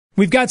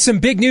We've got some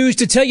big news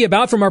to tell you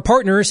about from our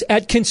partners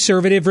at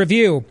Conservative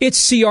Review.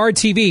 It's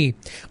CRTV,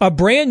 a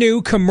brand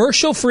new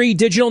commercial-free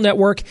digital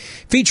network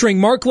featuring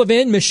Mark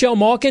Levin, Michelle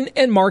Malkin,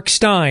 and Mark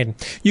Stein.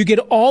 You get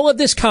all of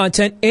this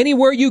content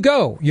anywhere you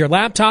go, your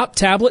laptop,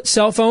 tablet,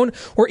 cell phone,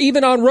 or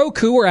even on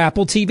Roku or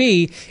Apple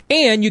TV.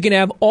 And you can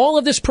have all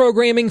of this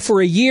programming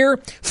for a year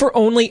for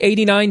only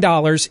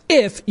 $89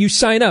 if you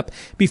sign up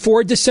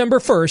before December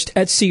 1st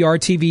at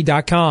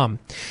CRTV.com.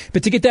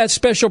 But to get that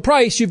special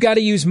price, you've got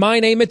to use my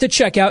name at the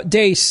checkout,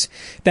 DEACE.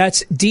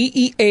 That's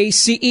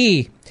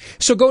DEACE.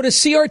 So go to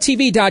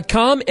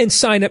CRTV.com and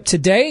sign up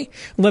today.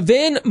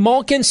 Levin,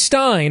 Malkin,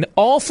 Stein,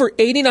 all for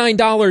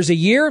 $89 a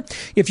year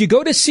if you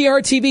go to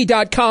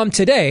CRTV.com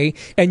today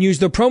and use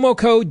the promo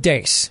code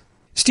DEACE.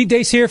 Steve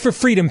Deace here for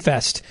Freedom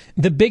Fest,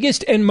 the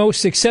biggest and most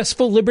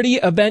successful liberty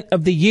event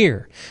of the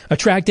year,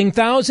 attracting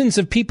thousands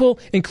of people,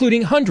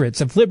 including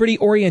hundreds of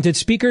liberty-oriented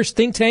speakers,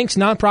 think tanks,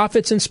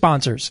 nonprofits, and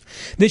sponsors.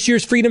 This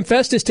year's Freedom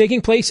Fest is taking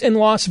place in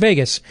Las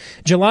Vegas,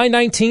 July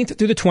 19th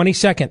through the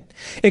 22nd.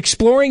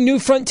 Exploring New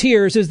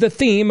Frontiers is the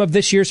theme of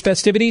this year's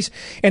festivities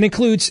and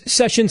includes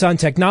sessions on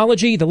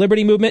technology, the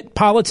liberty movement,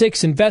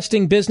 politics,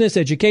 investing, business,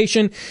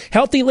 education,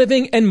 healthy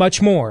living, and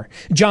much more.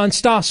 John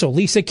Stossel,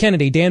 Lisa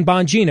Kennedy, Dan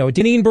Bongino,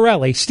 Deneen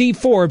Borelli, Steve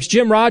Forbes,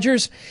 Jim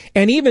Rogers,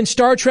 and even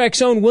Star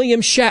Trek's own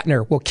William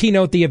Shatner will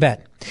keynote the event.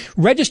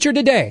 Register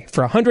today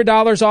for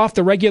 $100 off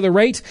the regular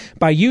rate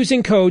by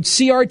using code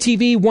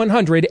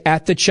CRTV100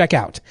 at the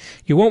checkout.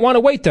 You won't want to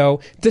wait, though.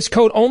 This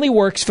code only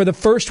works for the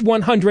first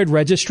 100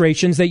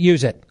 registrations that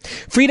use it.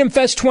 Freedom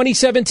Fest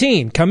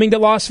 2017, coming to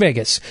Las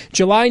Vegas,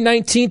 July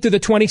 19th through the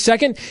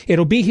 22nd.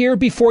 It'll be here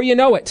before you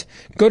know it.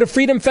 Go to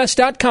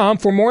freedomfest.com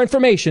for more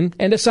information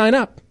and to sign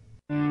up.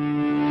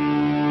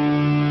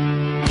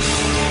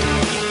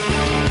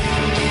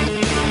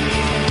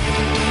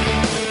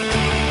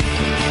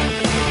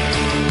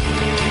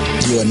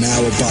 You are now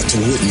about to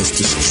witness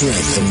the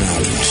strength of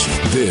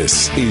knowledge.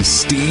 This is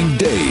Steve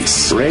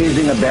Deace.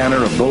 Raising a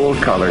banner of bold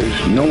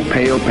colors, no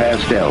pale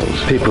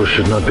pastels. People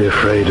should not be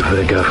afraid of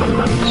their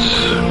governments.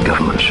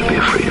 Governments should be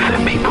afraid of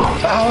their people.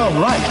 Our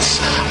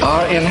rights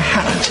are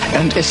inherent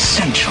and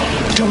essential,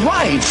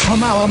 derived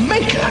from our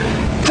Maker.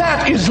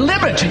 That is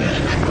liberty.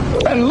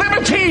 And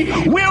liberty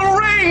will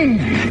reign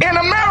in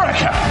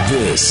America.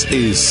 This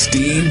is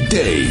Steve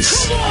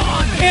Deace.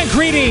 And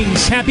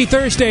greetings. Happy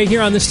Thursday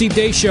here on the Steve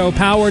Deace Show,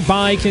 powered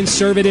by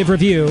Conservative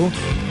Review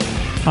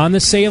on the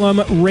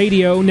Salem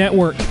Radio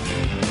Network.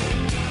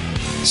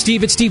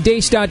 Steve at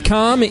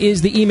stevedeace.com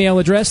is the email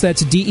address.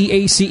 That's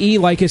DEACE.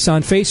 Like us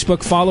on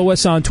Facebook. Follow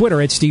us on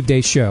Twitter at Steve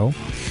Deace Show.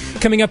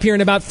 Coming up here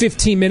in about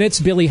 15 minutes,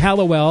 Billy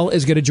Hallowell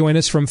is going to join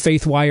us from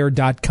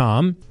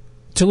faithwire.com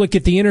to look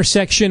at the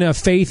intersection of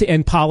faith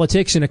and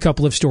politics and a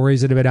couple of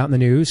stories that have been out in the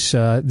news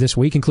this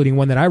week, including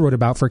one that I wrote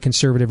about for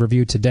Conservative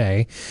Review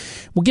today.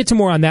 We'll get to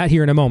more on that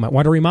here in a moment. I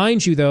want to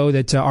remind you, though,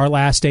 that our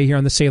last day here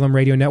on the Salem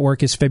Radio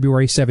Network is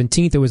February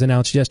 17th. It was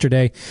announced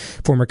yesterday.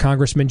 Former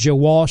Congressman Joe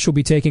Walsh will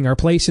be taking our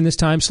place in this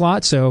time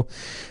slot, so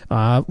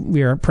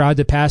we are proud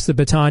to pass the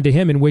baton to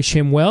him and wish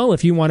him well.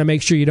 If you want to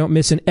make sure you don't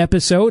miss an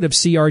episode of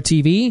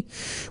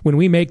CRTV, when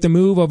we make the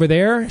move over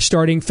there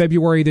starting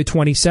February the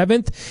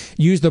 27th,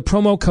 use the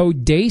promo code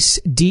DEACE,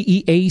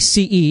 DEACE.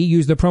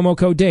 Use the promo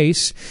code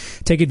DEACE.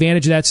 Take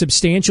advantage of that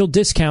substantial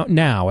discount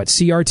now at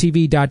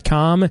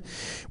CRTV.com,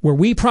 where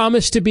we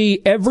promise to be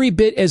every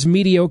bit as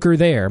mediocre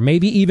there,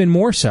 maybe even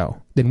more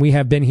so than we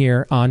have been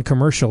here on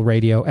commercial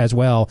radio as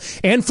well,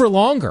 and for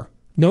longer.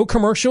 No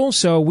commercials,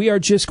 so we are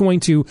just going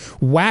to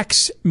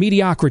wax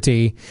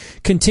mediocrity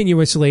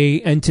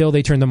continuously until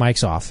they turn the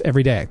mics off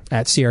every day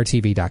at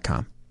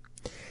CRTV.com.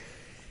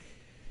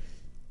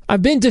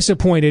 I've been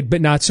disappointed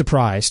but not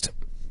surprised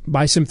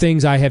by some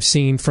things I have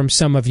seen from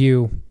some of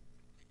you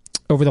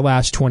over the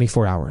last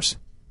 24 hours.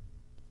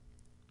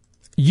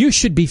 You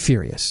should be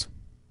furious.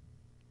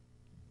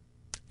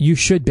 You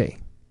should be.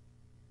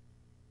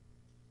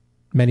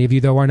 Many of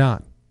you, though, are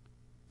not.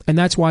 And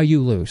that's why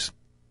you lose.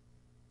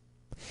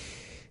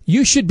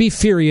 You should be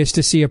furious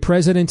to see a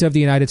president of the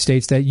United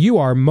States that you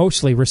are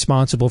mostly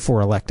responsible for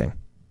electing.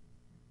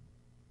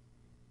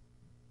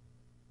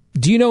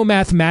 Do you know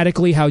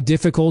mathematically how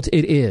difficult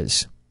it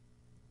is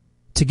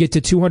to get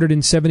to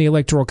 270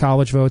 electoral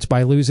college votes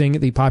by losing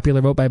the popular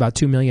vote by about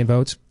 2 million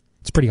votes?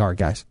 It's pretty hard,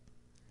 guys.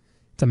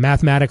 It's a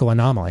mathematical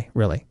anomaly,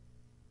 really.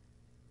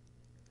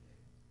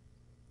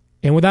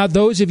 And without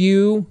those of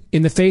you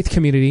in the faith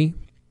community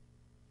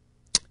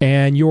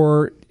and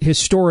your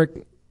historic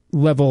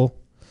level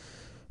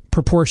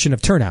proportion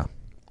of turnout,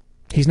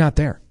 he's not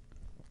there.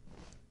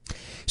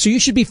 So you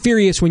should be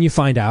furious when you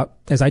find out,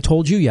 as I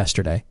told you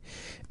yesterday,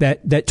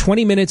 that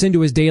 20 minutes into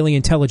his daily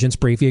intelligence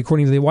briefing,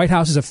 according to the White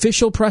House's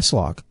official press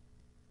log,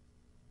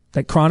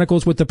 that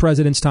chronicles what the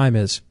president's time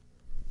is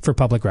for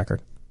public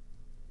record.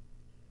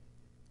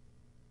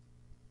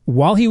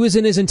 While he was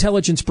in his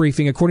intelligence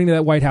briefing, according to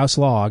that White House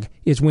log,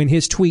 is when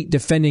his tweet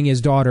defending his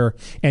daughter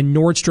and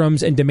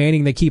Nordstrom's and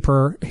demanding they keep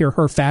her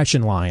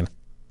fashion line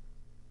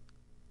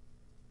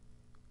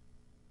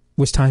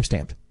was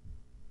timestamped.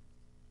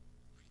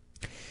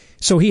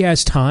 So he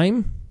has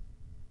time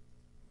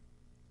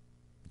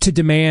to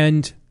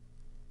demand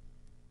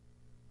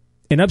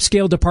an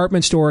upscale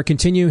department store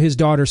continue his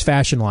daughter's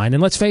fashion line.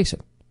 And let's face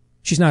it,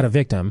 she's not a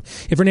victim.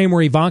 If her name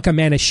were Ivanka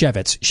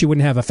Manischewitz, she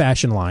wouldn't have a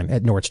fashion line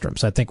at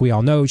Nordstrom's. I think we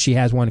all know she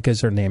has one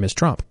because her name is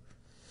Trump.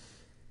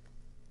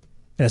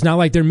 And it's not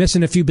like they're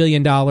missing a few $1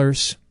 billion.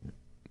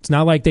 It's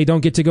not like they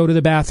don't get to go to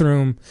the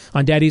bathroom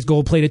on Daddy's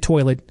gold-plated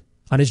toilet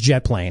on his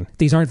jet plane.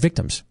 These aren't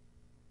victims.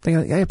 They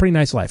got a pretty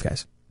nice life,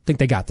 guys. I think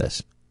they got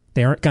this.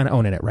 They aren't kind of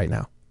owning it right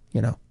now,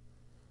 you know.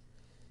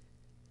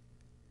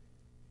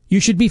 You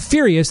should be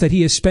furious that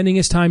he is spending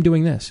his time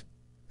doing this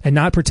and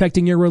not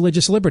protecting your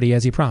religious liberty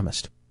as he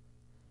promised.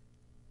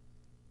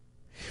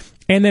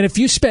 And that if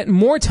you spent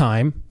more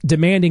time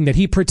demanding that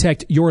he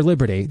protect your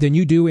liberty than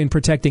you do in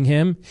protecting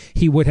him,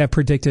 he would have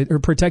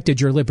protected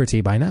your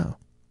liberty by now.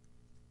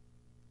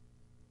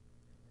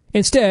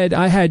 Instead,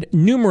 I had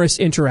numerous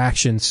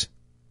interactions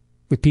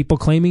with people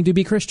claiming to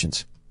be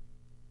Christians,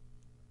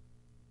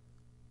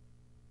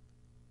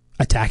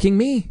 attacking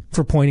me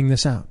for pointing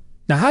this out.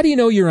 Now, how do you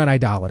know you're an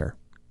idolater?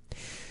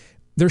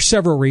 There's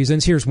several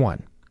reasons. Here's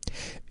one.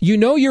 You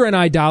know you're an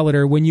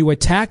idolater when you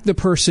attack the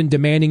person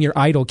demanding your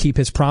idol keep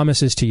his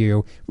promises to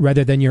you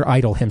rather than your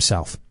idol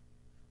himself.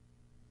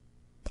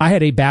 I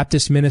had a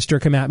Baptist minister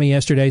come at me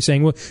yesterday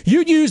saying, well,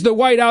 you'd use the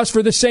White House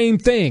for the same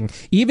thing.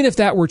 Even if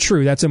that were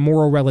true, that's a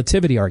moral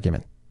relativity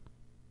argument.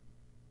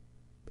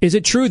 Is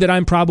it true that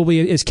I'm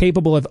probably as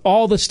capable of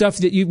all the stuff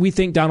that we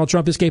think Donald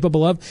Trump is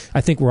capable of?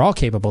 I think we're all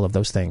capable of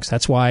those things.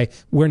 That's why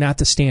we're not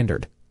the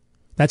standard.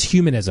 That's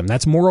humanism.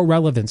 That's moral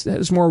relevance.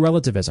 That's moral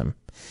relativism.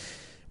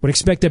 Would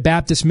expect a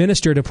Baptist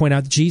minister to point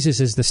out that Jesus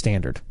is the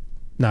standard,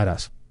 not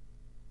us.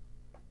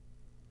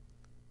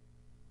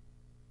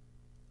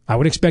 I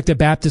would expect a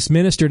Baptist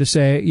minister to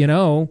say, you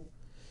know,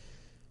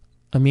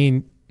 I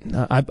mean,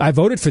 I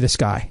voted for this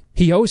guy.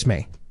 He owes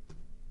me.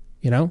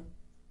 You know?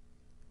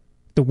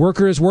 The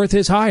worker is worth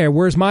his hire.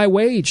 Where's my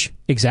wage?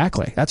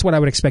 Exactly. That's what I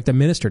would expect a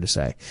minister to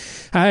say.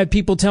 I had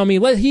people tell me,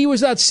 he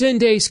was at sin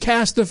days,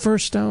 cast the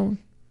first stone.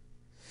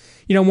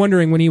 You know, I'm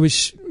wondering when he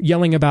was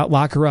yelling about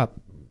lock her up,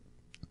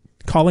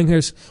 calling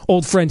his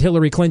old friend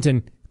Hillary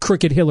Clinton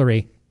Crooked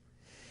Hillary.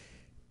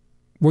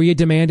 Were you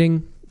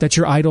demanding that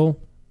your idol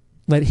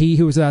let he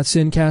who was without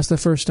sin cast the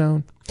first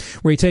stone?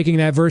 Were you taking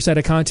that verse out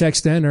of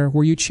context then, or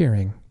were you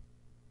cheering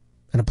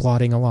and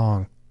applauding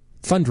along?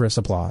 Thunderous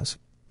applause.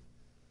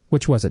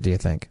 Which was it, do you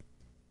think?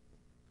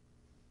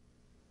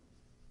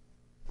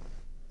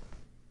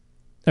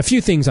 A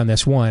few things on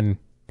this. One,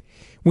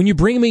 when you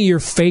bring me your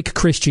fake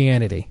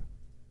Christianity,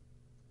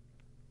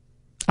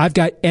 I've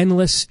got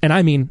endless, and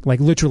I mean like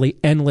literally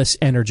endless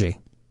energy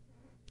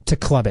to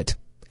club it,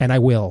 and I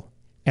will.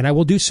 And I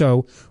will do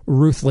so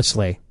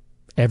ruthlessly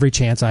every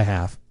chance I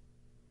have.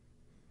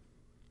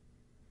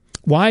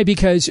 Why?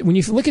 Because when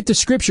you look at the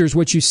scriptures,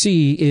 what you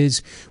see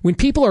is when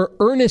people are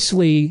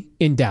earnestly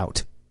in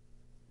doubt,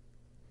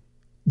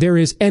 there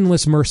is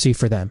endless mercy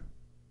for them.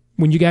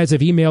 When you guys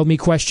have emailed me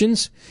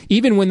questions,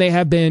 even when they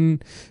have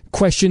been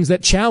questions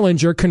that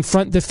challenge or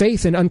confront the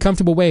faith in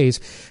uncomfortable ways,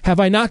 have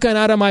I not gone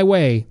out of my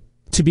way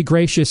to be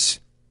gracious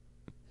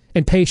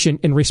and patient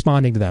in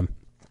responding to them?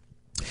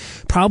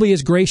 Probably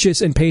as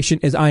gracious and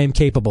patient as I am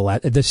capable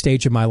at this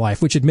stage of my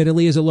life, which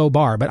admittedly is a low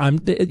bar,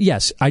 but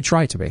yes, I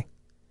try to be.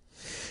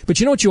 But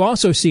you know what you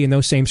also see in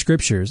those same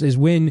scriptures is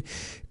when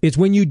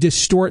you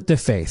distort the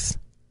faith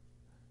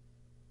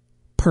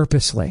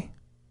purposely.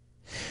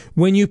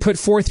 When you put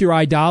forth your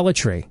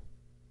idolatry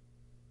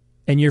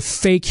and your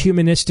fake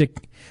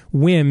humanistic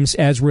whims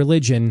as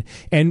religion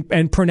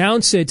and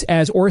pronounce it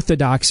as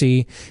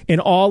orthodoxy in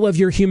all of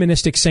your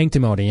humanistic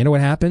sanctimony, you know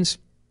what happens?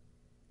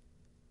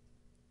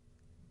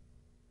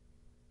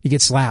 You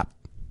get slapped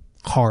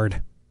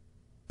hard.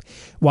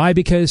 Why?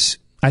 Because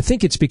I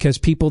think it's because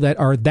people that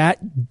are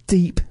that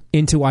deep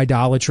into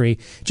idolatry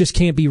just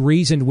can't be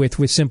reasoned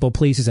with simple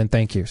pleases and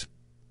thank yous.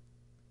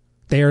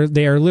 They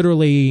are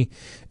literally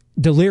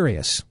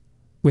delirious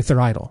with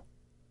their idol.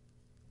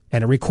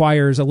 And it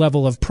requires a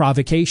level of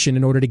provocation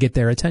in order to get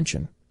their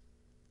attention.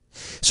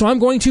 So I'm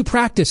going to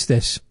practice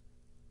this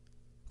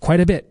quite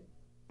a bit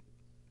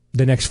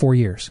the next 4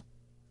 years.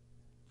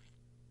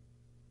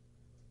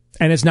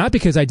 And it's not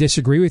because I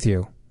disagree with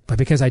you, but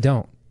because I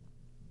don't.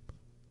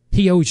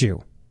 He owes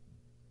you.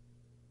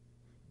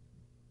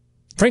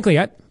 Frankly,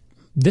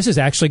 this has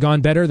actually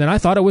gone better than I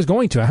thought it was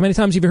going to. How many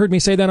times have you heard me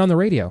say that on the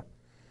radio?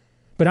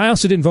 But I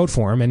also didn't vote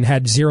for him and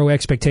had zero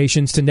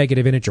expectations to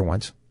negative integer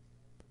ones.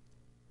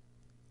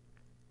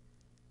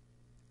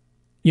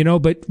 You know,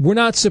 but we're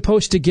not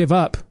supposed to give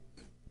up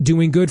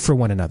doing good for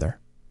one another.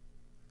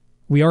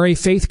 We are a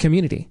faith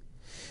community.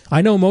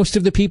 I know most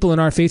of the people in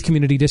our faith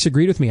community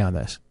disagreed with me on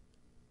this.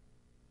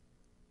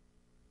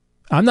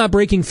 I'm not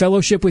breaking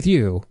fellowship with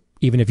you,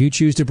 even if you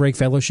choose to break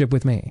fellowship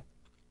with me.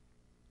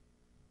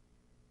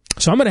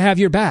 So I'm going to have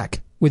your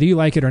back, whether you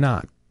like it or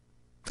not.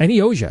 And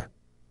he owes you.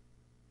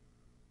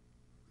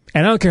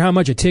 And I don't care how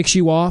much it ticks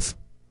you off.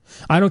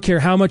 I don't care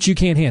how much you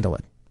can't handle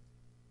it.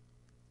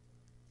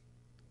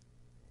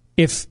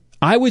 If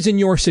I was in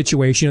your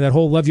situation, that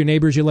whole love your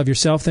neighbors, you love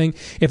yourself thing.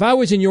 If I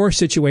was in your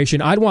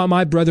situation, I'd want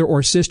my brother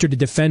or sister to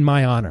defend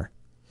my honor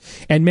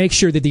and make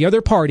sure that the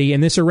other party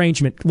in this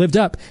arrangement lived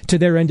up to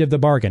their end of the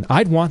bargain.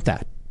 I'd want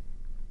that.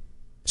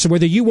 So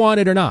whether you want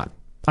it or not,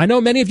 I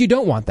know many of you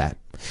don't want that.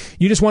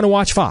 You just want to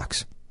watch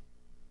Fox.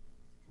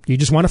 You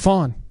just want to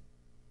fawn.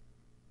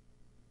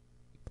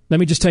 Let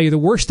me just tell you, the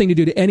worst thing to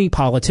do to any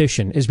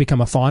politician is become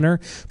a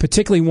fawner,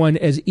 particularly one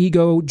as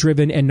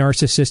ego-driven and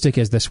narcissistic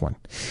as this one.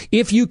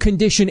 If you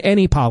condition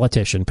any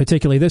politician,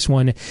 particularly this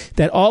one,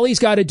 that all he's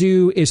got to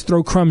do is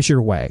throw crumbs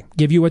your way,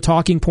 give you a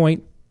talking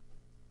point,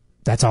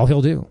 that's all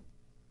he'll do.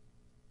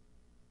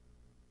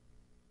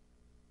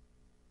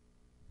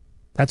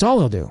 That's all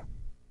he'll do.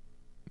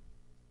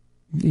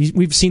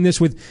 We've seen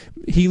this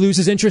he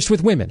loses interest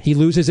with women. He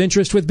loses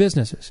interest with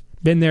businesses.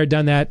 Been there,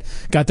 done that,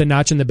 got the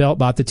notch in the belt,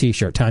 bought the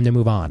t-shirt. Time to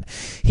move on.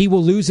 He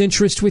will lose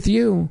interest with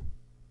you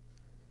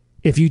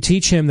if you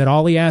teach him that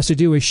all he has to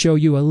do is show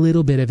you a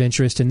little bit of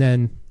interest, and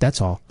then that's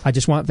all. I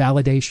just want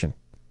validation.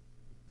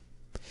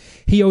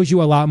 He owes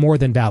you a lot more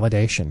than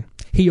validation.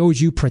 He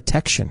owes you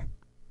protection,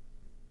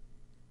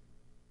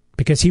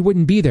 because he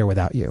wouldn't be there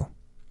without you.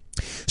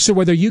 So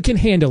whether you can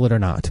handle it or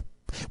not,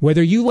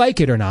 whether you like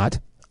it or not,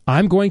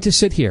 I'm going to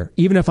sit here,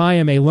 even if I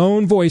am a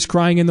lone voice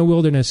crying in the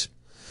wilderness,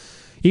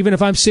 even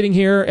if I'm sitting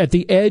here at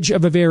the edge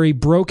of a very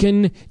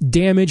broken,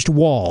 damaged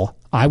wall,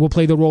 I will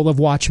play the role of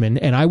watchman,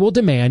 and I will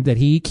demand that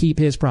he keep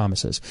his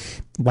promises.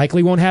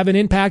 Likely won't have an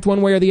impact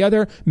one way or the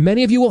other.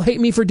 Many of you will hate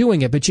me for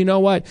doing it, but you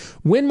know what?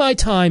 When my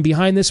time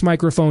behind this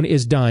microphone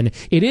is done,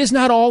 it is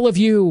not all of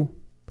you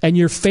and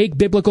your fake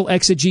biblical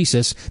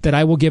exegesis that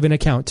I will give an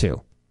account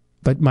to,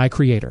 but my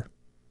Creator.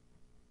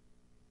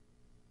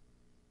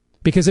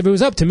 Because if it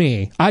was up to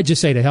me, I'd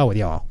just say to hell with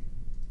y'all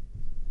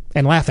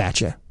and laugh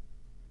at you.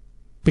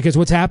 Because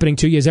what's happening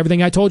to you is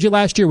everything I told you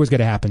last year was going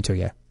to happen to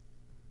you.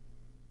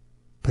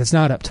 But it's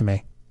not up to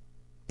me.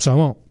 So I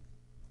won't.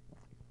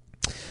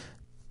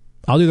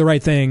 I'll do the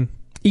right thing,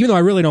 even though I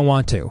really don't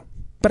want to.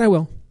 But I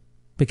will.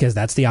 Because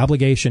that's the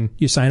obligation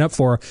you sign up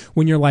for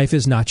when your life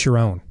is not your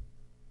own.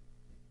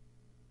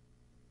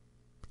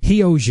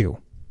 He owes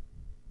you.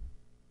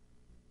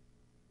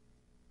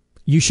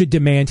 You should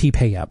demand he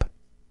pay up.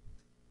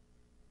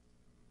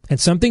 And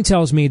something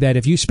tells me that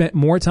if you spent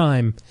more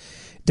time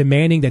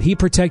demanding that he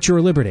protect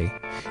your liberty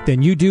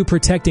than you do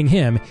protecting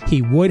him,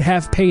 he would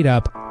have paid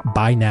up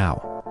by now.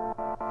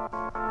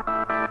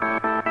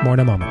 More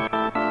in a moment.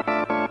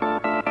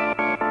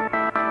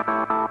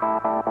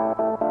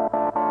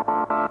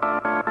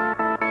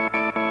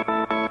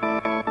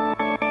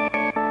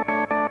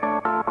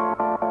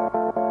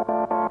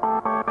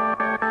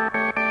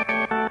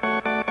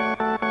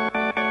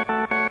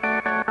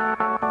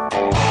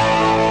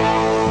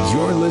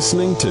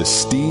 Listening to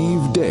Steve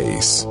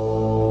Deace.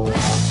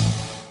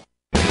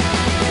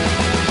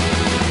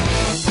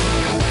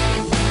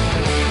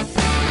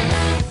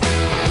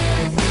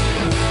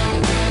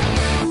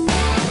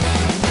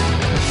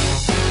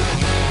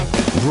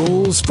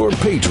 Rules for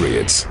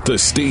Patriots, the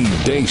Steve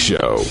Deace Show.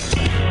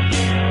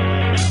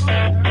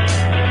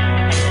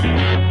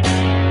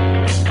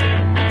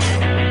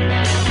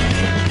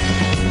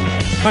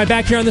 All right,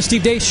 back here on the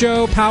Steve Deace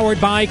Show, powered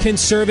by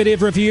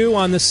Conservative Review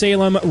on the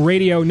Salem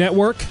Radio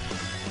Network.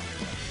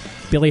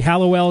 Billy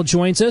Hallowell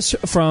joins us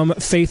from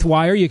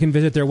FaithWire. You can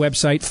visit their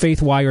website,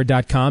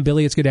 faithwire.com.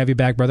 Billy, it's good to have you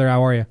back, brother.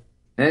 How are you?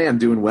 Hey, I'm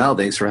doing well.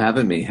 Thanks for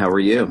having me. How are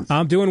you?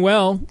 I'm doing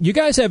well. You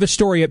guys have a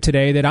story up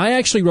today that I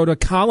actually wrote a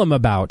column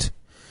about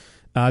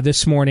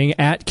this morning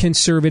at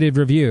Conservative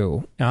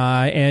Review.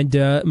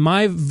 And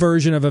my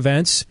version of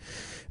events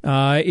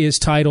is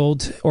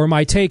titled, or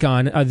my take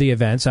on the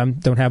events. I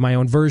don't have my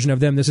own version of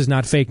them. This is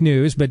not fake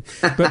news,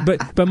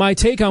 but my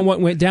take on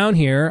what went down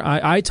here,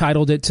 I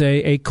titled it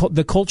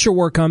 "The Culture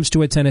War Comes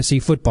to a Tennessee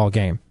Football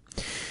Game."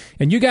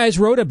 And you guys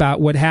wrote about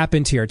what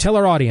happened here. Tell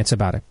our audience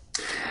about it.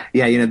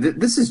 Yeah,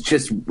 this is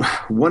just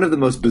one of the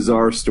most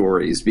bizarre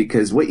stories,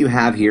 because what you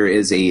have here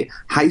is a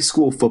high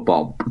school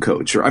football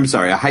coach, or I'm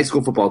sorry, a high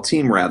school football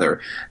team, rather,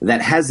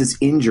 that has this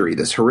injury,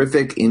 this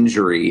horrific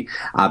injury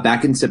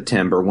back in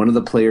September. One of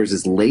the players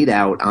is laid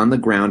out on the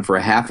ground for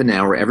a half an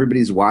hour.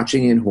 Everybody's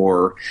watching in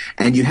horror,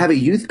 and you have a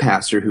youth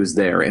pastor who's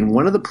there, and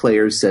one of the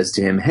players says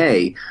to him,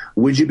 "Hey,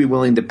 would you be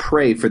willing to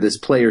pray for this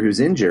player who's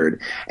injured?"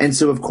 And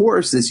so, of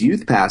course, this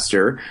youth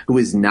pastor, who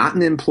is not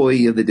an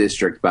employee of the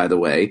district, by the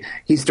way,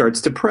 he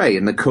starts to pray.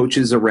 And the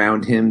coaches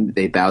around him,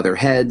 they bow their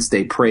heads,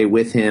 they pray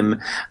with him.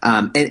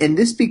 And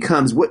this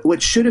becomes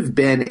what should have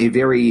been a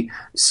very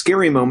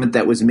scary moment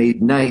that was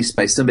made nice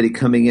by somebody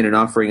coming in and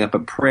offering up a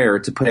prayer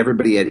to put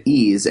everybody at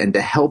ease and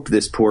to help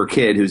this poor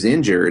kid who's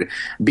injured,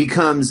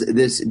 becomes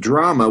this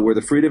drama where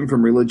the Freedom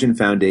from Religion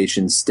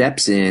Foundation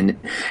steps in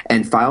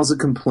and files a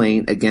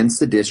complaint against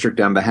the district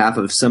on behalf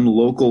of some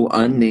local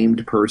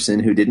unnamed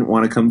person who didn't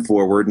want to come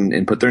forward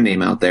and put their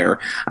name out there,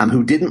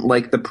 who didn't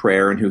like the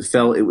prayer and who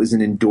felt it was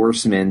an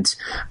endorsement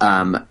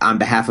on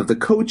behalf of the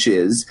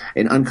coaches,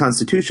 an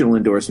unconstitutional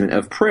endorsement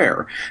of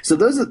prayer. So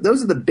those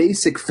are the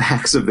basic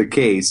facts of the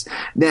case.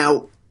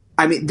 Now,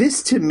 I mean,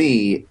 this to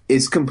me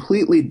is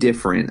completely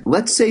different.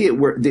 Let's say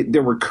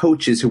there were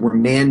coaches who were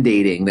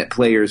mandating that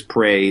players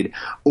prayed,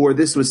 or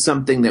this was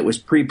something that was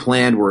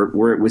pre-planned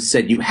where it was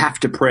said you have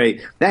to pray.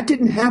 That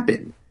didn't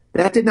happen.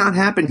 That did not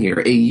happen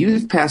here. A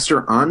youth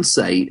pastor on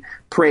site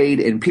prayed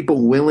and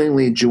people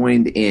willingly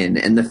joined in.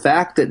 And the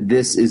fact that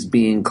this is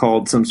being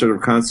called some sort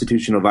of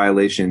constitutional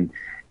violation,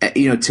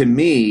 to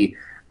me,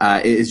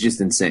 is just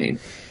insane.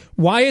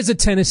 Why is a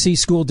Tennessee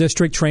school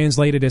district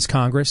translated as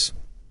Congress?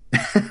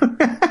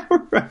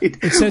 Right.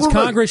 It says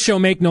Congress shall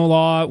make no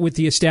law with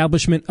the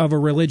establishment of a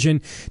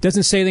religion.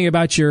 Doesn't say anything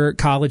about your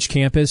college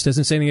campus.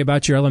 Doesn't say anything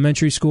about your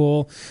elementary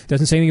school.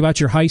 Doesn't say anything about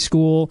your high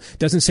school.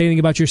 Doesn't say anything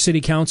about your city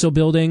council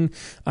building.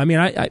 I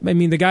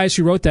mean, the guys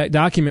who wrote that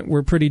document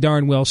were pretty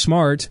darn well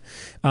smart,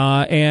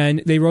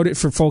 and they wrote it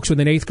for folks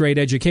with an 8th grade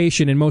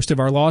education, and most of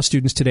our law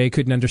students today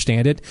couldn't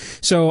understand it.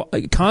 So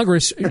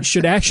Congress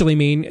should actually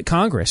mean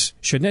Congress,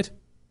 shouldn't it?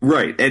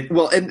 Right.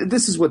 And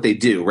this is what they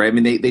do, right? I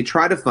mean, they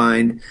try to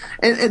find,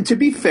 and to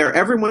be fair,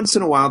 every once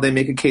in a while they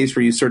make a case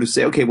where you sort of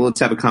say, okay, well, let's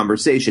have a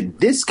conversation.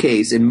 This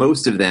case, in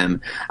most of them,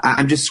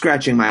 I'm just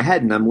scratching my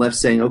head and I'm left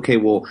saying, okay,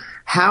 well,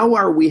 how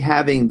are we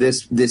having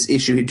this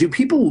issue?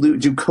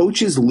 Do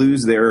coaches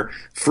lose their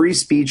free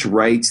speech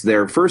rights,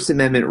 their First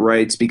Amendment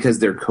rights because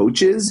they're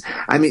coaches?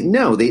 I mean,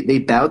 no, they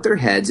bowed their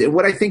heads. And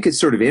what I think is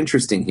sort of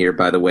interesting here,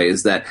 by the way,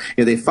 is that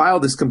they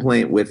filed this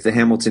complaint with the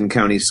Hamilton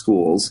County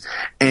Schools,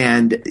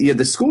 and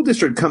the school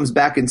district comes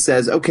back and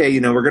says, okay,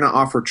 we're going to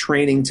offer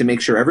training to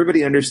make sure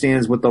everybody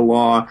understands what the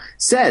law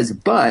says,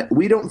 but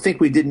we don't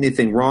think we did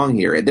anything wrong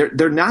here.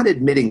 They're not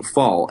admitting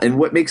fault. And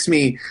what makes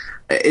me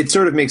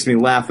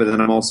laugh, and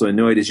then I'm also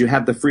annoyed, is you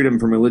have the Freedom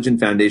from Religion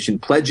Foundation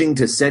pledging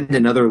to send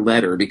another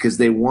letter because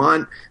they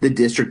want the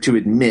district to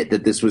admit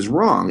that this was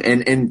wrong.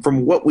 And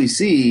from what we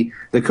see,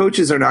 the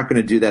coaches are not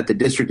going to do that. The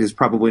district is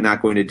probably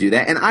not going to do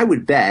that. And I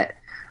would bet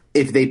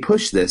if they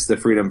push this, the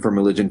Freedom from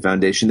Religion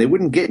Foundation, they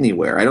wouldn't get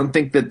anywhere. I don't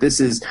think that this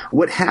is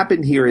what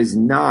happened here is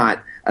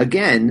not,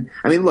 again,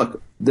 I mean,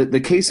 look, the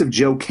case of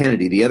Joe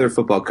Kennedy, the other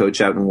football coach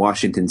out in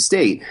Washington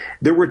State,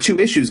 there were two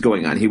issues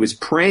going on. He was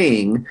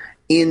praying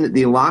in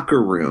the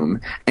locker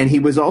room, and he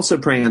was also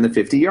praying on the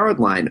 50-yard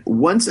line.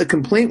 Once a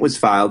complaint was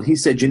filed, he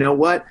said, you know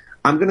what?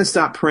 I'm going to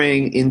stop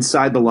praying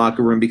inside the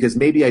locker room because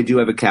maybe I do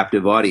have a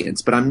captive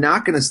audience, but I'm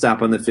not going to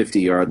stop on the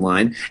 50-yard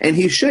line. And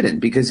he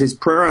shouldn't, because his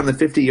prayer on the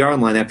 50-yard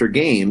line after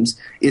games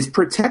is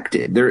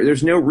protected.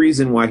 There's no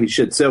reason why he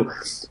should. So,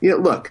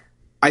 look,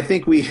 I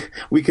think we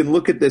can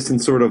look at this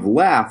and sort of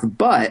laugh,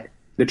 but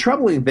the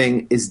troubling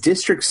thing is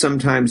districts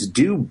sometimes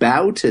do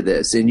bow to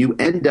this, and you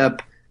end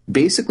up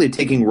basically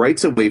taking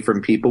rights away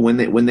from people when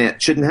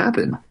that shouldn't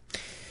happen.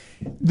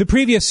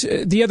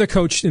 The other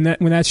coach when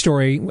that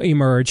story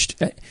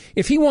emerged,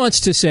 if he wants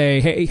to say,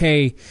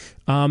 hey,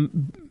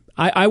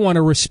 I want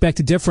to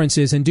respect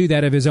differences and do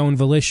that of his own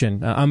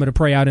volition. I'm going to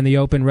pray out in the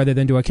open rather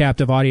than to a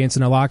captive audience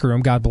in a locker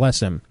room. God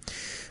bless him.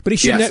 But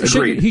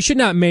he should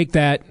not make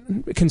that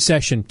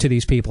concession to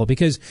these people,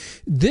 because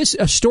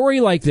a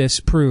story like this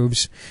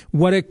proves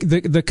what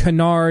the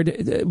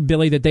canard,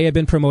 Billy, that they have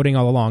been promoting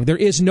all along. There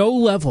is no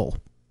level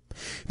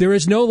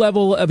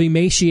of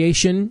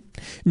emaciation,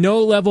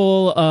 no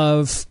level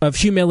of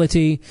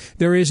humility.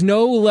 There is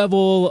no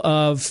level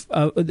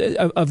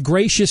of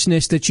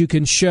graciousness that you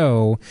can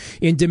show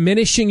in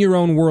diminishing your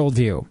own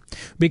worldview.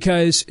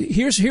 Because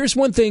here's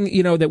one thing,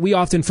 that we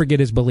often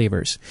forget as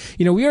believers.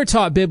 We are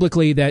taught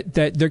biblically that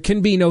there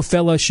can be no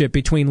fellowship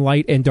between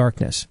light and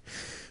darkness.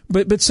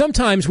 But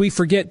sometimes we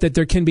forget that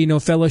there can be no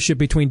fellowship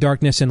between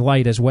darkness and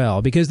light as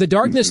well, because the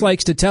darkness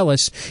likes to tell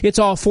us it's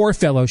all for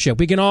fellowship.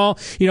 We can all,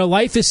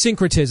 life is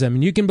syncretism,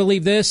 and you can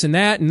believe this and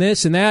that and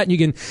this and that, and you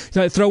can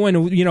throw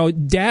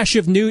in, dash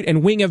of newt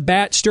and wing of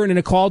bat, stirring in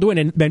a cauldron,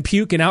 and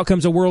puke, and out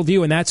comes a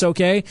worldview, and that's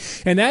okay.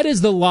 And that is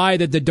the lie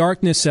that the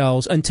darkness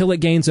sells until it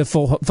gains a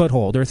full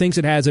foothold, or thinks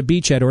it has a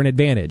beachhead or an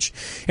advantage.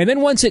 And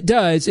then once it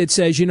does, it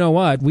says, you know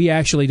what, we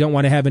actually don't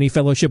want to have any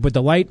fellowship with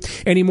the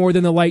light any more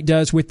than the light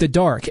does with the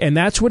dark. And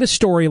that's what a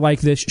story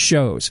like this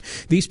shows.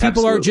 These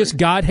people are just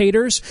God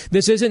haters.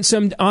 This isn't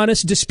some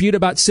honest dispute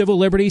about civil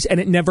liberties, and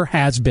it never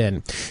has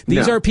been.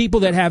 These are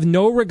people that have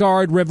no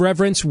regard,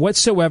 reverence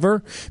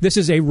whatsoever. This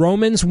is a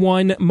Romans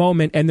 1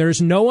 moment, and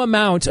there's no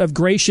amount of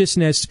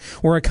graciousness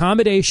or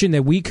accommodation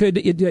that we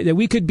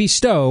could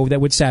bestow that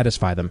would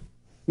satisfy them.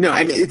 No,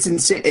 I mean, it's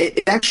insane.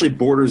 It actually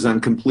borders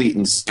on complete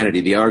insanity,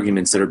 the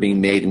arguments that are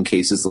being made in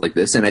cases like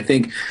this. And I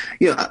think,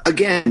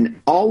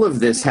 again, all of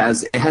this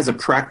has a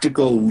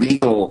practical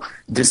legal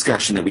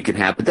discussion that we can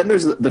have. But then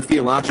there's the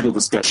theological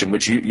discussion,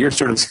 which you're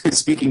sort of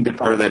speaking to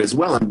part of that as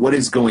well, and what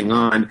is going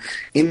on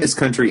in this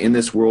country, in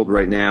this world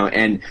right now.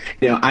 And,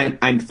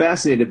 I'm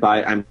fascinated by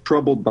it. I'm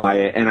troubled by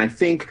it. And I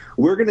think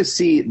we're going to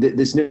see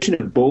this notion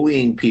of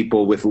bullying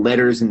people with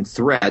letters and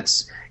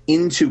threats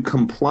into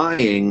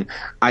complying,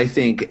 I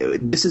think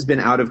this has been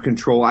out of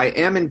control. I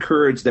am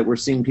encouraged that we're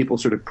seeing people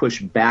sort of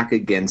push back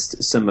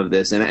against some of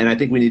this, and I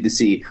think we need to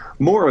see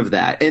more of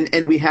that.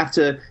 And we have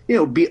to,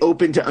 be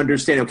open to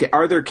understanding, okay,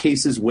 are there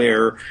cases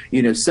where,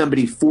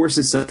 somebody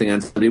forces something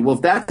on somebody? Well,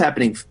 if that's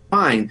happening,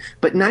 fine.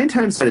 But 9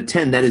 times out of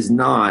 10, that is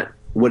not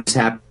what's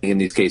happening in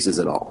these cases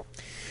at all.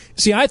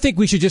 See, I think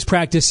we should just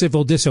practice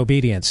civil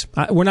disobedience.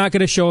 We're not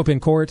going to show up in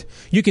court.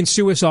 You can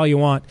sue us all you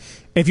want.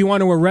 If you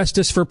want to arrest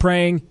us for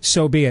praying,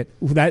 so be it.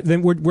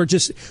 Then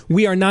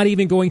we are not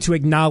even going to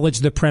acknowledge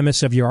the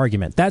premise of your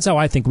argument. That's how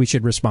I think we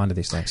should respond to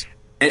these things.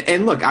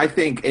 And look, I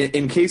think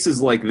in cases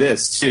like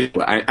this, too,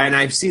 and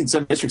I've seen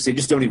some districts, they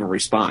just don't even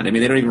respond. I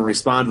mean, they don't even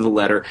respond to the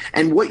letter.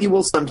 And what you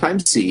will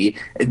sometimes see,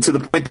 to the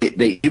point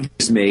that you've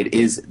just made,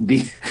 is the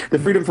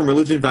Freedom from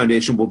Religion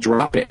Foundation will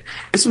drop it.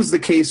 This was the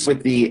case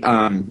with the,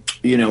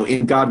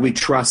 In God We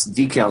Trust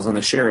decals on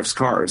the sheriff's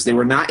cars. They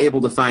were not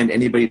able to find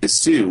anybody to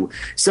sue.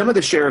 Some of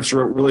the sheriffs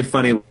wrote really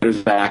funny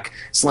letters back,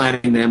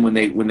 slamming them when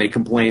they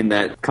complained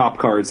that cop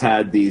cars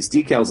had these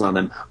decals on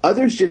them.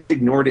 Others just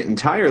ignored it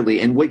entirely,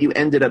 and what you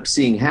ended up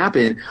seeing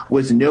happen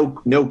was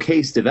no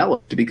case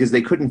developed because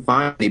they couldn't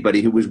find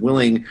anybody who was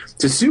willing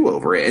to sue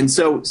over it. And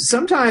so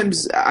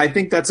sometimes I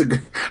think that's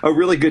a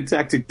really good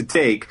tactic to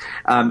take.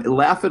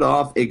 Laugh it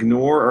off,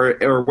 ignore,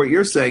 or what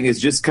you're saying is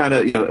just kind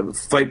of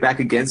fight back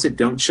against it.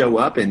 Don't show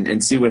up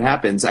and see what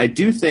happens. I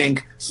do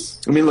think,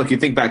 look, you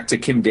think back to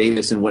Kim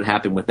Davis and what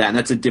happened with that, and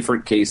that's a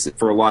different case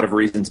for a lot of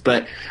reasons.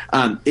 But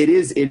it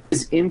is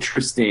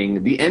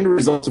interesting. The end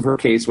result of her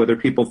case, whether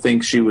people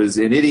think she was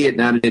an idiot,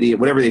 not an idiot,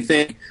 whatever they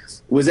think,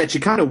 was that she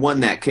kind of won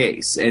that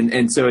case.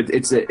 And so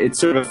it's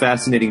sort of a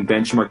fascinating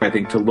benchmark, I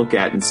think, to look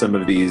at in some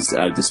of these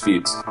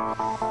disputes.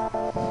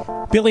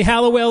 Billy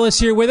Hallowell is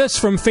here with us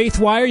from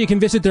FaithWire. You can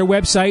visit their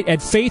website at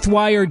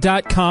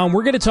faithwire.com.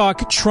 We're going to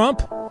talk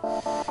Trump,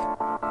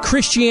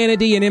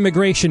 Christianity, and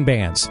immigration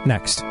bans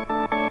next.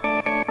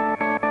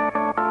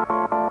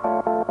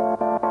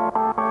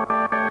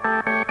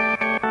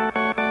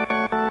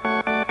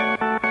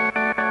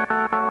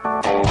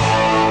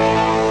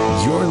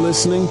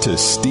 Listening to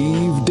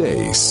Steve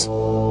Deace.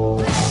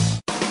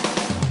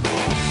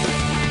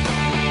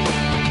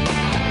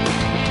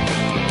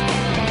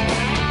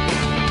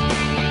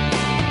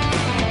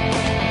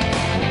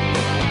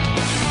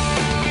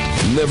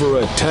 Never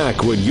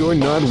attack what you're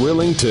not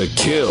willing to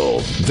kill.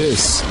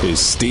 This is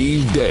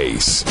Steve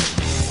Deace.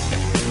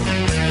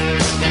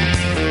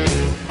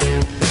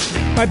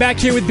 All right, back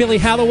here with Billy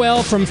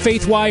Hallowell from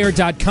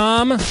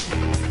faithwire.com.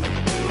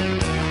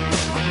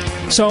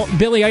 So,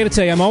 Billy, I got to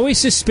tell you, I'm always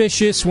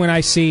suspicious when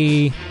I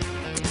see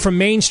from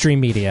mainstream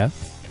media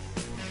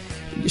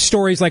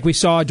stories like we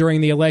saw during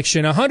the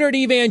election. 100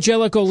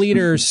 evangelical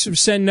leaders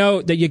send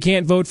note that you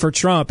can't vote for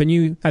Trump. And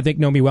you, I think,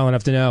 know me well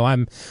enough to know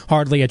I'm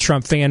hardly a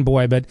Trump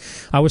fanboy, but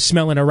I was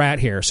smelling a rat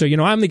here. So,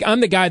 I'm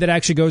the guy that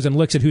actually goes and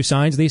looks at who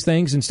signs these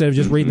things instead of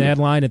just reading the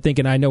headline and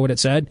thinking I know what it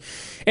said.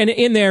 And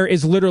in there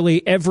is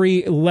literally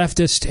every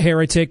leftist,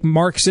 heretic,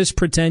 Marxist,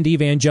 pretend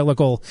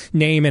evangelical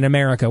name in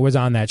America was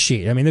on that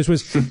sheet. I mean, this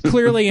was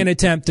clearly an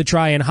attempt to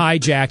try and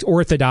hijack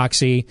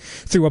orthodoxy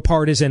through a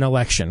partisan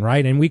election,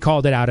 right? And we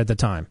called it out at the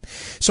time.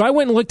 So I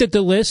went and looked at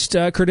the list,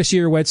 courtesy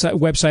of your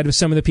website, of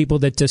some of the people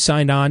that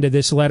signed on to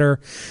this letter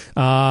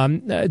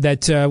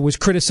that was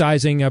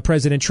criticizing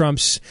President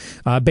Trump's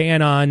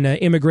ban on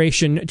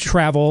immigration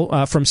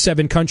travel from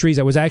 7 countries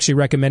that was actually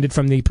recommended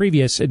from the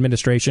previous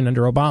administration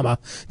under Obama,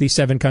 these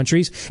 7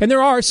 countries. And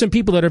there are some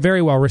people that are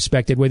very well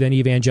respected within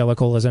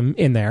evangelicalism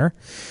in there.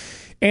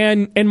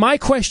 And my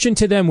question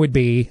to them would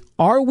be,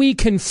 are we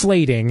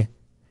conflating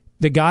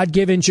the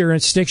God-given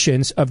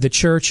jurisdictions of the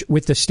church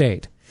with the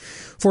state?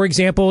 For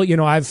example,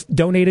 I've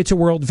donated to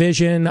World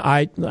Vision.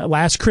 I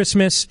last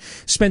Christmas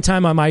spent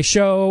time on my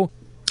show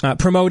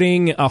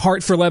promoting a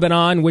Heart for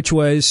Lebanon, which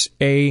was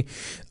an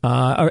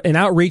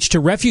outreach to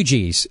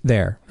refugees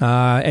there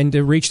and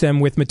to reach them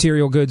with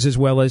material goods as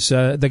well as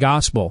the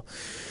gospel.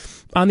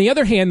 On the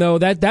other hand, though,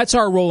 that's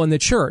our role in the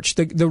church.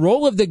 The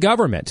role of the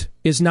government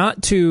is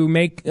not to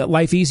make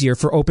life easier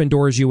for Open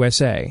Doors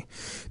USA.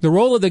 The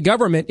role of the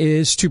government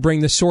is to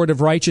bring the sword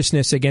of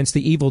righteousness against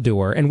the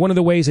evildoer. And one of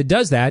the ways it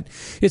does that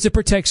is it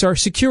protects our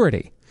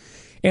security.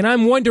 And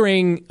I'm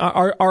wondering,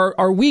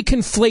 are we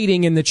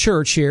conflating in the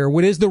church here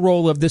what is the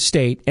role of the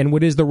state and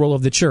what is the role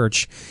of the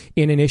church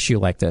in an issue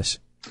like this?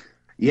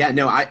 Yeah,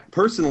 no, I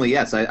personally,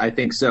 yes, I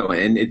think so.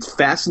 And it's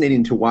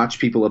fascinating to watch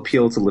people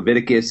appeal to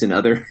Leviticus and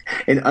other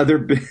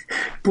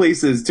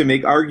places to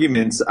make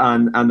arguments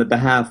on the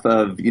behalf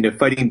of,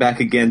 fighting back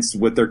against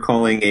what they're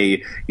calling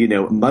a,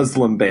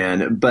 Muslim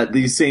ban. But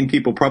these same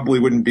people probably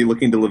wouldn't be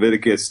looking to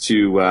Leviticus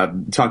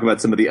to talk about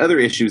some of the other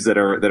issues that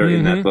are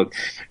in that book.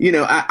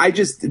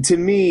 To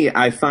me,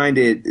 I find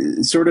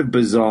it sort of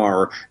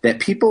bizarre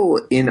that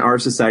people in our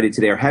society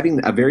today are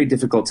having a very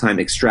difficult time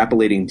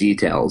extrapolating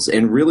details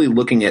and really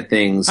looking at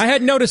things things. I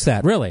hadn't noticed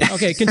that, really.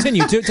 Okay,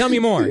 continue. Tell me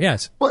more.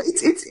 Yes. Well,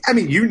 I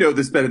mean, you know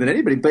this better than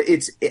anybody, but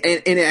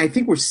and I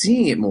think we're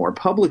seeing it more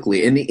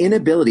publicly, and the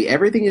inability,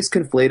 everything is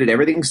conflated,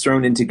 everything's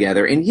thrown in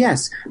together. And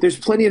yes, there's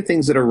plenty of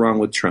things that are wrong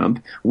with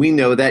Trump. We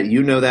know that,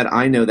 you know that,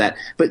 I know that.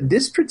 But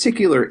this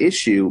particular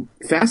issue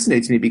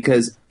fascinates me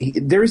because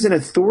there's an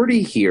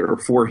authority here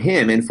for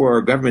him and for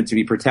our government to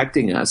be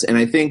protecting us. And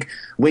I think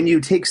when you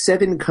take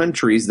 7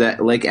 countries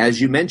that, like,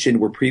 as you mentioned,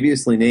 were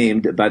previously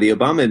named by the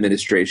Obama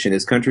administration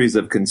as countries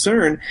of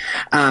concern,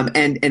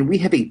 and we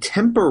have a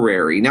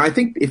temporary, now I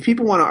think if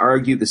people want to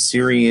argue the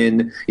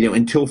Syrian,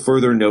 until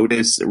further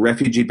notice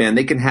refugee ban,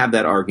 they can have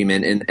that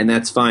argument, and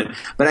that's fine.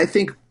 But I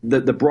think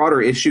the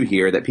broader issue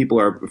here that people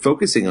are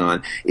focusing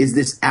on is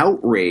this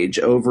outrage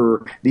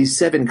over these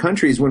 7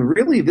 countries when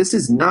really this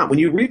is not. When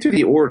you read through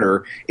the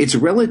order, it's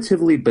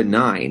relatively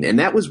benign. And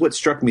that was what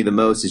struck me the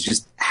most, is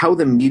just how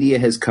the media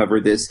has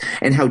covered this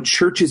and how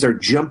churches are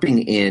jumping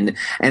in.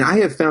 And I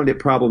have found it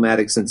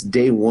problematic since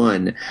day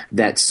one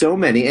that so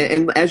many,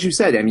 and as you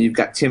said, I mean, you've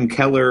got Tim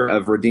Keller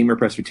of Redeemer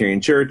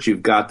Presbyterian Church,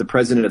 you've got the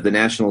president of the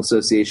National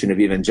Association of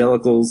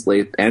Evangelicals,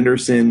 Leif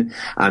Anderson,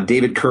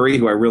 David Curry,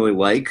 who I really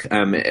like,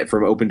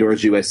 from Open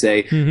Doors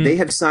USA. Mm-hmm. They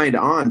have signed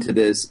on to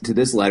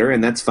this letter,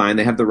 and that's fine.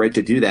 They have the right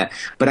to do that.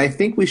 But I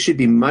think we should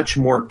be much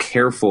more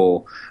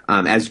careful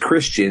as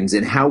Christians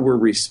in how we're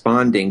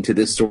responding to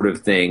this sort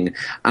of thing,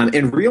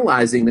 and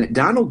realizing that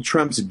Donald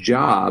Trump's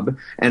job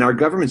and our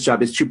government's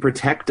job is to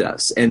protect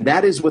us. And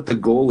that is what the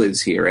goal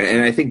is here.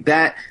 And I think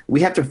that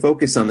we have to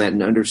focus on that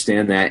and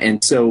understand that.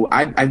 And so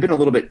I've been a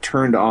little bit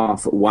turned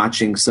off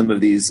watching some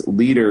of these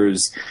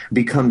leaders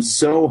become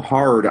so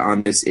hard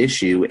on this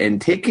issue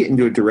and take it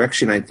into a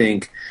direction, I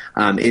think,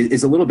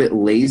 is a little bit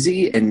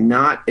lazy and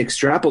not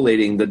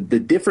extrapolating the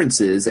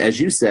differences, as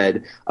you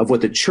said, of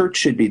what the church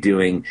should be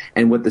doing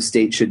and what the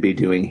state should be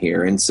doing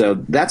here. And so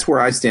that's where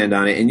I stand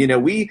on it. And,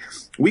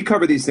 we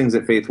cover these things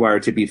at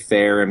FaithWire to be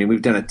fair. I mean,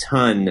 we've done a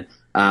ton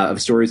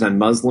of stories on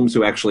Muslims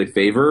who actually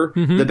favor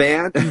the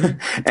ban. And,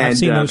 I've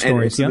seen those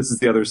stories, so this is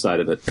the other side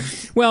of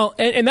it. Well,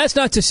 and that's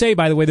not to say,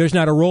 by the way, there's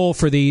not a role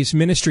for these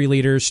ministry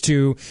leaders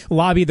to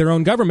lobby their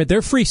own government.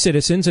 They're free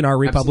citizens in our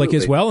republic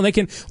Absolutely. As well, and they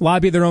can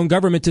lobby their own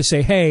government to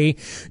say, hey,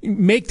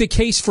 make the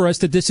case for us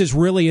that this is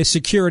really a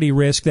security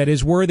risk that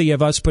is worthy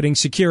of us putting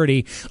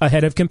security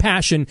ahead of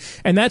compassion.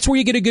 And that's where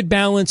you get a good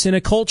balance in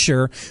a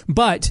culture.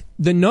 But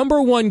the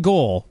number one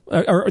goal,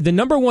 or the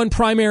number one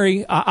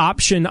primary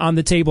option on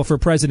the table for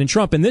President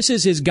Trump, and this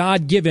is his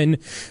God-given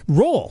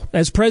role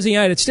as President of the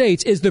United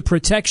States, is the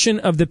protection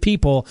of the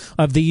people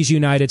of these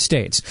United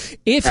States.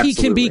 If Absolutely. He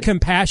can be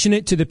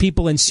compassionate to the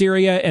people in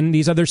Syria and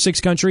these other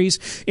 6 countries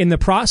in the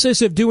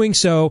process of doing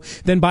so,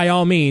 then by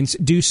all means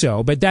do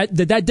so. But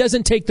that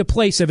doesn't take the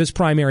place of his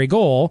primary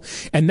goal.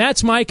 And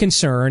that's my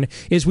concern,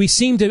 is we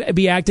seem to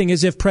be acting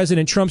as if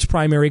President Trump's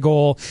primary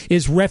goal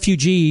is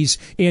refugees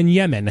in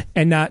Yemen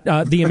and not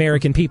the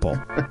American people.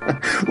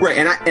 Right.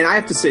 And I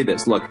have to say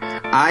this. Look,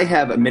 I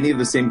have many of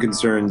the same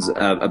concerns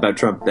about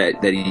Trump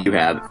that you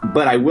have.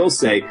 But I will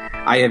say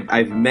I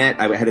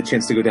had a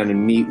chance to go down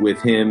and meet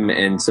with him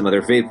and some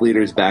other faith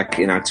leaders back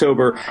in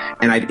October.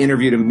 And I've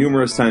interviewed him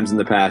numerous times in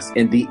the past.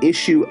 And the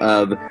issue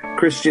of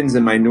Christians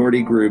and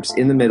minority groups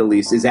in the Middle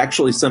East is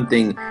actually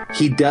something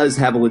he does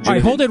have a legitimate All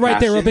right, hold it right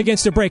there up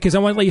against a break, because I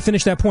want to let you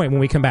finish that point when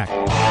we come back.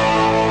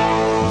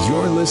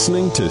 You're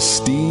listening to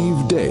Steve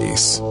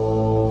Deace.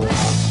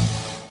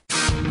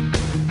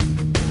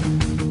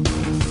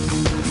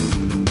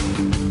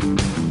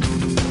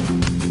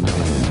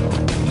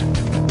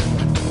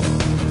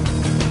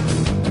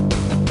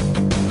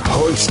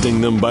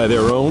 Hoisting them by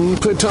their own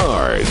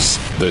petards.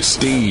 The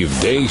Steve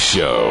Deace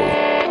Show.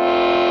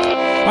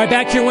 All right,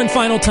 back here one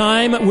final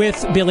time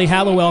with Billy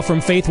Hallowell from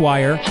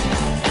FaithWire.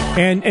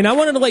 And I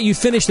wanted to let you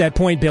finish that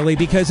point, Billy,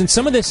 because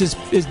some of this is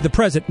the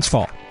president's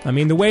fault. I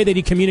mean, the way that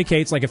he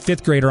communicates like a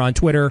 5th grader on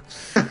Twitter.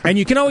 And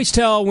you can always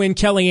tell when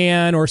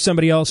Kellyanne or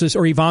somebody else is,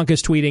 or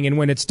Ivanka's tweeting, and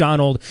when it's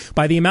Donald,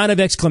 by the amount of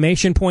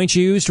exclamation points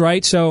used,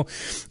 right? So,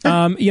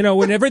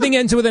 when everything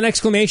ends with an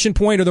exclamation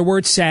point or the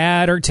word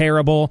sad or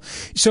terrible.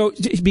 So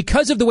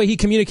because of the way he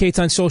communicates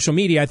on social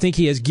media, I think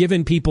he has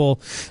given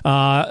people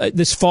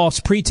this false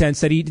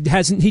pretense that he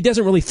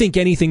doesn't really think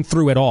anything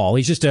through at all.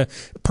 He's just a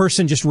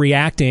person just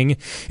reacting.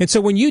 And so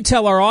when you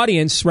tell our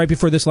audience right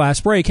before this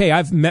last break, hey,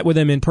 I've met with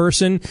him in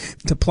person,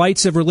 the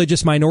plights of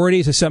religious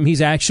minorities is something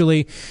he's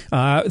actually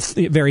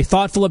very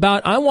thoughtful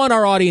about. I want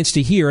our audience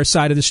to hear a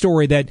side of the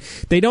story that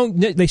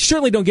they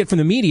certainly don't get from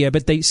the media,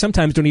 but they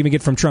sometimes don't even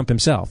get from Trump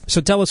himself.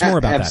 So tell us more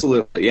about that.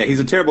 Absolutely. Yeah,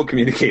 he's a terrible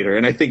communicator,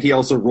 and I think he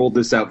also rolled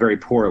this out very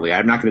poorly.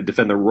 I'm not going to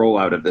defend the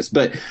rollout of this.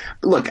 But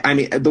look, I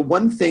mean, the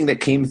one thing that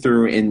came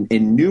through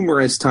in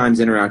numerous times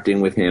interacting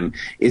with him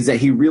is that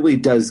he really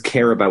does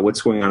care about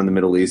what's going on in the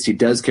Middle East. He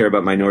does care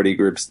about minority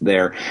groups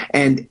there.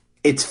 And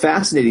It's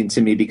fascinating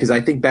to me because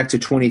I think back to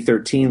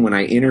 2013 when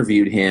I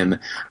interviewed him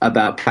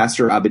about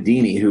Pastor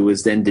Abedini, who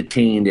was then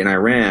detained in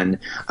Iran,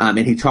 and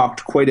he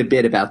talked quite a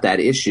bit about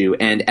that issue.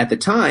 And at the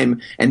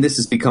time, and this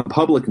has become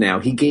public now,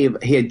 he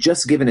had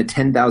just given a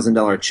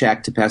 $10,000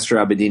 check to Pastor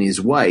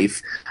Abedini's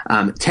wife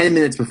 10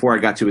 minutes before I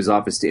got to his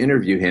office to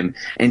interview him,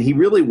 and he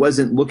really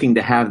wasn't looking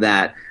to have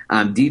that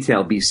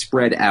detail be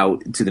spread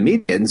out to the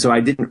media. And so I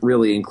didn't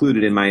really include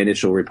it in my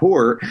initial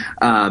report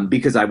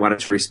because I wanted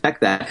to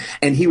respect that.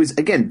 And he was,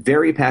 again,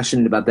 very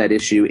passionate about that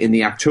issue. In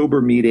the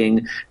October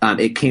meeting,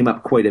 it came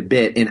up quite a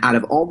bit. And out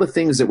of all the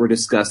things that were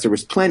discussed, there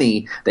was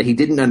plenty that he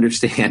didn't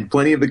understand,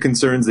 plenty of the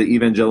concerns that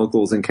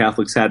evangelicals and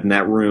Catholics had in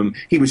that room.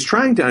 He was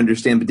trying to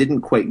understand but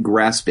didn't quite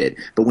grasp it.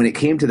 But when it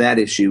came to that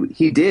issue,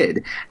 he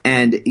did.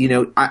 And,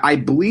 I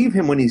believe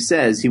him when he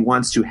says he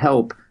wants to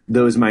help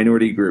those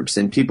minority groups,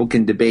 and people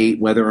can debate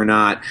whether or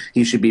not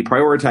he should be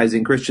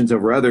prioritizing Christians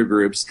over other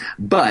groups.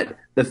 But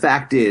the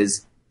fact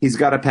is, he's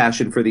got a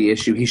passion for the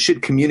issue. He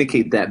should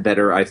communicate that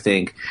better, I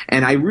think.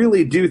 And I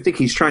really do think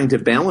he's trying to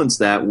balance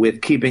that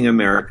with keeping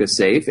America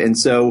safe. And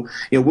so,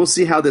 we'll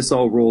see how this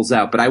all rolls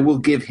out. But I will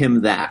give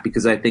him that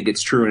because I think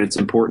it's true and it's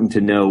important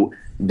to know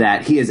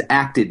that he has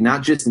acted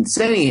not just in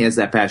saying he has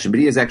that passion, but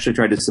he has actually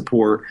tried to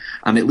support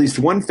at least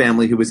one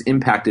family who was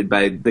impacted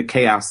by the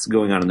chaos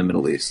going on in the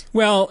Middle East.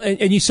 Well,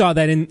 and you saw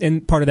that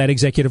in part of that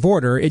executive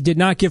order. It did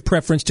not give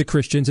preference to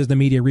Christians, as the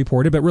media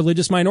reported, but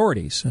religious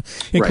minorities,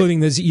 including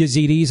the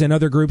Yazidis and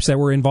other groups that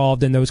were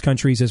involved in those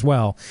countries as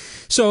well.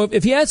 So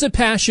if he has a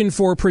passion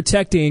for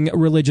protecting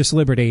religious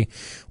liberty,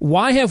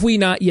 why have we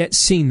not yet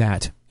seen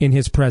that in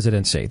his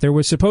presidency? There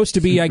was supposed to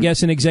be, I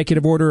guess, an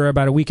executive order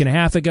about a week and a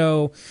half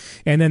ago,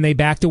 and then they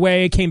backed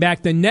away, came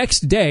back the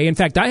next day. In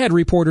fact, I had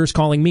reporters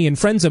calling me and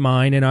friends of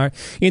mine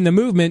in the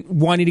movement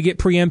wanting to get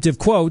preemptive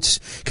quotes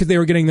because they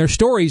were getting their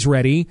stories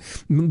ready,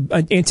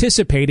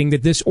 anticipating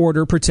that this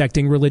order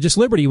protecting religious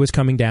liberty was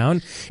coming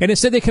down. And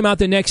instead they come out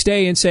the next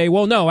day and say,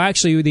 well, no,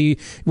 actually,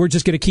 we're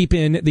just going to keep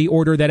in the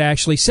order that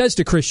actually says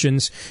to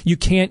Christians, you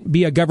can't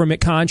be a government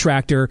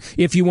contractor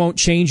if you won't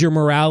change your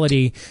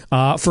morality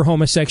for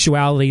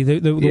homosexuality.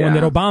 The one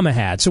that Obama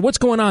had. So what's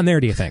going on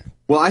there, do you think?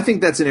 Well, I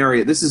think this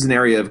is an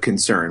area of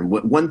concern.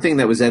 One thing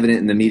that was evident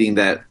in the meeting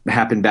that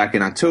happened back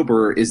in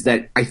October is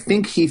that I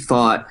think he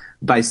thought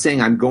by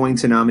saying I'm going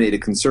to nominate a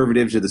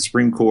conservative to the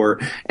Supreme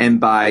Court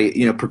and by,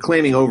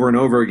 proclaiming over and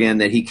over again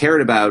that he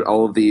cared about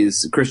all of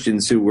these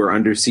Christians who were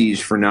under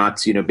siege for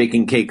not,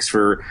 baking cakes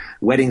for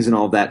weddings and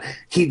all of that,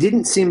 he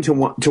didn't seem to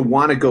want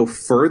to go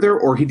further,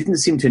 or he didn't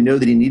seem to know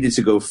that he needed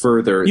to go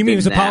further. You mean he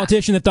was a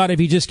politician that thought if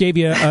he just gave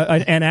you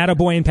an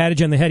attaboy and patted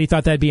you on the head, he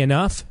thought that'd be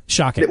enough?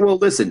 Shocking. Well,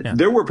 listen,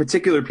 there were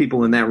particular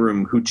people in that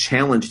room who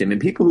challenged him and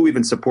people who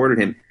even supported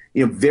him,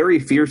 very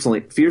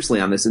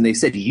fiercely on this. And they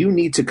said, you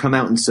need to come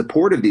out in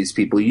support of these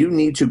people. You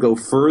need to go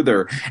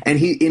further. And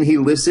he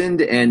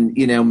listened. And,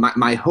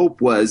 my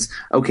hope was,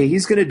 okay,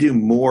 he's going to do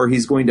more.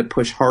 He's going to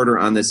push harder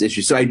on this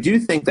issue. So I do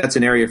think that's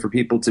an area for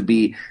people to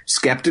be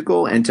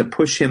skeptical and to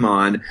push him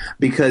on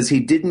because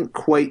he didn't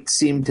quite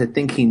seem to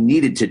think he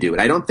needed to do it.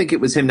 I don't think it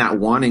was him not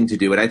wanting to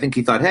do it. I think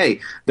he thought, hey,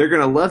 they're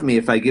going to love me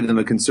if I give them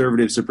a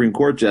conservative Supreme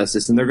Court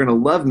justice, and they're going to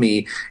love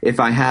me if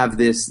I have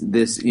this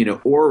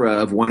aura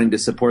of wanting to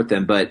support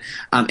them. But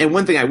and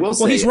one thing I will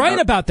say... Well, he's right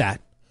about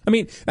that. I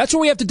mean, that's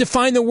where we have to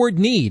define the word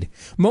need.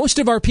 Most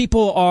of our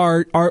people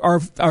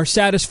are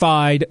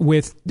satisfied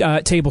with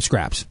table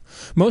scraps.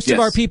 Most of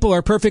our people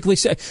are perfectly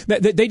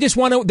they just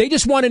want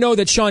to know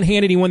that Sean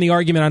Hannity won the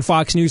argument on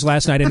Fox News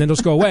last night, and then they'll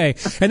go away.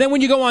 And then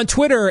when you go on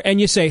Twitter and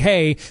you say,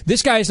 "Hey,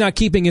 this guy is not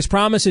keeping his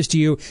promises to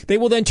you," they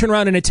will then turn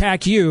around and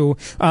attack you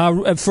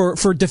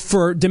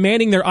for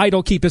demanding their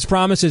idol keep his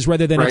promises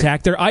rather than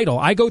attack their idol.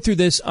 I go through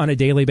this on a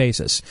daily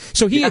basis.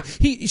 So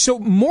so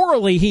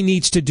morally he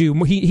needs to do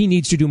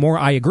more.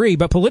 I agree,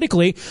 but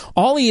politically,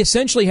 all he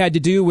essentially had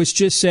to do was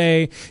just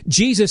say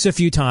Jesus a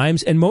few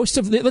times, and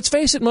let's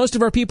face it, most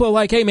of our people are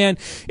like, "Hey, man,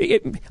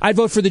 I'd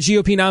vote for the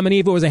GOP nominee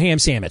if it was a ham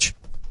sandwich."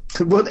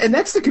 Well, and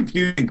that's the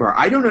confusing part.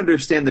 I don't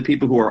understand the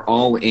people who are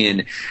all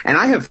in. And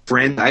I have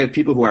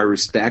people who I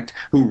respect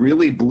who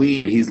really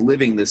believe he's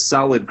living this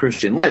solid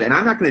Christian life. And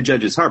I'm not going to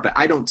judge his heart, but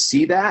I don't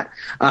see that.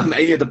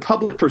 The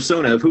public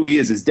persona of who he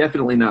is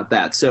definitely not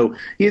that. So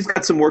he's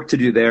got some work to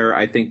do there,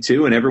 I think,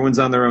 too. And everyone's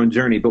on their own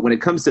journey. But when it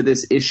comes to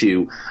this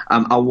issue,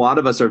 a lot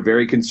of us are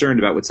very concerned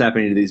about what's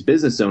happening to these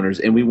business owners.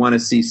 And we want to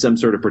see some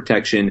sort of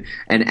protection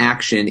and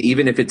action,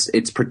 even if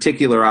it's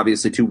particular,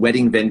 obviously, to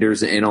wedding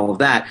vendors and all of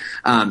that.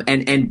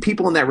 And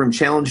people in that room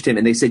challenged him,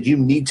 and they said, you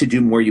need to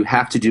do more. You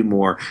have to do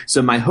more.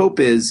 So my hope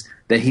is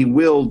that he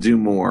will do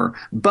more.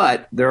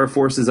 But there are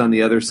forces on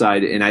the other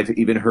side, and I've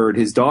even heard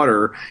his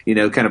daughter,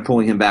 kind of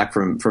pulling him back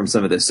from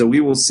some of this. So we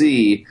will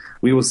see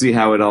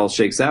how it all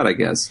shakes out, I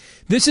guess.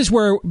 This is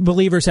where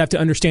believers have to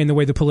understand the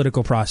way the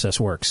political process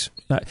works.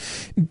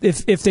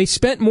 If they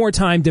spent more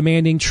time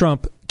demanding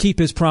Trump keep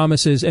his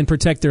promises and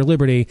protect their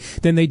liberty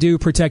than they do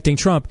protecting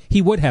Trump,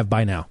 he would have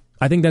by now.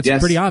 I think that's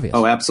pretty obvious.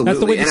 Oh, absolutely. That's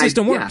the way the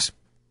system works.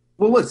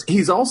 Well, look,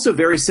 he's also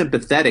very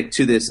sympathetic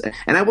to this.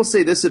 And I will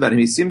say this about him.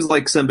 He seems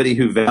like somebody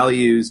who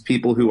values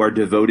people who are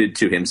devoted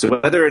to him. So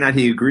whether or not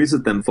he agrees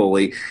with them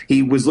fully,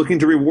 he was looking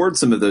to reward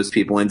some of those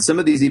people. And some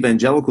of these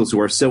evangelicals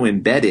who are so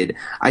embedded,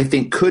 I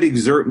think, could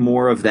exert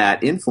more of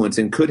that influence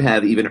and could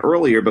have even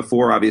earlier,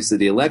 before obviously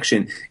the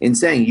election, in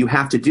saying, you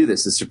have to do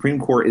this. The Supreme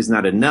Court is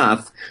not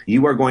enough.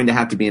 You are going to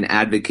have to be an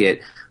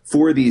advocate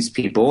for these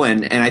people.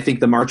 And I think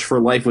the March for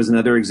Life was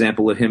another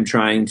example of him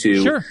trying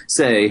to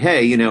say,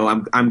 hey,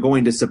 I'm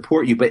going to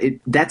support you. But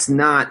that's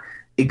not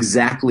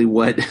exactly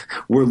what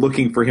we're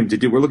looking for him to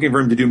do. We're looking for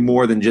him to do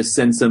more than just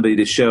send somebody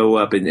to show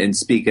up and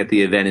speak at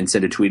the event and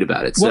send a tweet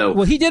about it.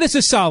 Well, he did us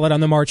a solid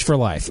on the March for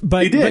Life.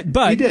 But, he did.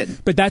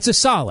 But that's a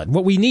solid.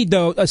 What we need,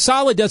 though, a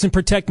solid doesn't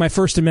protect my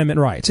First Amendment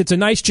rights. It's a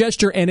nice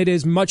gesture, and it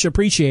is much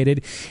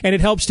appreciated, and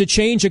it helps to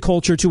change a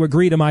culture to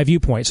agree to my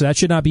viewpoint. So that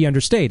should not be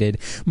understated.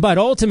 But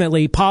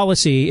ultimately,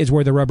 policy is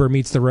where the rubber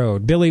meets the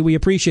road. Billy, we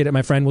appreciate it,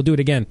 my friend. We'll do it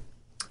again.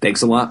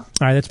 Thanks a lot.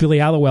 All right, that's Billy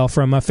Hallowell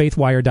from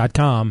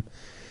faithwire.com.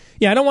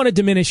 Yeah, I don't want to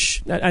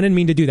diminish. I didn't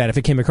mean to do that if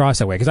it came across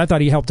that way, because I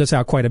thought he helped us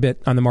out quite a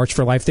bit on the March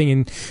for Life thing,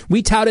 and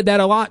we touted that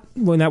a lot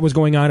when that was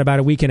going on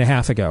about a week and a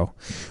half ago.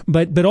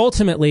 But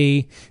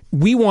ultimately,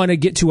 we want to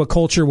get to a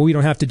culture where we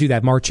don't have to do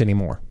that march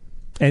anymore.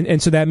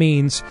 And so that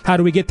means, how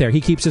do we get there? He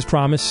keeps his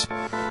promise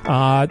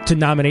to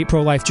nominate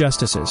pro-life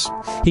justices.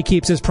 He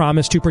keeps his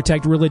promise to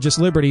protect religious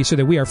liberty so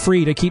that we are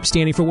free to keep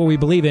standing for what we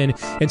believe in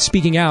and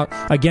speaking out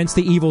against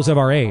the evils of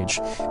our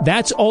age.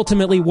 That's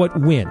ultimately what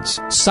wins.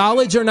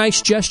 Solids are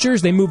nice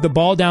gestures. They move the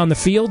ball down the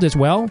field as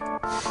well,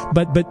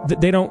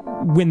 but they don't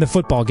win the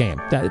football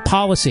game. That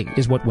policy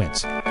is what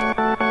wins.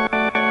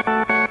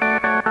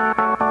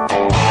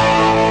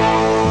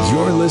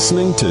 You're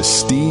listening to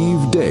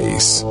Steve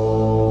Deace.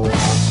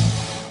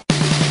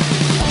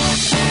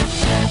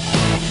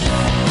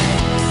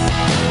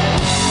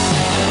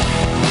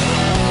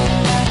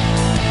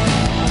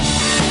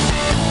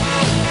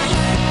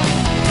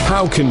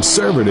 How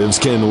conservatives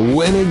can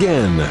win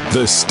again.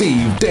 The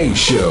Steve Deace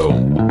Show.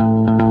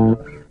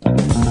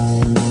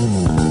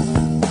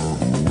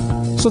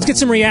 So let's get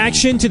some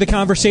reaction to the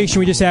conversation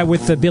we just had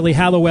with Billy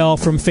Hallowell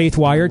from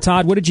FaithWire.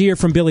 Todd, what did you hear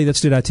from Billy that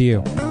stood out to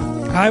you?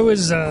 I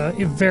was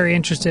very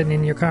interested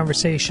in your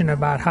conversation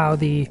about how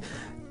the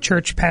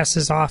church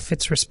passes off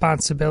its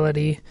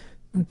responsibility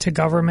to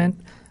government.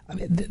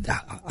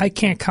 I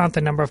can't count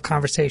the number of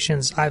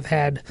conversations I've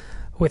had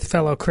with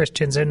fellow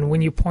Christians, and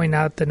when you point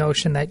out the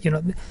notion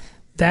that,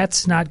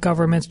 that's not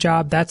government's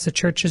job, that's the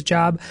church's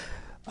job.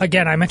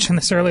 Again, I mentioned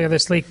this earlier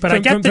this week, but I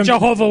get the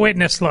Jehovah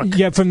Witness look.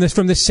 Yeah, from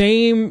the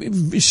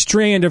same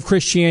strand of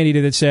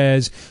Christianity that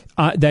says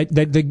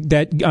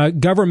that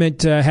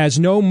government has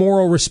no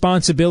moral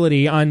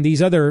responsibility on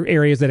these other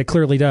areas that it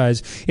clearly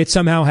does. It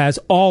somehow has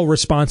all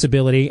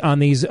responsibility on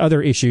these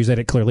other issues that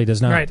it clearly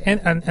does not. Right,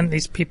 and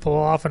these people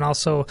often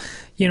also,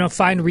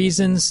 find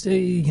reasons,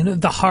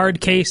 the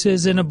hard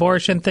cases in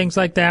abortion, things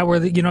like that,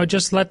 where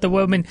just let the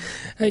woman,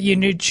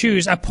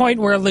 choose. A point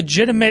where a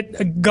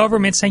legitimate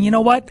government saying, you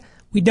know what?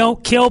 We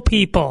don't kill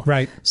people.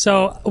 Right.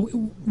 So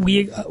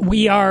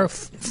we are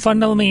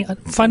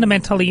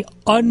fundamentally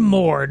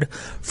unmoored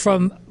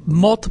from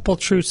multiple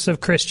truths of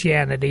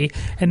Christianity,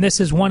 and this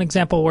is one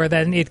example where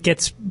then it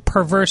gets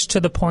perverse to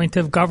the point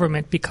of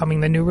government becoming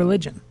the new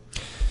religion.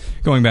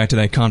 Going back to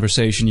that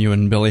conversation you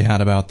and Billy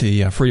had about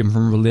the Freedom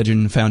from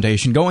Religion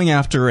Foundation, going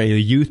after a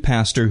youth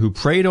pastor who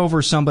prayed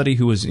over somebody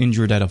who was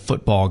injured at a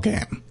football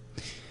game.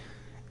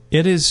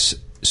 It is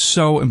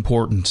so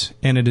important,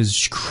 and it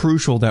is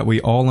crucial that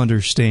we all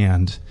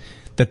understand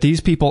that these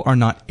people are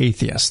not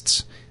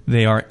atheists.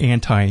 They are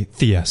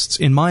anti-theists.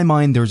 In my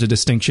mind, there's a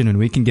distinction, and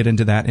we can get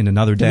into that in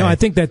another day. No, I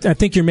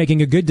think you're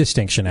making a good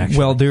distinction, actually.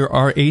 Well, there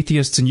are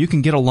atheists, and you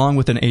can get along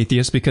with an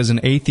atheist because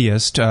an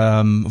atheist,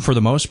 for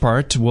the most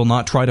part, will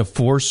not try to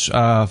force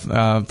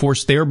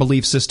their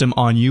belief system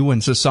on you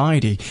and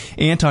society.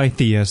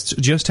 Anti-theists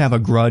just have a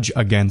grudge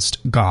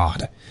against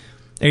God.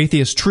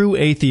 True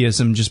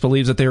atheism just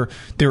believes that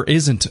there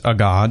isn't a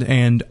God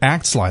and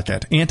acts like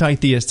it.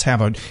 Anti-theists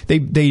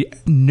they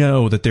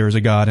know that there is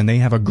a God and they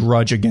have a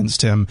grudge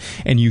against him,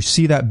 and you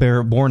see that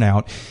borne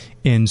out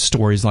in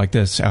stories like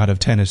this out of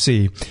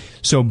Tennessee.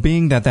 So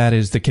being that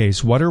is the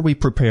case, what are we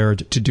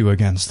prepared to do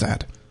against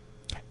that?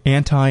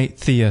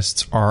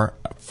 Anti-theists are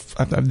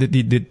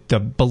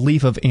the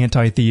belief of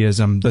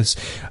anti-theism, this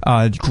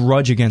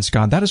grudge against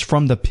God, that is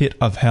from the pit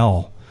of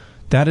hell.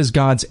 That is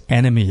God's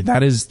enemy.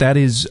 That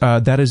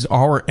is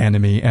our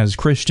enemy as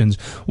Christians.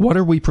 What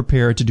are we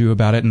prepared to do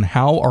about it, and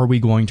how are we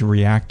going to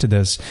react to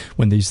this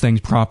when these things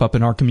prop up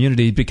in our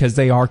community? Because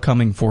they are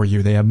coming for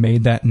you. They have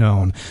made that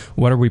known.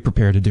 What are we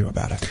prepared to do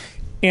about it?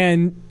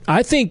 And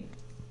I think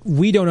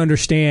we don't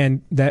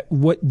understand that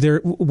what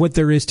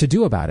there is to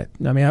do about it.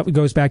 I mean, it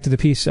goes back to the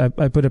piece I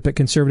put up at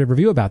Conservative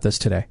Review about this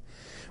today.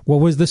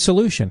 What was the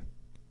solution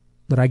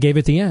that I gave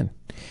at the end?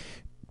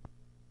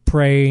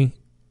 Pray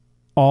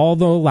all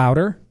the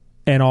louder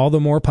and all the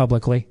more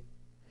publicly,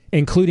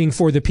 including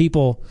for the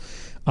people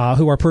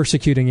who are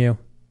persecuting you.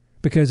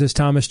 Because as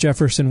Thomas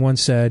Jefferson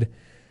once said,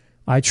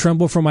 I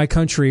tremble for my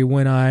country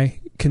when I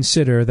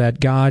consider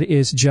that God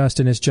is just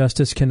and his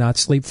justice cannot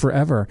sleep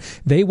forever.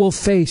 They will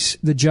face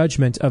the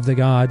judgment of the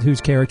God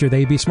whose character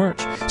they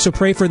besmirch. So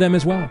pray for them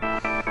as well.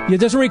 It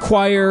doesn't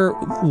require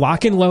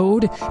lock and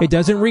load. It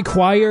doesn't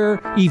require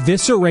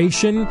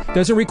evisceration. It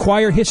doesn't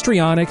require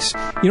histrionics.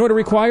 You know what it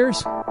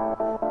requires?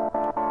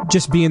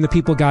 Just being the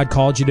people God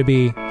called you to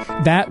be.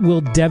 That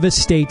will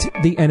devastate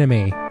the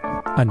enemy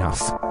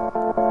enough.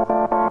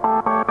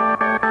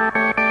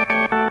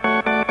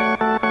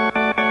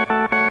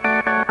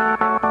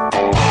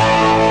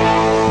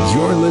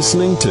 You're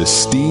listening to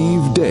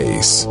Steve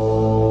Deace.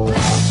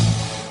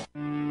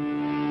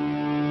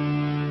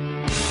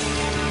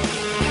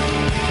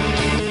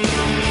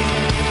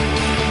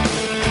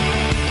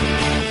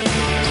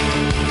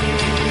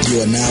 You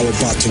are now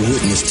about to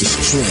witness the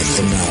strength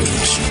of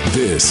knowledge.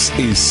 This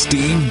is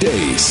Steve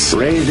Deace.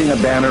 Raising a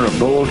banner of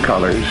bold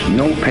colors,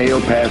 no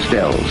pale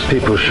pastels.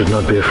 People should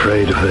not be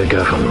afraid of their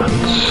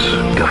governments.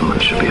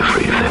 Governments should be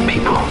afraid of their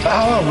people.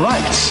 Our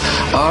rights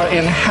are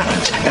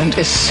inherent and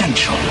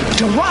essential,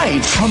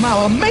 derived from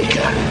our Maker.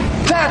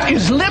 That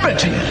is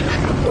liberty.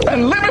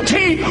 And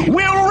liberty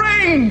will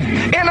reign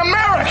in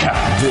America.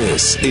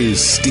 This is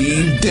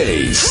Steve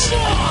Deace.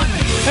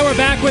 And we're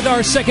back with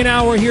our second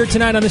hour here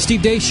tonight on the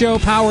Steve Deace Show,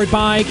 powered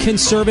by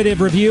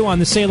Conservative Review on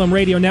the Salem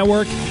Radio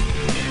Network.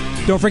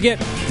 Don't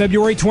forget,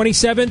 February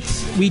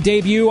 27th, we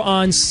debut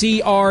on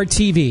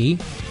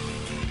CRTV.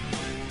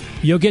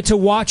 You'll get to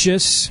watch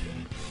us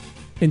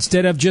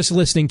instead of just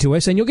listening to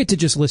us, and you'll get to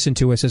just listen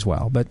to us as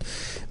well. But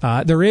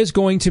there is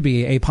going to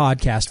be a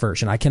podcast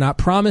version. I cannot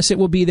promise it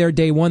will be there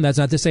day one. That's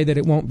not to say that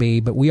it won't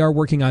be, but we are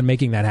working on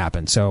making that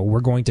happen, so we're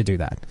going to do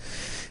that.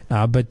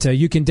 But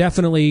you can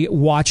definitely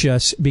watch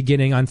us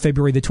beginning on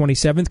February the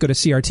 27th. Go to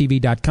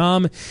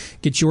crtv.com.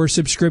 Get your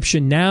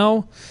subscription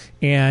now.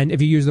 And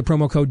if you use the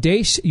promo code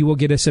DACE, you will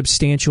get a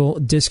substantial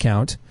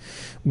discount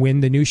when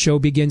the new show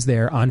begins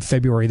there on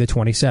February the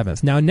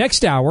 27th. Now,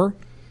 next hour,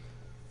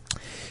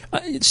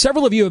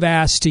 several of you have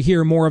asked to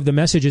hear more of the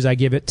messages I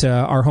give at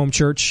our home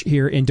church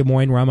here in Des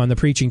Moines, where I'm on the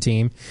preaching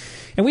team.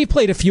 And we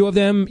played a few of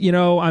them. You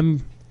know,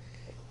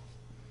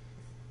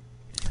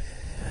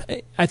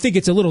 I think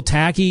it's a little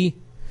tacky.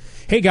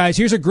 Hey, guys,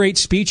 here's a great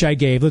speech I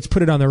gave. Let's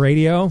put it on the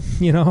radio,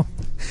 you know.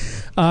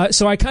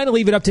 So I kind of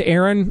leave it up to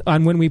Aaron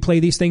on when we play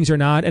these things or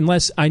not,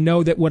 unless I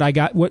know that what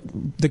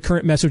the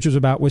current message was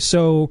about was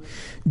so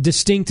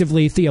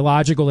distinctively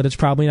theological that it's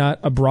probably not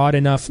a broad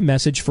enough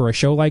message for a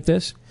show like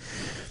this.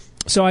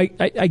 So I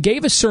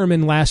gave a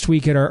sermon last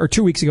week or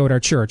 2 weeks ago at our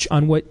church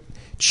on what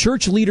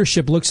church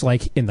leadership looks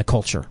like in the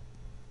culture.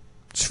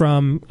 It's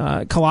from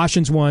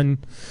Colossians 1.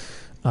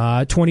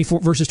 24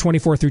 verses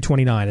 24 through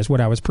 29 is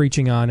what I was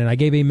preaching on, and I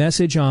gave a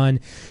message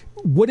on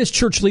what does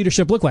church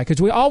leadership look like,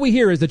 because all we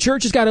hear is the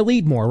church has got to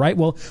lead more, right?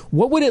 Well,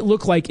 what would it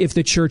look like if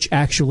the church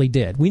actually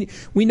did? We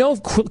know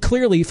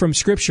clearly from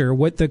Scripture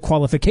what the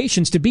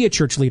qualifications to be a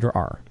church leader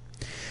are,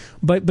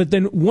 but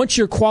then once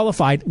you're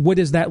qualified, what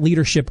does that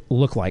leadership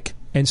look like?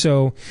 And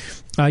so,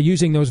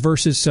 using those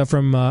verses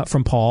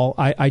from Paul,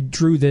 I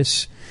drew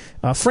this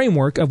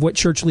framework of what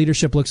church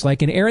leadership looks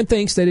like. And Aaron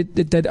thinks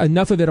that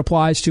enough of it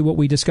applies to what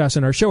we discuss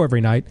in our show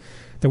every night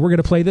that we're going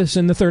to play this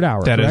in the third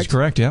hour. That is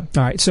correct, yeah.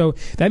 All right, so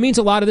that means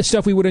a lot of the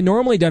stuff we would have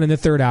normally done in the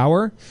third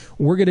hour,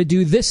 we're going to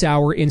do this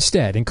hour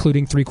instead,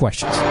 including 3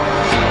 questions.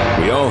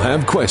 We all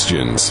have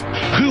questions.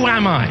 Who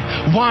am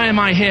I? Why am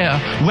I here?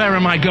 Where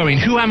am I going?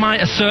 Who am I?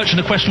 A search and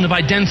a question of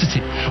identity.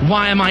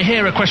 Why am I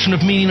here? A question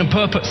of meaning and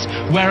purpose.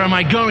 Where am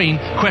I going?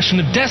 Question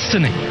of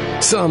destiny.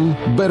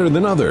 Some better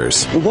than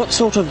others. What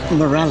sort of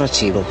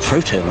morality, or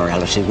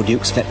proto-morality, would you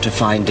expect to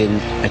find in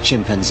a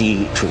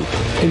chimpanzee troop?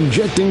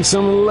 Injecting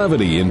some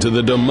levity into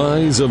the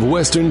demise of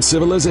Western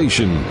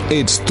civilization.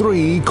 It's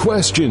 3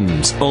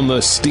 questions on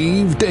the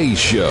Steve Deace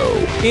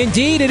Show.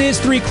 Indeed, it is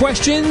 3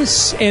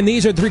 questions, and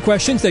these are 3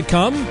 questions that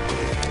come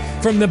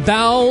from the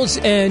bowels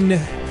and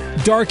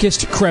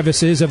darkest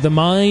crevices of the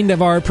mind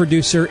of our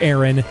producer,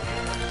 Aaron.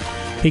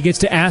 He gets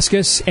to ask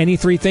us any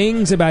 3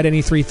 things about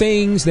any 3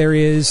 things. There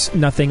is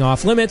nothing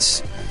off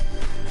limits.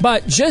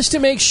 But just to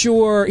make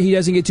sure he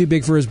doesn't get too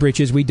big for his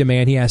britches, we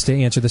demand he has to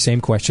answer the same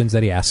questions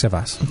that he asks of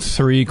us.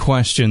 3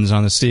 questions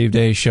on the Steve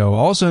Deace Show,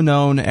 also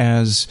known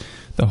as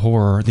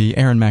the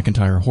Aaron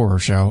McIntyre Horror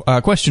Show.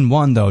 Question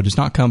 1, though, does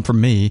not come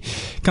from me.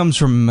 It comes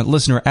from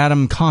listener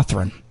Adam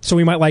Cothran. So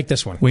we might like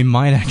this one. We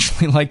might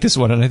actually like this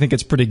one, and I think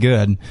it's pretty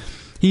good.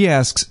 He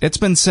asks, it's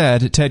been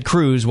said Ted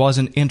Cruz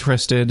wasn't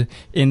interested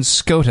in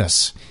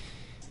SCOTUS.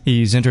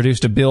 He's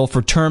introduced a bill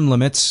for term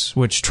limits,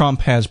 which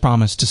Trump has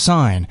promised to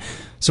sign.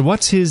 So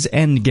what's his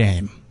end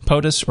game?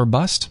 POTUS or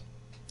bust?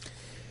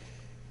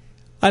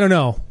 I don't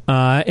know.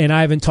 And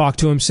I haven't talked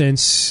to him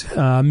since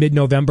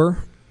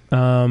mid-November,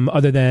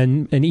 other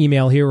than an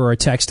email here or a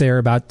text there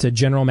about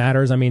general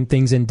matters. I mean,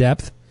 things in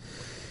depth.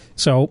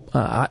 So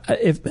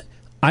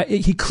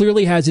he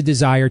clearly has a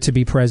desire to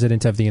be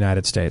president of the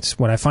United States.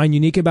 What I find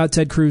unique about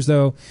Ted Cruz,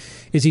 though,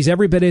 is he's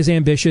every bit as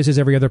ambitious as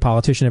every other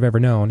politician I've ever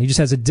known. He just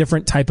has a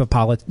different type of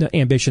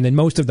ambition than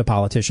most of the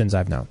politicians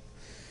I've known.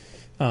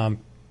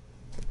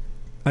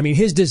 I mean,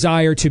 his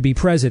desire to be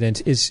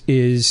president is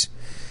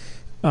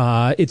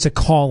it's a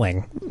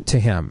calling to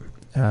him.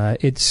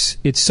 It's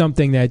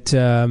something that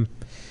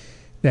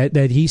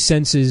that he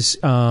senses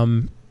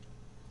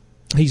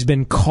he's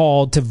been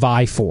called to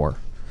vie for.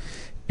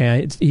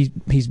 And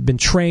he's been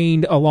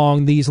trained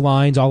along these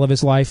lines all of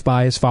his life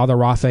by his father,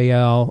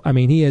 Raphael. I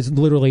mean, he has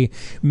literally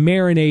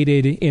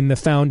marinated in the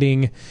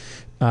founding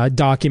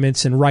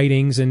documents and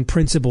writings and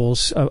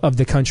principles of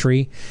the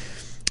country.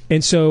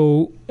 And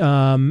so,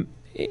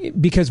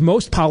 because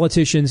most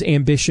politicians'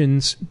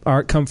 ambitions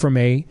come from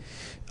a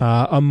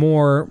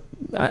more,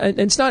 and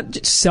it's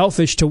not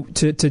selfish to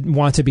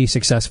want to be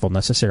successful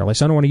necessarily,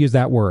 so I don't want to use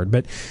that word,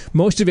 but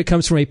most of it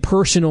comes from a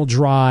personal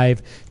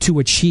drive to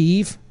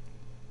achieve.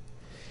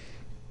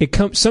 It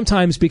comes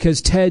sometimes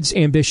because Ted's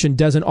ambition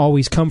doesn't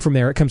always come from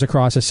there. It comes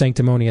across as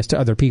sanctimonious to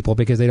other people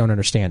because they don't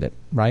understand it,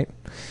 right?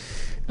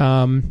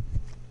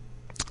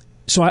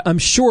 So I'm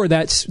sure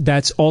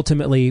that's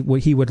ultimately what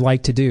he would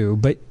like to do,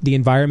 but the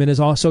environment has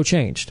also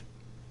changed.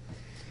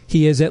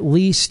 He is at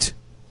least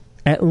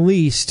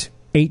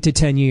 8 to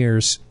 10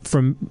 years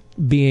from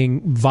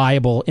being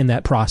viable in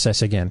that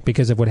process again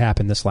because of what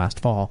happened this last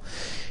fall.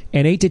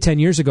 And 8 to 10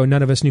 years ago,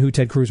 none of us knew who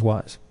Ted Cruz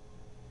was.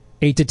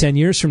 8 to 10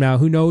 years from now,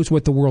 who knows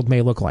what the world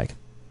may look like.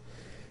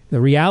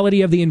 The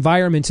reality of the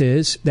environment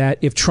is that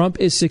if Trump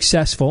is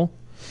successful,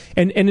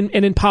 and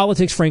in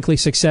politics, frankly,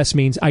 success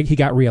means he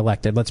got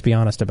reelected. Let's be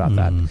honest about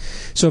that.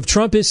 So if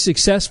Trump is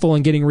successful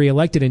in getting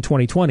reelected in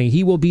 2020,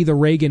 he will be the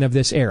Reagan of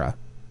this era.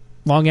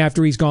 Long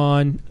after he's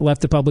gone,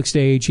 left the public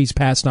stage, he's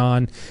passed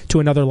on to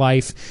another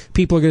life,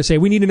 people are going to say,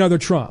 we need another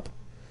Trump.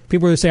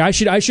 People are going to say,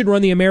 I should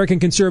run the American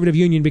Conservative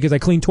Union because I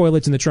cleaned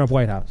toilets in the Trump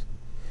White House.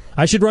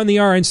 I should run the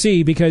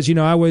RNC because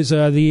I was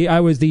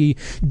the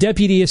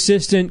deputy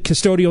assistant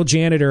custodial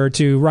janitor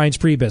to Reince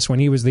Priebus when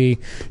he was the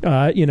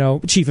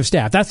chief of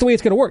staff. That's the way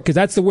it's going to work because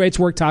that's the way it's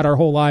worked out our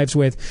whole lives.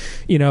 With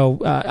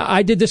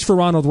I did this for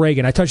Ronald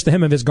Reagan. I touched the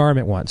hem of his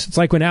garment once. It's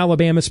like when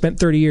Alabama spent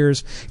 30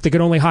 years, they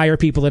could only hire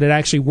people that had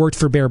actually worked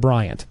for Bear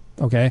Bryant.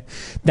 Okay,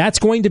 that's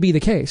going to be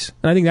the case,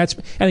 and I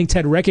think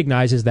Ted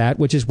recognizes that,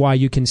 which is why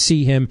you can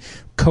see him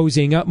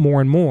cozying up more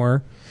and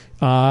more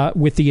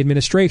with the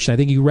administration. I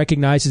think he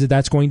recognizes that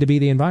that's going to be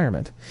the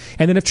environment.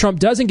 And then if Trump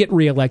doesn't get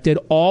reelected,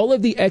 all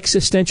of the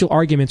existential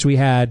arguments we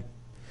had,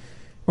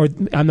 or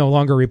I'm no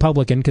longer a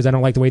Republican because I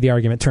don't like the way the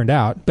argument turned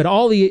out, but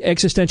all the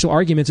existential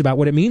arguments about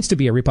what it means to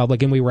be a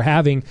Republican we were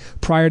having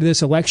prior to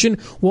this election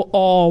will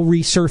all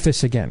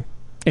resurface again.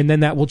 And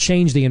then that will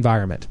change the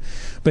environment.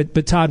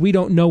 But Todd, we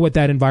don't know what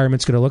that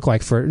environment's going to look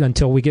like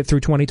until we get through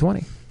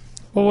 2020.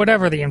 Well,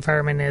 whatever the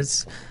environment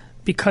is,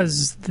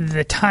 because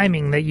the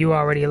timing that you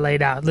already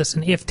laid out.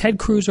 Listen, if Ted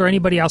Cruz or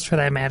anybody else for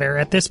that matter,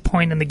 at this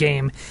point in the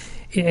game,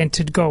 and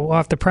to go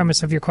off the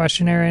premise of your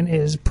question, Aaron,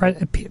 is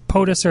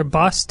POTUS or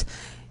bust,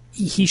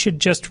 he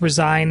should just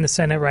resign the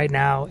Senate right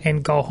now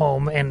and go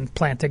home and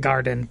plant a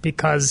garden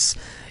because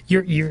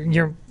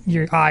your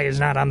eye is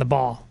not on the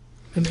ball.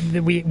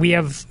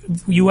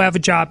 You have a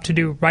job to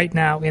do right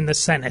now in the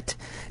Senate.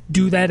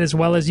 Do that as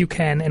well as you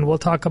can, and we'll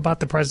talk about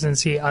the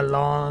presidency a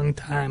long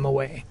time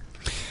away.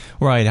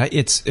 Right.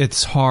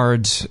 It's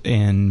hard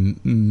and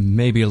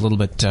maybe a little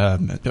bit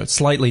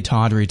slightly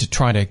tawdry to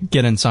try to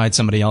get inside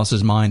somebody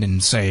else's mind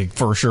and say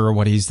for sure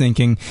what he's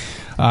thinking.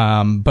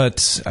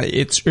 But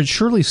it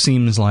surely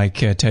seems like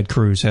Ted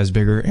Cruz has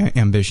bigger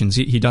ambitions.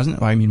 He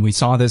doesn't. I mean, we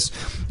saw this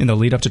in the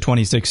lead up to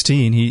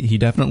 2016. He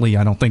definitely,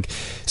 I don't think,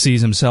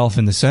 sees himself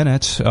in the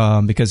Senate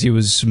because he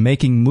was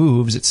making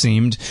moves, it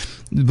seemed,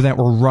 that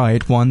were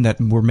right, one that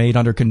were made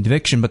under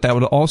conviction, but that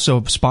would also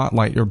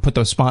put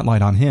the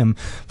spotlight on him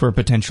for a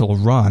potential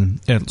run.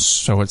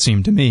 So it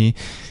seemed to me.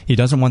 He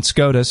doesn't want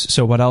SCOTUS,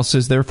 so what else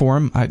is there for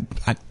him? I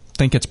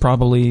think it's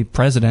probably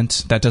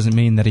president. That doesn't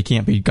mean that he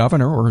can't be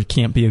governor or he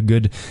can't be a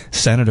good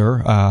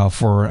senator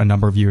for a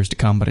number of years to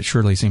come, but it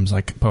surely seems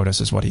like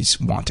POTUS is what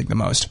he's wanting the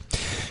most.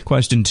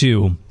 Question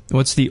 2.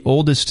 What's the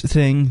oldest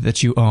thing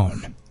that you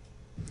own?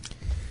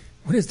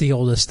 What is the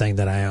oldest thing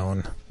that I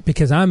own?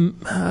 Because I'm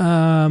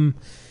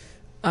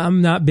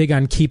not big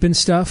on keeping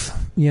stuff.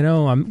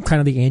 I'm kind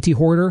of the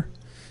anti-hoarder.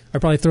 I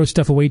probably throw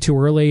stuff away too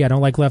early. I don't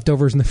like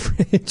leftovers in the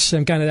fridge.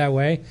 I'm kind of that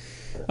way.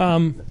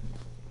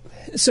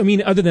 So, I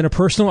mean, other than a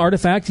personal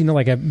artifact,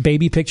 like a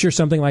baby picture,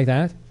 something like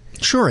that?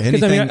 Sure,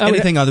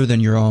 anything other than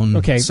your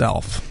own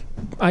self.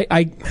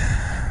 I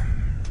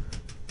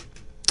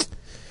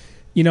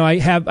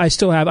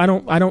still have.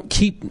 I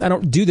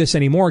don't do this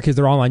anymore because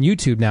they're all on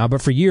YouTube now.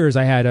 But for years,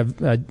 I had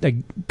a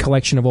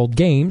collection of old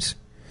games.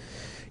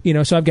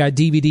 So I've got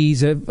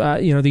DVDs of.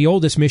 The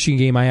oldest Michigan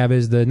game I have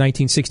is the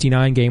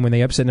 1969 game when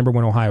they upset number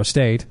 1 Ohio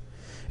State,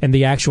 and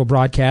the actual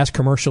broadcast,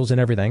 commercials, and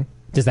everything.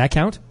 Does that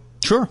count?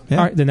 Sure. Yeah.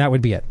 All right, then that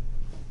would be it.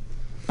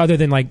 Other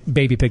than like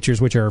baby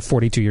pictures, which are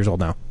 42 years old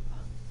now.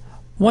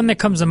 One that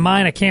comes to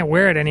mind, I can't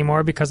wear it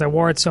anymore because I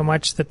wore it so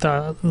much that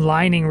the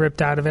lining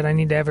ripped out of it. I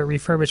need to have it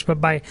refurbished. But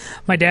my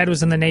dad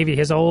was in the Navy.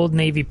 His old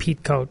Navy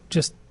Pete coat,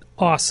 just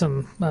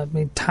awesome.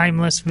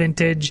 Timeless,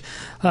 vintage.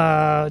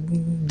 It's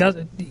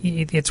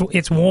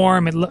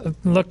warm. It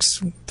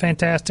looks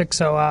fantastic.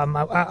 So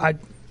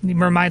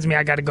reminds me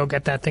I got to go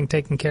get that thing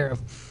taken care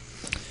of.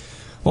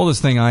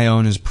 Oldest thing I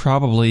own is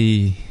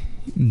probably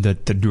the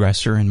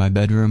dresser in my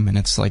bedroom, and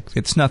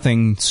it's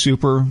nothing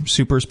super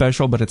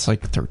special, but it's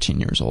like 13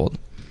 years old.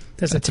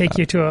 Does it take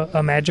you to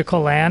a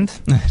magical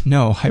land?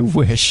 No, I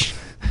wish.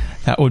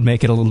 That would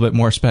make it a little bit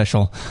more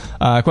special.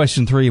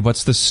 Question 3,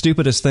 what's the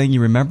stupidest thing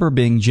you remember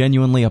being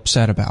genuinely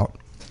upset about?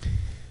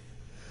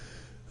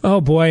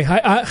 Oh, boy.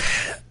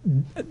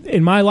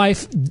 In my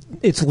life,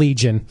 it's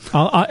Legion.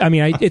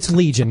 It's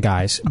Legion,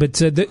 guys. But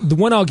the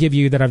one I'll give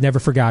you that I've never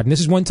forgotten, this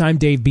is one time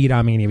Dave beat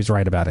on me, and he was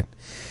right about it.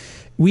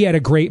 We had a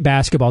great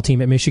basketball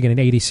team at Michigan in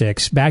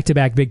 '86,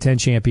 back-to-back Big Ten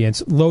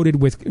champions,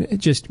 loaded with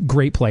just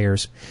great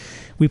players.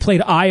 We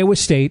played Iowa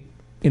State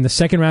in the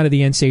second round of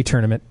the NCAA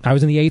tournament. I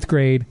was in the 8th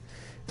grade.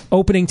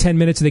 Opening 10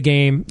 minutes of the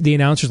game, the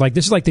announcer's like,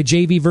 this is like the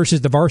JV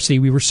versus the varsity.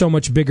 We were so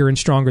much bigger and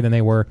stronger than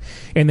they were,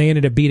 and they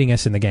ended up beating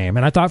us in the game.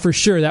 And I thought for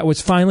sure that was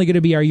finally going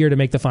to be our year to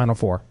make the Final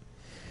Four.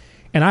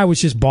 And I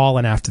was just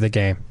bawling after the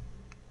game.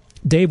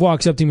 Dave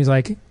walks up to me, he's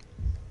like,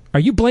 are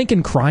you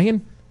blanking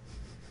crying?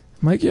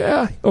 I'm like,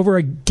 yeah. Over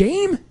a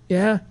game?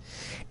 Yeah.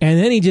 And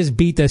then he just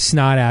beat the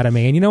snot out of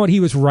me. And you know what? He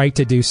was right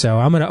to do so.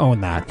 I'm going to own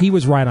that. He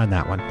was right on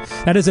that one.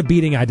 That is a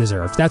beating I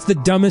deserved. That's the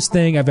dumbest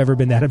thing I've ever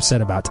been that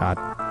upset about, Todd.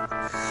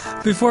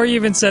 Before you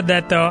even said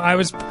that, though, I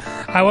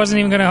wasn't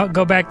even going to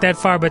go back that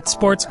far, but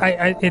sports,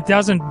 it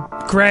doesn't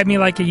grab me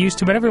like it used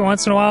to, but every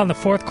once in a while in the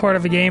fourth quarter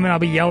of a game, and I'll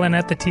be yelling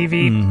at the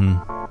TV.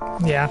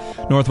 Mm-hmm. Yeah.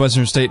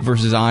 Northwestern State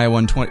versus Iowa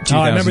in 2006. Oh,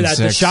 I remember that.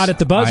 The shot at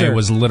the buzzer. I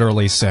was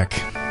literally sick.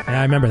 Yeah,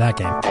 I remember that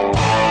game.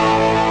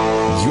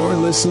 You're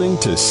listening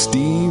to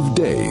Steve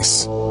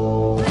Deace.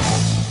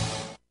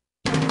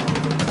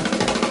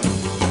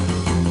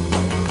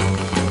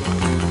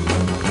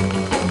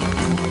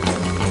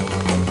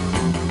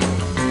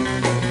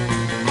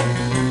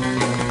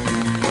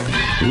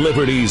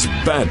 Liberty's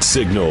Bat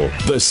Signal,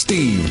 the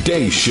Steve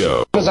Deace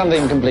Show. For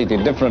something completely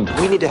different.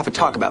 We need to have a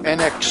talk about an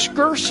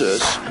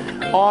excursus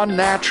on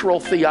natural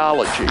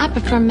theology. I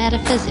prefer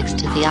metaphysics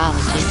to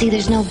theology. See,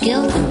 there's no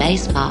guilt in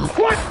baseball.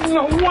 What in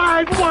the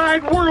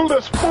wide world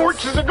of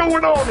sports is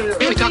going on here?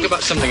 Can we talk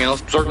about something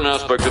else? Certain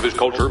aspects of his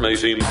culture may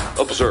seem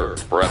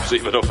absurd, perhaps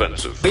even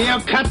offensive. Will you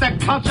cut the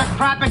culture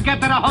crap and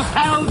get to the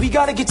hotel? We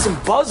gotta get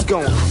some buzz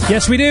going.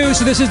 Yes, we do.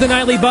 So this is the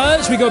Nightly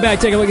Buzz. We go back,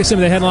 take a look at some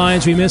of the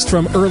headlines we missed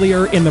from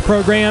earlier in the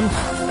program.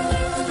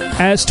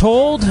 As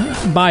told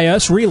by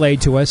us,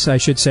 relayed to us, I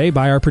should say,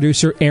 by our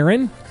producer,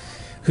 Aaron,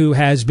 who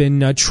has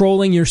been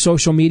trolling your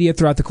social media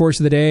throughout the course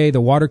of the day, the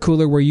water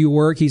cooler where you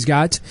work. He's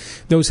got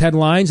those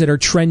headlines that are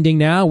trending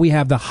now. We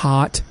have the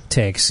hot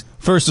takes.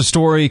 First, a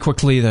story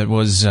quickly that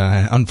was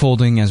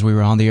unfolding as we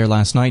were on the air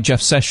last night.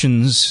 Jeff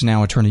Sessions,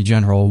 now Attorney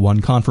General,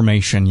 won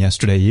confirmation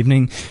yesterday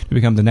evening to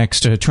become the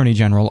next Attorney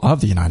General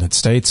of the United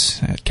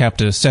States. It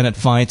capped a Senate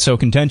fight so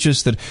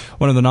contentious that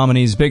one of the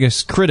nominee's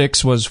biggest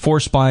critics was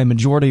forced by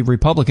majority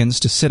Republicans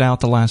to sit out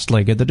the last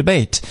leg of the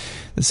debate.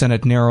 The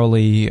Senate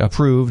narrowly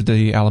approved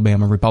the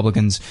Alabama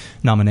Republicans'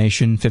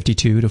 nomination,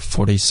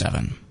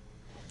 52-47.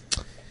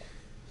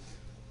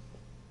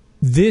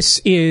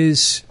 This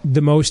is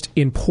the most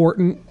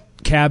important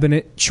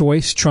cabinet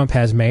choice Trump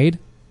has made.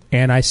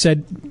 And I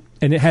said,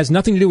 and it has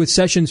nothing to do with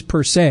Sessions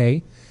per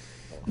se.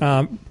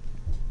 When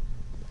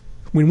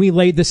we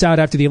laid this out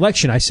after the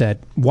election, I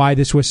said why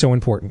this was so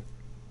important.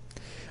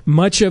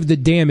 Much of the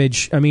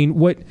damage, I mean,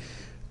 what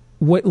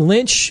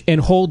Lynch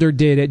and Holder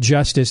did at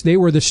Justice, they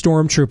were the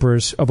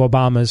stormtroopers of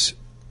Obama's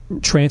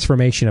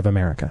transformation of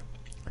America.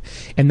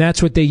 And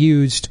that's what they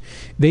used.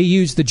 They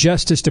used the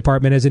Justice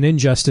Department as an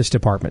injustice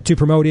department to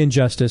promote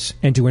injustice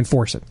and to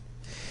enforce it.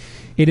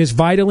 It is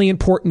vitally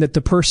important that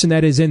the person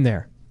that is in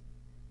there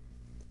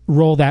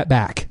roll that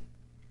back.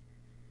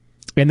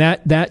 And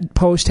that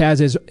post has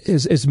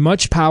as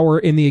much power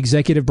in the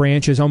executive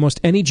branch as almost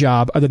any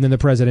job other than the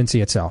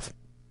presidency itself.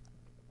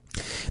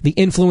 The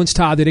influence,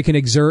 Todd, that it can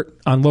exert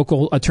on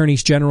local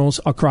attorneys generals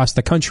across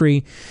the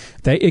country,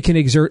 that it can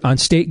exert on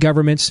state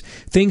governments,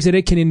 things that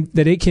it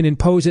can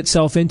impose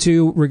itself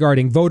into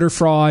regarding voter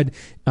fraud,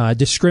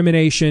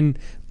 discrimination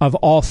of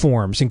all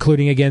forms,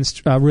 including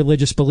against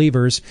religious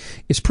believers,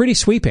 is pretty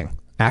sweeping,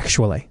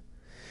 actually.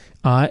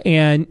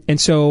 And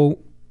so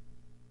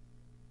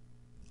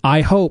I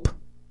hope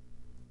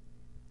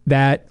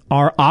that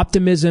our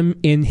optimism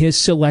in his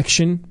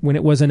selection when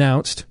it was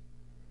announced,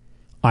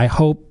 I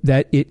hope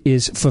that it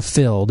is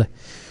fulfilled,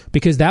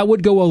 because that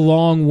would go a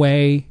long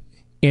way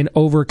in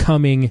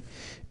overcoming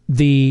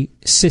the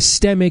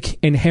systemic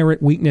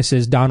inherent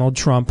weaknesses Donald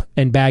Trump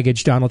and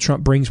baggage Donald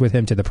Trump brings with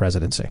him to the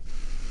presidency.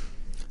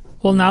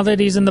 Well, now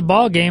that he's in the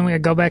ball game, we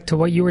go back to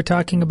what you were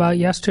talking about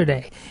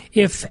yesterday.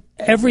 If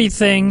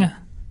everything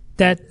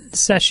that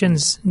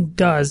Sessions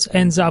does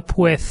ends up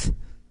with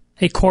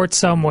a court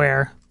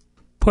somewhere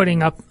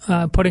putting on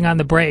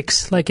the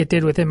brakes like it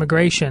did with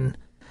immigration,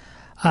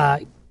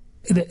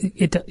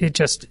 it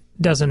just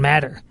doesn't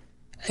matter.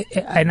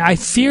 And I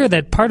fear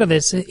that part of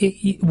this,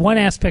 one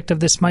aspect of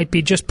this might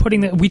be just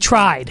we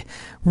tried,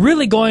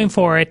 really going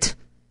for it,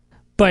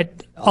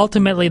 but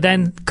ultimately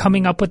then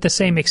coming up with the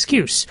same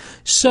excuse.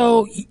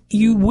 So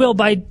you will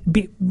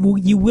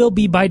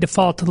be by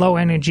default low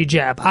energy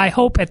Jeb. I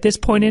hope at this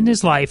point in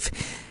his life,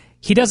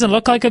 he doesn't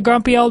look like a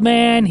grumpy old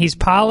man. He's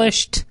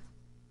polished,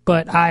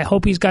 but I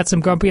hope he's got some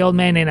grumpy old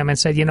man in him and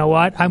said, you know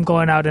what, I'm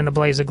going out in a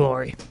blaze of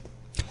glory.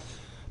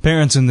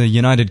 Parents in the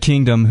United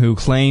Kingdom who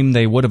claim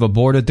they would have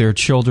aborted their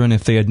children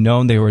if they had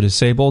known they were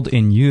disabled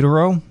in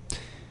utero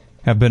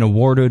have been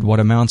awarded what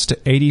amounts to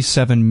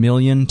 $87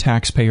 million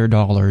taxpayer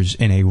dollars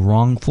in a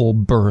wrongful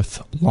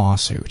birth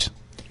lawsuit.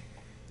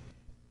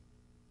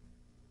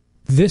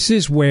 This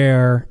is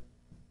where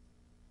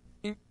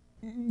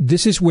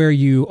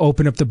you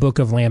open up the book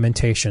of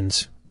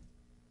Lamentations,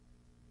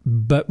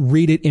 but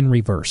read it in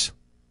reverse.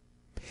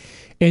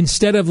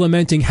 Instead of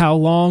lamenting, how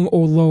long, O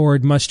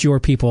Lord, must your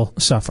people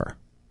suffer?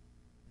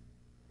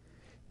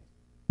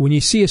 When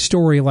you see a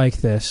story like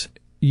this,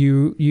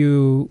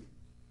 you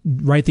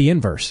write the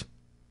inverse.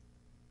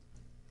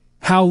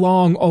 How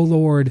long, O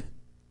Lord,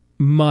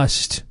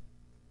 must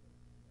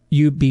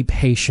you be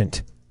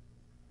patient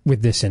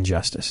with this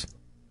injustice?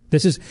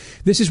 This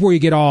is where you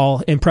get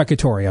all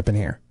imprecatory up in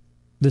here.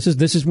 This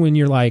is when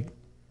you're like,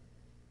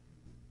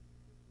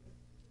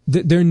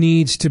 there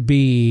needs to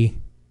be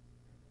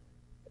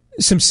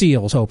some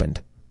seals opened.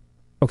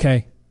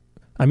 Okay?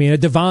 I mean, a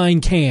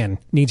divine can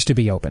needs to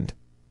be opened.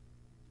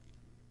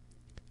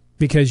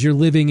 Because you're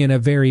living in a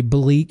very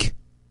bleak,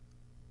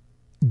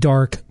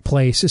 dark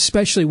place,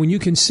 especially when you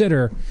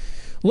consider,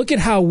 look at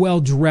how well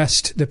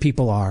dressed the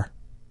people are,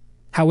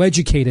 how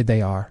educated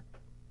they are.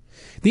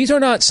 These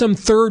are not some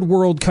third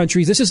world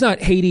countries. This is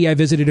not Haiti I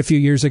visited a few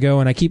years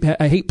ago, and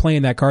I hate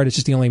playing that card. It's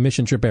just the only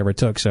mission trip I ever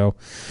took, so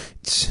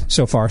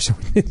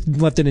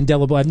left it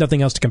indelible. I have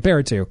nothing else to compare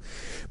it to.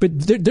 But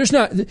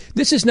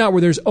this is not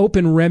where there's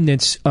open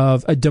remnants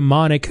of a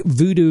demonic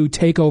voodoo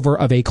takeover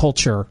of a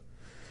culture.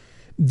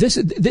 This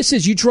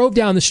is, you drove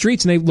down the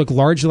streets and they look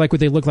largely like what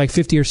they looked like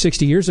 50 or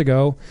 60 years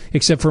ago,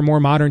 except for more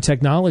modern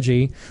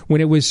technology,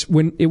 when it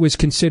was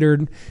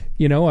considered,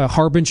 a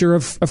harbinger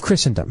of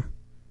Christendom.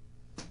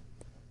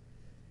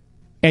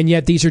 And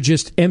yet these are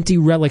just empty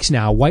relics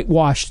now,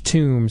 whitewashed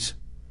tombs.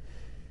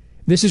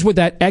 This is what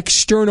that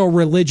external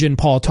religion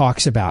Paul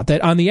talks about,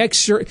 that on the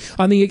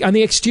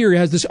exterior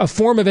has a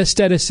form of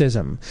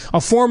aestheticism,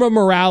 a form of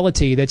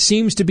morality that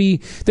seems to be,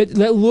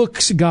 that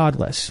looks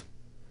godless.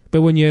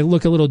 But when you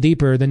look a little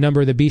deeper, the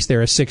number of the beast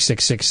there is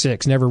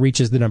 6666, never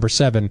reaches the number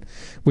 7,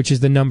 which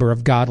is the number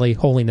of godly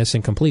holiness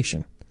and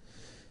completion.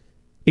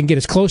 It can get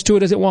as close to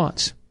it as it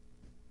wants.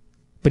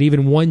 But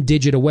even one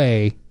digit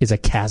away is a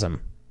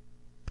chasm.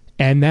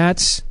 And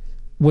that's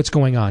what's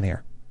going on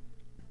here.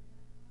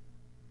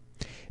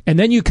 And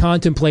then you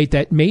contemplate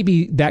that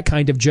maybe that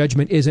kind of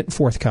judgment isn't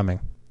forthcoming.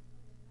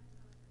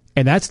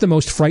 And that's the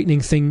most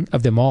frightening thing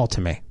of them all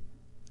to me.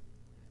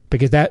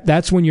 Because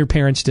that's when your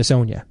parents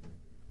disown you.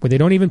 When they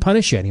don't even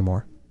punish you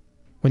anymore.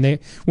 When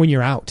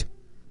you're out.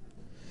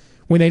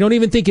 When they don't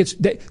even think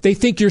they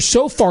think you're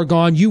so far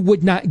gone you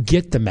would not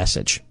get the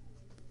message.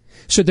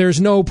 So there's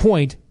no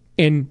point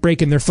in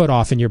breaking their foot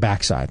off in your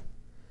backside.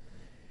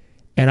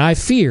 And I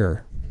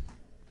fear,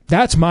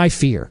 that's my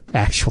fear,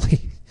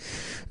 actually.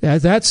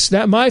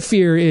 My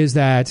fear is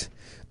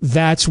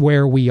that's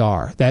where we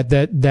are. That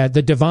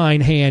the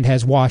divine hand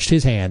has washed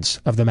his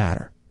hands of the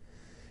matter.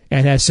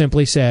 And has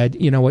simply said,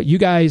 you know what, you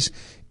guys,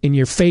 in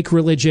your fake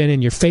religion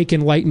and your fake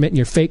enlightenment and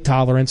your fake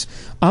tolerance,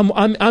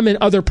 I'm in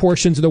other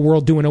portions of the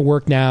world doing a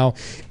work now,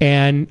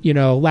 and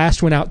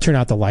last one out, turn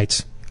out the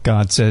lights.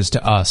 God says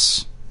to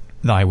us,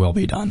 thy will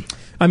be done.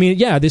 I mean,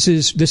 yeah, this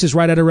is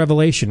right out of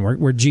Revelation,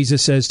 where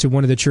Jesus says to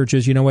one of the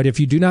churches, you know what, if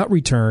you do not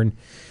return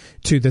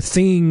to the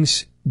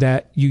things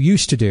that you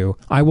used to do,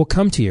 I will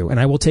come to you and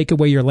I will take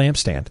away your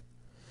lampstand.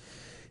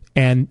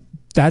 And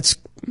that's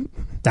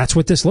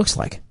what this looks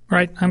like.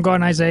 Right. I'm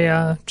going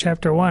Isaiah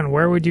chapter 1.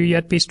 Where would you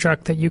yet be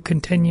struck that you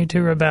continue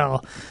to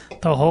rebel?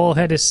 The whole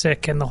head is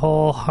sick and the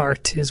whole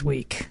heart is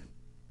weak.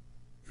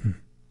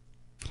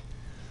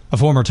 A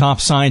former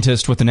top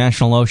scientist with the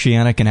National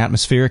Oceanic and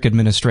Atmospheric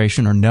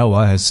Administration, or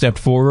NOAA, has stepped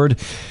forward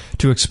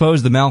to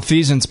expose the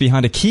malfeasance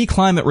behind a key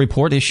climate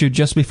report issued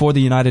just before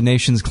the United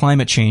Nations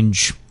Climate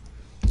Change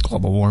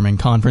Global Warming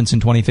Conference in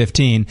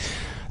 2015.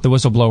 The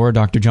whistleblower,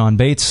 Dr. John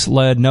Bates,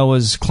 led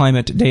NOAA's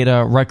Climate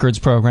Data Records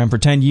program for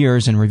 10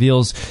 years and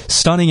reveals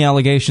stunning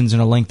allegations in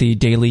a lengthy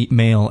Daily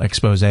Mail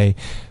expose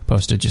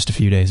posted just a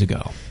few days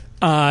ago.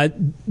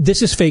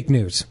 This is fake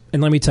news,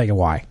 and let me tell you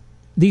why.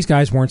 These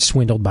guys weren't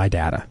swindled by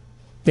data.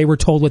 They were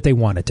told what they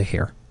wanted to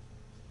hear.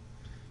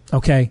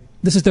 Okay?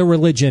 This is their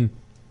religion.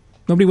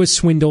 Nobody was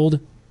swindled.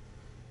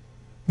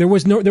 There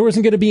was not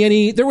going to be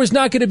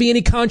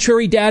any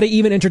contrary data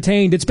even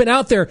entertained. It's been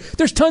out there.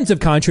 There's tons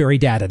of contrary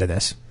data to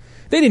this.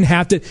 They didn't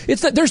have to.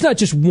 There's not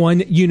just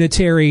one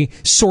unitary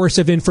source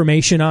of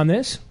information on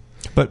this.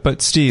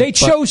 But Steve, they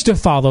chose to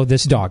follow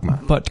this dogma.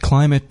 But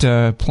climate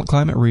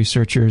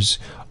researchers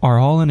are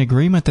all in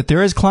agreement that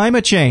there is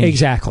climate change.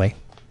 Exactly.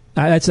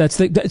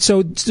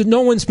 So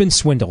no one's been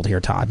swindled here,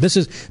 Todd. This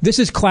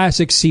is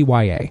classic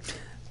CYA.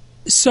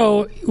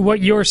 So what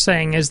you're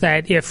saying is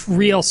that if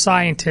real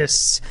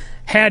scientists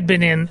had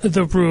been in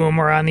the room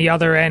or on the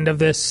other end of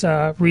this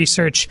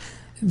research,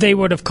 they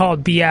would have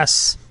called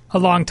BS a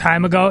long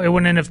time ago. It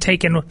wouldn't have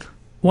taken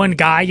one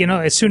guy,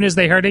 as soon as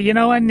they heard it,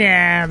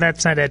 nah,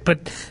 that's not it.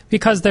 But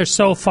because they're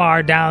so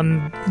far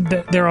down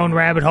their own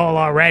rabbit hole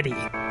already,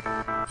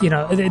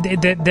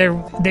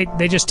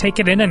 they just take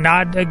it in and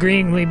nod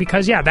agreeingly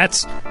because,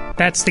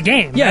 that's the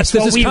game. Yes,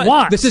 that's what we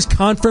want. This is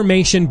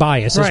confirmation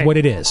bias, is what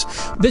it is.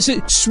 This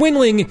is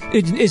swindling.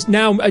 Is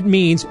now it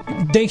means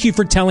thank you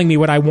for telling me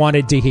what I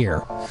wanted to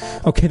hear.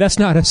 Okay, that's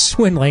not a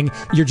swindling.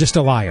 You're just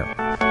a liar.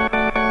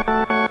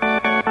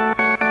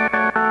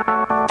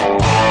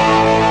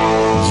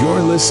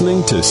 You're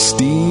listening to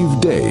Steve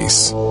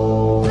Deace.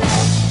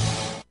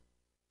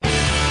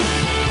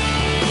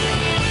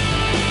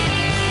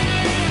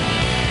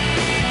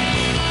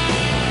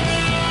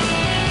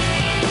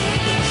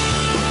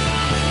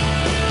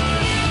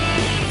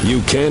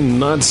 You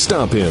cannot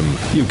stop him.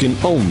 You can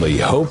only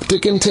hope to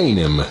contain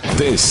him.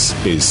 This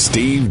is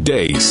Steve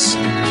Deace.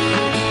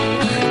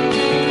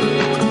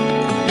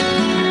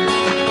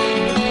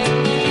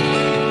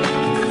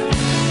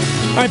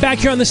 All right, back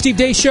here on the Steve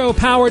Deace Show,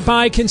 powered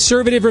by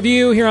Conservative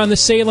Review here on the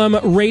Salem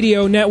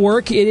Radio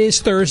Network. It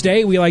is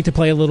Thursday. We like to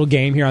play a little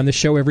game here on the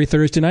show every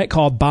Thursday night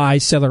called Buy,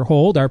 Sell, or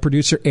Hold. Our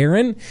producer,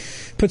 Aaron,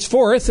 puts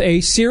forth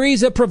a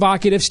series of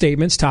provocative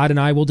statements. Todd and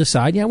I will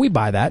decide, we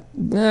buy that.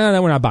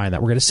 No, we're not buying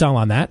that. We're going to sell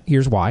on that.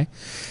 Here's why.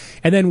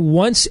 And then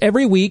once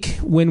every week,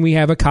 when we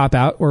have a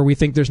cop-out or we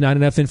think there's not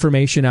enough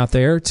information out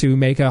there to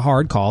make a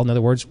hard call, in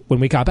other words, when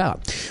we cop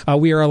out,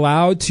 we are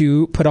allowed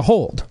to put a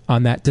hold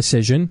on that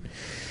decision.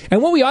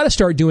 And what we ought to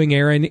start doing,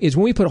 Aaron, is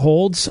when we put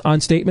holds on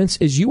statements,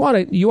 is you ought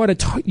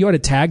to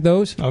tag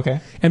those,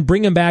 and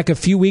bring them back a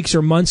few weeks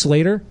or months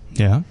later,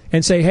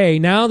 and say, hey,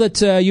 now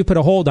that you put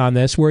a hold on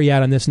this, where are you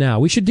at on this now?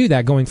 We should do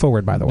that going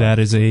forward. By the way, that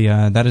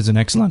is an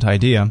excellent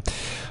idea.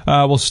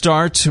 We'll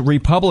start.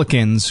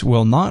 Republicans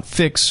will not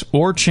fix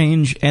or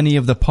change any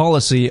of the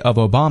policy of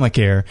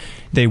Obamacare.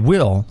 They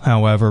will,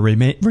 however,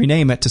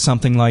 rename it to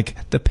something like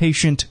the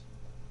Patient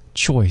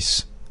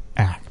Choice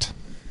Act.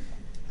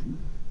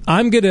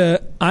 I'm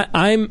gonna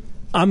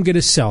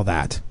sell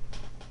that.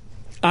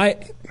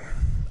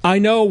 I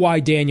know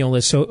why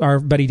our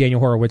buddy Daniel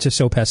Horowitz is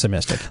so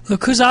pessimistic.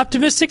 Look who's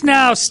optimistic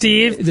now,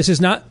 Steve. This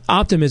is not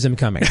optimism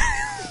coming.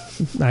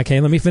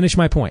 Okay, let me finish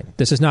my point.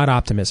 This is not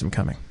optimism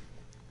coming.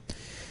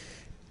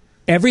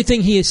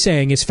 Everything he is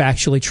saying is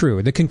factually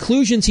true. The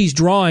conclusions he's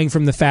drawing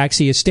from the facts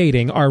he is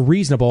stating are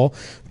reasonable,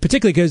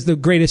 particularly because the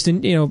greatest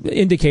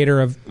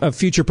indicator of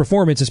future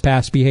performance is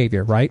past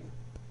behavior, right?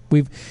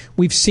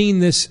 We've seen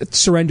this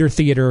surrender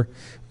theater.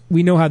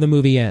 We know how the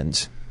movie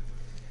ends.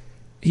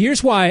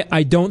 Here's why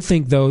I don't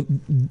think, though.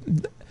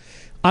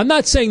 I'm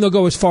not saying they'll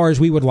go as far as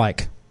we would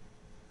like,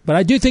 but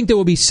I do think there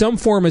will be some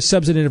form of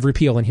substantive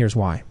repeal, and here's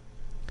why.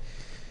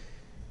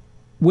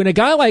 When a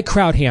guy like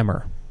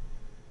Krauthammer,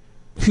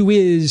 who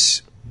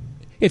is,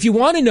 if you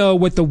want to know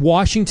what the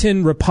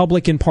Washington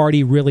Republican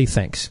Party really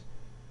thinks,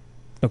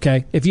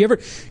 okay, if you ever,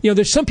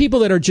 there's some people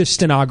that are just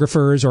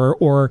stenographers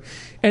or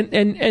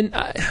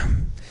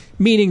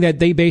meaning that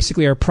they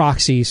basically are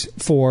proxies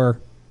for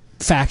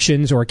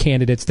factions or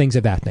candidates, things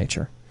of that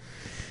nature.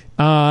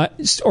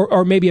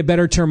 Or maybe a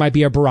better term might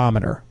be a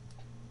barometer.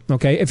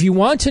 Okay? If you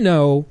want to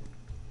know,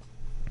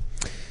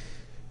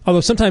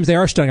 although sometimes they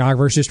are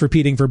stenographers just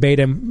repeating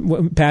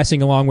verbatim,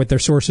 passing along what their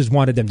sources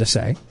wanted them to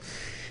say.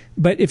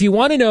 But if you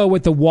want to know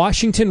what the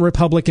Washington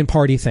Republican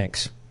Party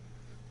thinks,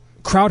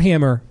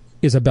 Krauthammer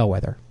is a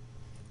bellwether.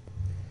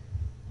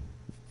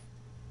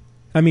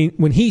 I mean,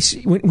 when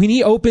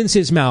he opens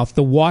his mouth,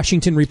 the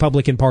Washington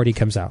Republican Party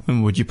comes out.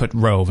 And would you put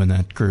Rove in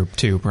that group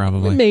too?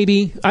 Probably.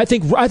 Maybe. I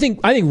think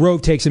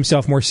Rove takes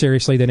himself more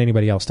seriously than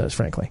anybody else does,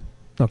 frankly.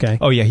 Okay.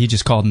 Oh yeah, he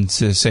just called in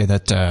to say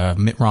that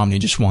Mitt Romney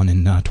just won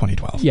in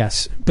 2012.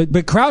 Yes, but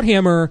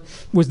Krauthammer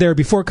was there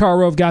before Karl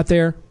Rove got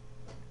there,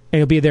 and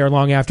he'll be there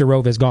long after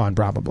Rove is gone,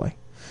 probably.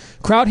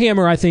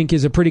 Krauthammer, I think,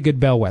 is a pretty good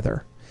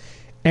bellwether,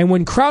 and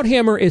when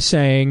Krauthammer is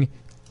saying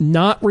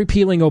not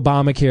repealing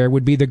Obamacare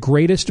would be the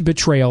greatest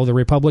betrayal the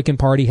Republican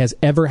Party has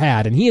ever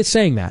had. And he is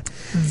saying that.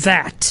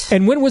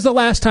 And when was the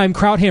last time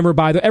Krauthammer,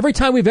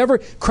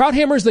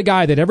 Krauthammer's the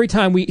guy that every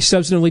time we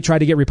substantively try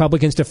to get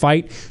Republicans to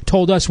fight,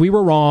 told us we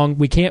were wrong,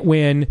 we can't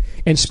win,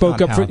 and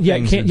spoke up for,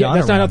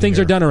 that's not how things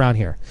are done around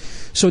here.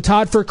 So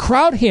Todd, for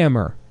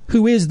Krauthammer,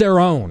 who is their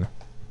own,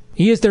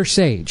 he is their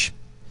sage,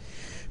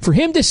 for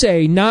him to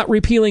say not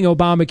repealing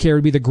Obamacare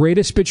would be the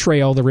greatest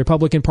betrayal the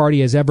Republican Party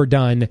has ever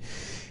done,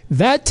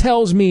 that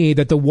tells me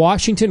that the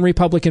Washington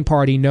Republican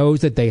Party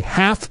knows that they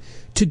have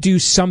to do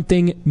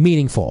something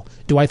meaningful.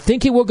 Do I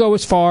think it will go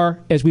as far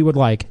as we would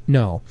like?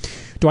 No.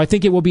 Do I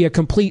think it will be a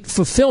complete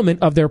fulfillment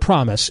of their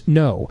promise?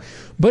 No.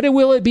 But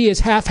will it be as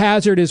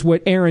haphazard as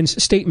what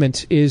Aaron's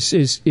statement is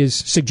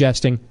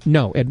suggesting?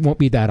 No, it won't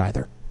be that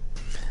either.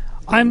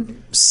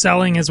 I'm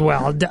selling as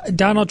well.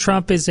 Donald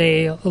Trump is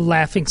a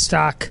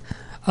laughingstock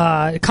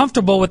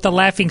comfortable with the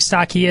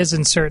laughingstock he is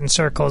in certain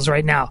circles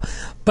right now.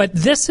 But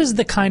this is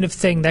the kind of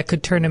thing that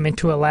could turn him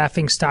into a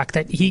laughingstock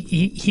that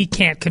he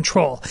can't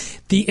control.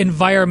 The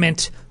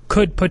environment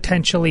could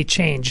potentially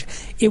change.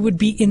 It would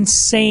be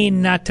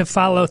insane not to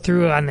follow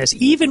through on this,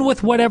 even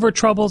with whatever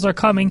troubles are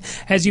coming.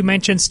 As you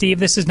mentioned, Steve,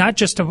 this is not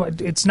just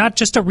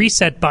a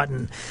reset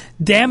button.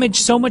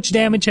 So much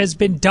damage has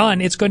been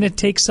done. It's going to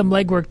take some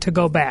legwork to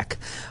go back.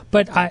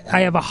 But I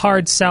have a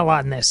hard sell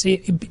on this,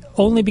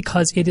 only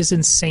because it is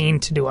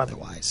insane to do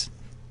otherwise.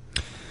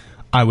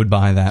 I would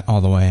buy that all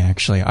the way,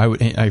 actually. I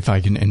would, if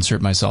I can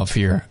insert myself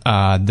here.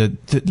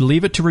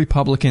 Leave it to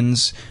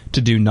Republicans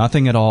to do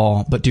nothing at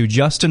all, but do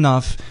just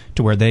enough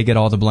to where they get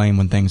all the blame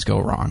when things go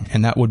wrong.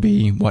 And that would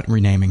be what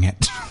renaming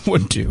it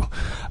would do.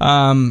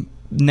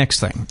 Next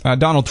thing.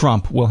 Donald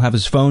Trump will have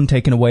his phone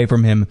taken away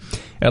from him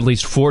at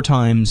least 4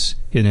 times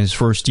in his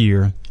first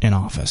year in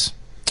office.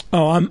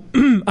 Oh,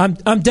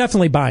 I'm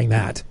definitely buying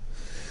that.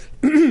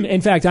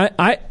 In fact,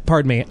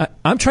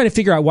 I'm trying to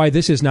figure out why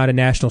this is not a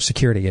national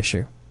security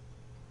issue.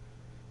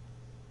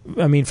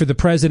 I mean, for the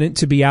president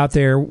to be out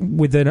there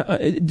with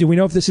do we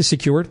know if this is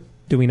secured?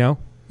 Do we know?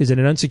 Is it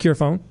an unsecure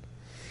phone?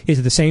 Is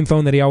it the same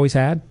phone that he always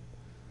had?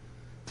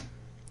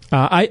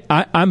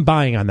 I'm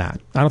buying on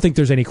that. I don't think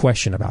there's any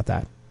question about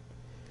that.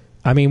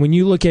 I mean, when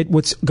you look at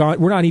what's gone,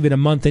 we're not even a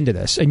month into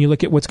this, and you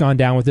look at what's gone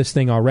down with this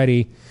thing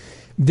already.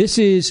 This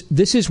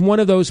is one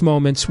of those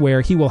moments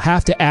where he will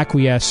have to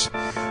acquiesce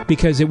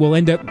because it will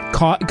end up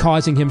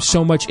causing him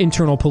so much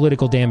internal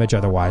political damage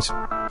otherwise.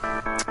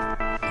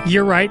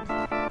 You're right.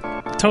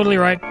 Totally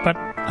right, but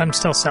I'm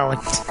still selling.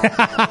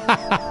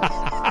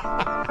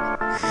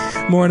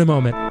 More in a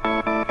moment.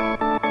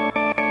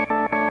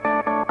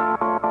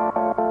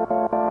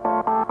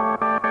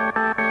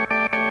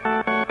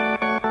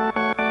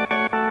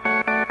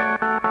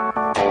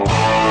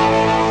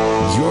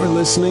 You're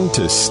listening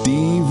to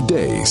Steve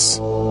Deace.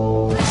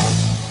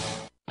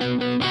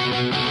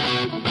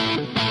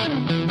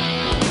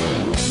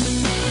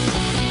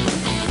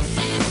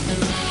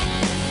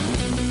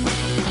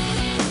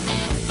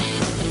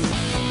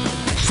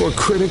 For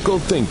critical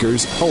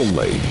thinkers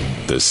only,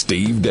 The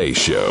Steve Deace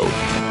Show.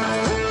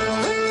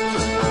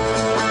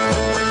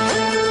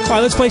 All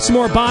right, let's play some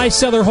more Buy,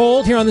 Sell, or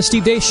Hold here on The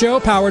Steve Deace Show,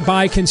 powered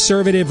by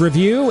Conservative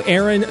Review.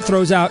 Aaron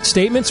throws out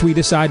statements. We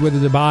decide whether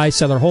to buy,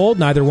 sell, or hold.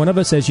 Neither one of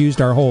us has used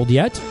our hold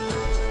yet.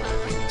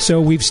 So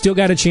we've still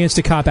got a chance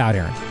to cop out,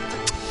 Aaron.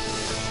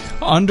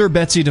 Under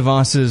Betsy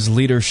DeVos's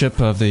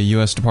leadership of the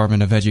U.S.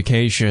 Department of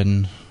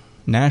Education,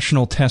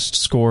 national test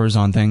scores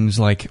on things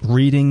like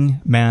reading,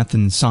 math,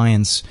 and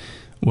science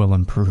will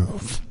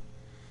improve.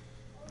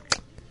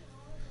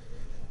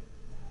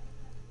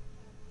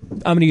 I'm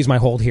going to use my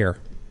hold here.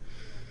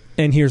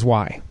 And here's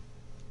why.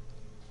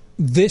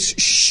 This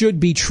should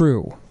be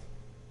true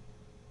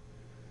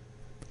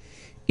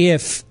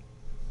if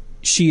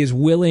she is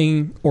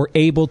willing or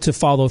able to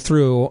follow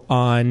through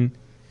on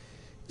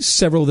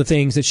several of the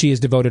things that she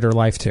has devoted her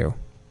life to.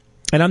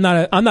 And I'm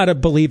not a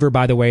believer,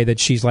 by the way, that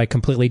she's like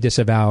completely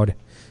disavowed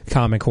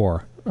Common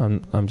Core.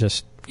 I'm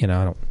just,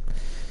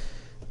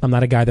 I'm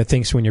not a guy that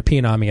thinks when you're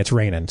peeing on me, it's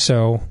raining.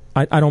 So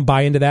I don't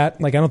buy into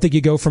that. Like, I don't think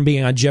you go from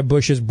being on Jeb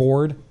Bush's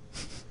board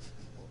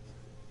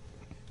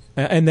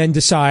and then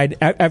decide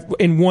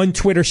in one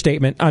Twitter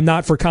statement, I'm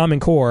not for Common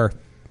Core,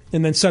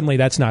 and then suddenly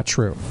that's not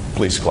true.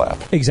 Please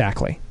clap.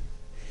 Exactly.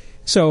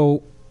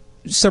 So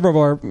several of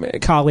our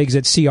colleagues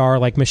at CR,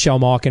 like Michelle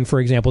Malkin, for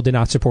example, did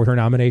not support her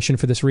nomination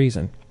for this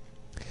reason.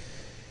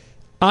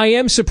 I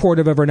am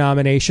supportive of her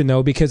nomination,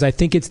 though, because I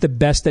think it's the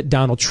best that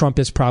Donald Trump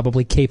is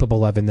probably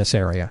capable of in this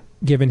area,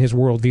 given his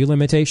worldview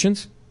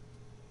limitations.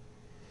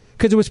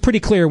 Because it was pretty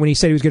clear when he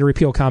said he was going to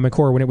repeal Common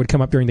Core, when it would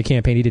come up during the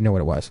campaign, he didn't know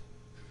what it was.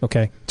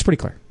 Okay? It's pretty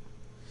clear.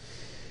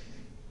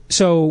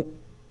 So,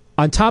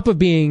 on top of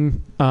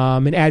being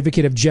an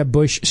advocate of Jeb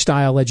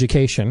Bush-style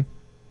education,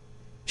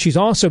 she's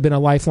also been a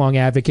lifelong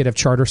advocate of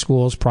charter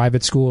schools,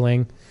 private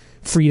schooling,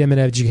 freedom in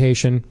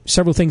education,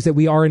 several things that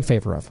we are in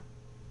favor of.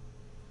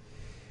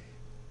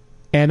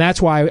 And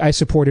that's why I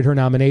supported her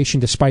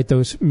nomination despite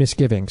those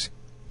misgivings.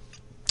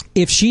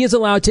 If she is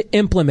allowed to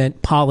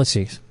implement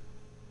policies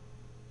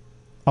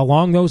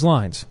along those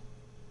lines,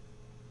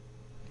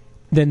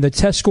 then the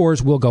test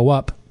scores will go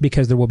up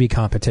because there will be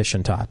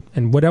competition, Todd.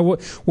 And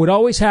what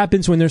always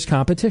happens when there's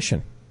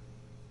competition?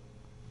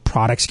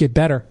 Products get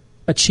better.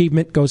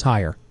 Achievement goes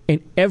higher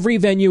in every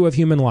venue of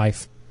human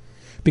life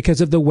because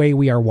of the way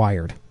we are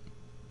wired.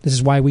 This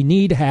is why we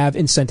need to have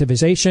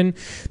incentivization.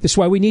 This is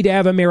why we need to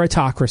have a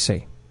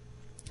meritocracy.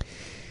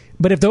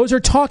 But if those are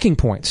talking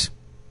points,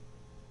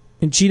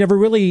 and she never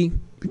really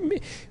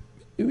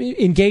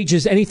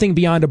engages anything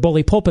beyond a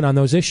bully pulpit on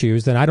those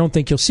issues, then I don't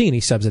think you'll see any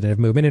substantive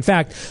movement. In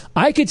fact,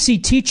 I could see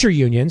teacher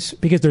unions,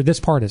 because they're this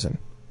partisan,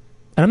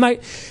 and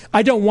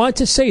I don't want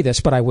to say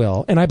this, but I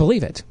will, and I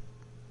believe it.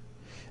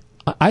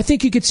 I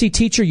think you could see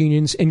teacher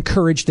unions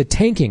encourage the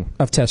tanking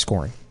of test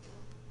scoring,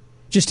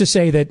 just to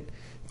say that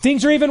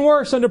things are even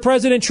worse under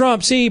President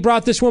Trump. See, he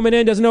brought this woman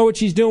in, doesn't know what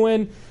she's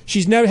doing.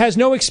 Has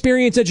no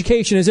experience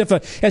education, as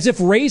if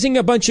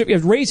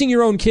raising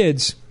your own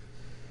kids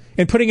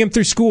and putting them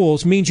through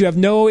schools means you have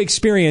no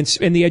experience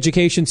in the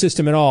education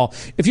system at all.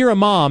 If you're a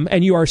mom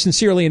and you are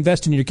sincerely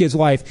invested in your kid's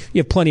life, you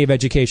have plenty of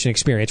education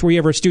experience. Were you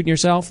ever a student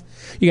yourself?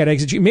 You got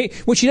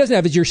what she doesn't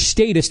have is your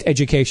statist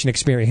education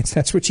experience.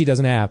 That's what she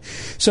doesn't have.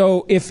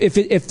 So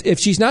if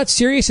she's not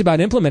serious about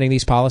implementing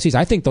these policies,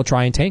 I think they'll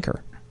try and tank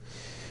her.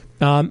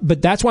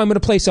 But that's why I'm going to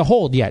place a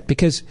hold yet,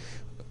 because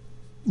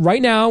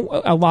right now,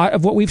 a lot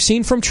of what we've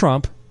seen from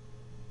Trump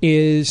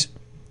is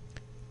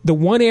the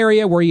one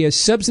area where he has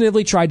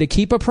substantively tried to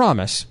keep a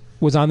promise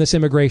was on this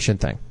immigration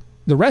thing.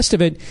 The rest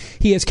of it,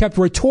 he has kept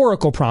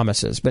rhetorical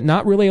promises, but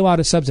not really a lot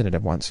of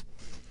substantive ones.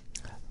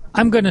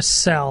 I'm going to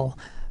sell.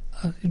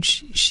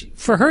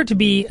 For her to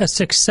be a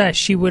success,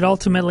 she would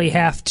ultimately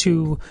have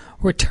to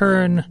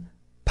return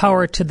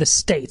power to the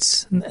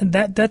states.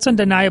 That's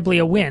undeniably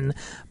a win.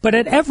 But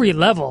at every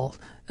level,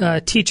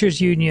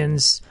 teachers'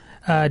 unions,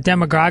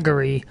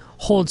 demagoguery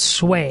holds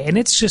sway, and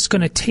it's just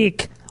going to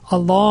take a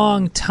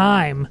long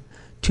time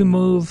to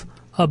move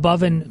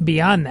above and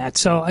beyond that.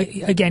 So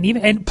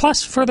again,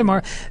 plus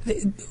furthermore,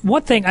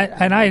 one thing,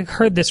 and I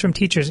heard this from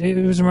teachers, it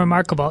was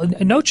remarkable.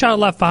 No Child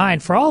Left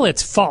Behind, for all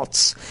its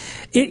faults,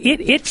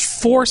 it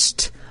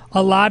forced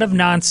a lot of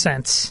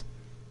nonsense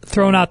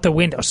thrown out the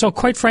window. So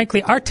quite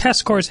frankly, our test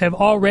scores have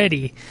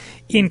already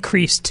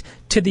increased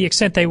to the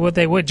extent they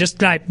would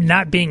just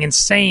not being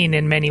insane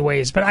in many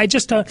ways. But I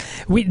just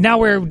now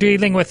we're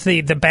dealing with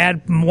the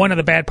bad, one of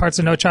the bad parts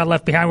of No Child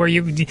Left Behind, where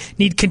you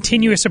need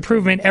continuous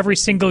improvement every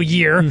single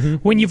year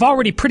when you've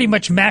already pretty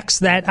much maxed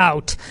that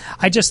out.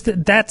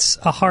 That's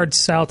a hard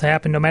sell to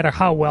happen no matter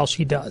how well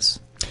she does.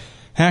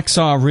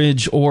 Hacksaw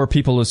Ridge or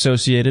people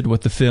associated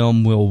with the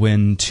film will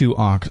win 2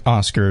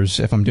 Oscars,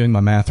 if I'm doing my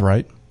math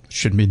right.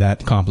 Shouldn't be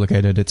that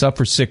complicated. It's up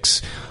for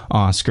 6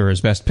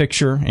 Oscars. Best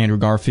Picture, Andrew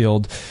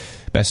Garfield.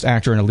 Best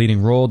Actor in a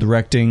Leading Role,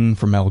 Directing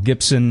for Mel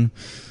Gibson.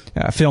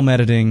 Film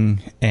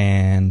Editing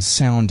and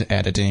Sound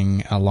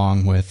Editing,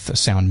 along with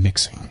Sound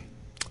Mixing.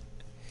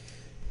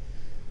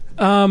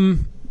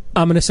 I'm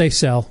going to say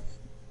sell.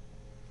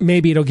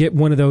 Maybe it'll get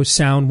one of those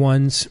sound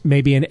ones,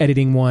 maybe an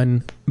editing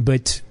one,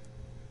 but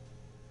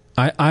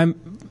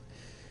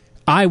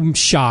I'm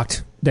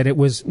shocked that it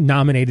was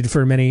nominated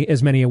for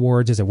as many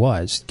awards as it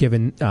was,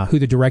 given who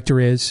the director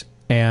is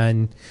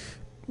and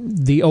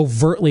the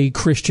overtly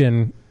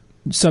Christian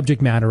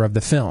subject matter of the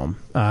film.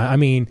 I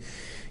mean,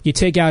 you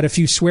take out a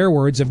few swear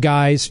words of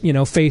guys,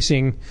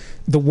 facing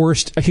the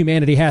worst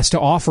humanity has to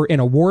offer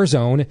in a war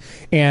zone,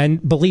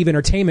 and Believe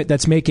Entertainment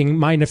that's making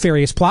My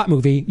Nefarious Plot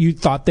movie, you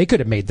thought they could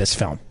have made this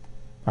film.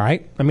 All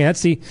right? I mean,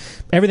 that's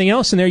everything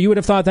else in there, you would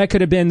have thought that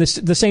could have been the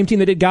same team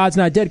that did God's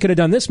Not Dead could have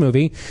done this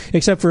movie,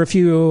 except for a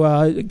few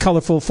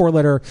colorful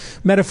 4-letter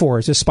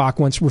metaphors, as Spock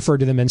once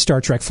referred to them in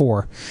Star Trek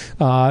 4,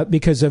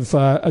 because of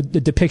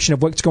the depiction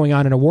of what's going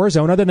on in a war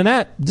zone. Other than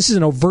that, this is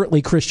an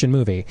overtly Christian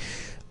movie.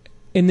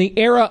 In the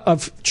era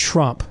of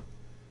Trump,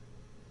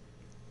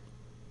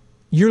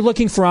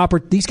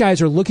 these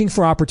guys are looking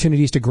for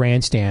opportunities to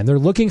grandstand. They're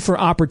looking for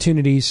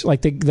opportunities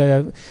like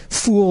the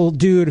fool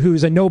dude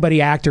who's a nobody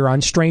actor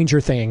on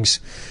Stranger Things,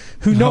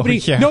 who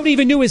nobody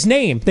even knew his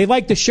name. They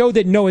liked the show,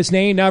 didn't know his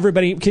name. Now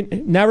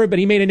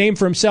everybody made a name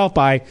for himself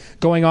by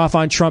going off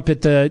on Trump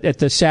at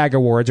the SAG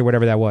Awards or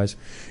whatever that was.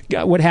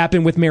 What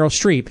happened with Meryl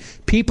Streep?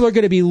 People are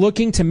going to be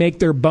looking to make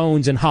their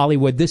bones in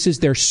Hollywood. This is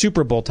their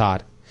Super Bowl,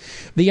 Todd.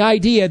 The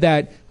idea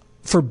that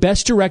for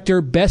Best Director,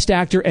 Best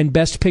Actor, and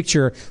Best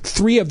Picture,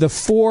 3 of the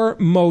 4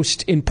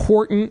 most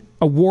important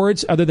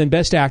awards other than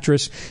Best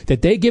Actress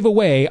that they give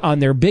away on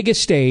their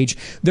biggest stage,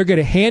 they're going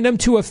to hand them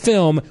to a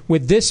film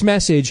with this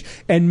message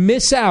and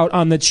miss out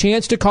on the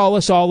chance to call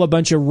us all a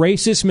bunch of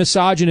racist,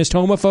 misogynist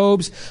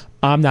homophobes.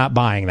 I'm not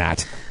buying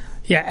that.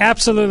 Yeah,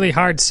 absolutely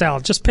hard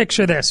sell. Just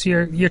picture this.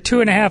 You're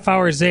 2.5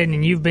 hours in,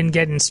 and you've been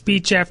getting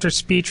speech after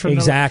speech from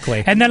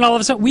exactly. And then all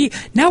of a sudden,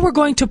 we're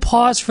going to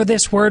pause for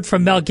this word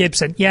from Mel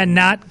Gibson. Yeah,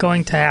 not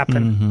going to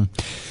happen. Mm-hmm.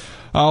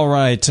 All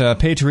right,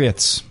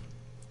 Patriots.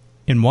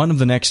 In one of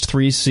the next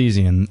 3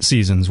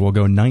 seasons, will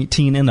go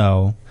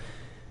 19-0,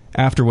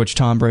 after which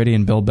Tom Brady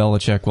and Bill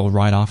Belichick will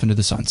ride off into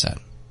the sunset.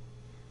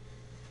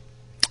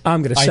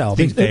 I'm going to sell. I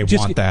think they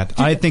want that.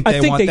 I think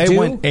they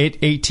went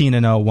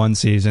 18-0 one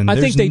season. I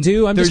think they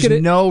do. There's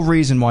no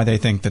reason why they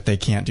think that they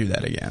can't do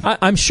that again.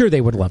 I'm sure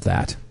they would love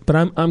that, but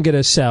I'm going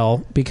to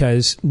sell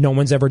because no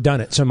one's ever done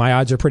it. So my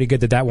odds are pretty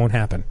good that won't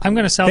happen. I'm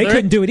going to sell. They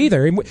couldn't do it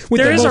either. With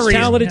the most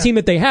talented team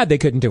that they had, they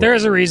couldn't do it. There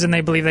is a reason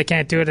they believe they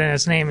can't do it, and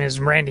his name is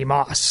Randy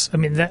Moss. I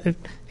mean,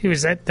 he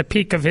was at the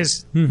peak of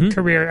his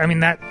career. I mean,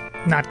 that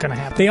not going to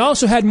happen. They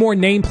also had more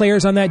name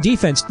players on that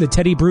defense. The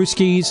Teddy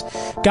Bruschi's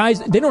guys.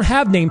 They don't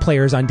have name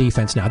players on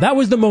defense now. That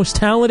was the most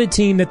talented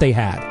team that they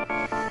had.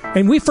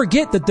 And we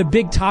forget that the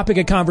big topic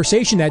of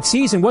conversation that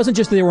season wasn't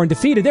just that they were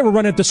undefeated. They were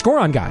running up the score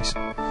on guys.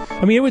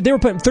 I mean, they were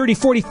putting 30,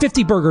 40,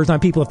 50 burgers on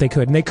people if they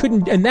could. And they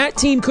couldn't. And that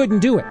team couldn't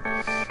do it.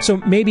 So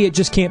maybe it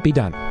just can't be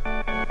done.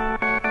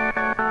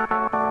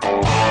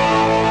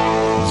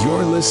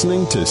 You're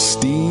listening to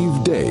Steve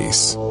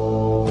Deace.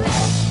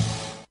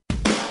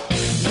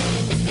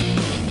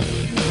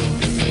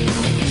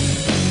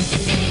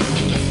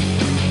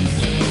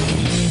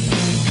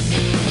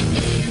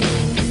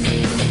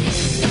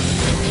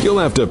 You'll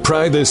have to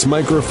pry this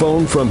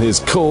microphone from his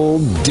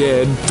cold,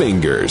 dead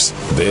fingers.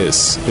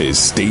 This is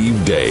Steve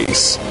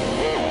Deace.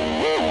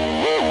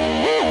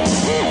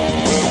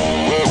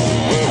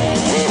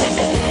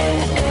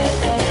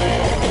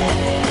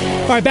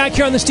 All right, back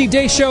here on the Steve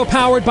Deace Show,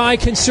 powered by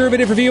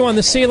Conservative Review on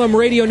the Salem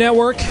Radio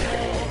Network.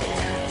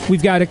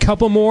 We've got a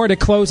couple more to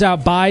close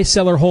out buy,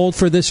 sell, or hold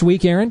for this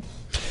week, Aaron.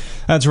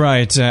 That's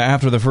right.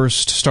 After the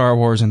first Star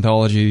Wars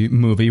anthology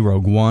movie,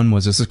 Rogue One,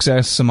 was a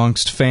success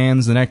amongst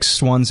fans, the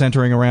next one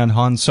centering around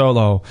Han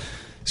Solo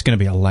is going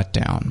to be a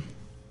letdown.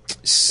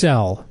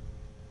 Sell.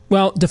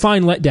 Well,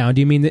 define letdown.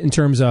 Do you mean that in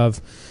terms of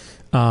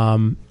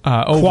overall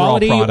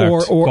quality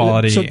product, or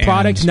quality, so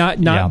product,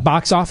 and, not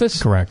box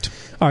office? Correct.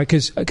 All right,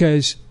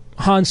 because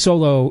Han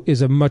Solo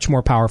is a much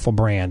more powerful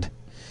brand.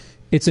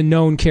 It's a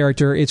known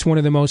character. It's one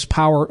of the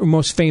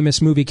most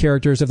famous movie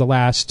characters of the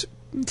last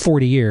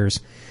 40 years.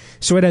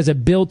 So it has a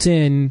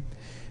built-in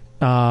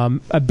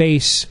a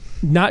base,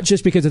 not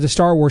just because of the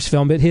Star Wars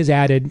film, but his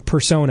added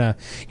persona.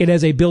 It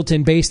has a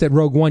built-in base that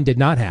Rogue One did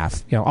not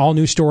have. All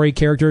new story,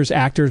 characters,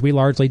 actors we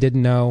largely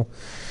didn't know.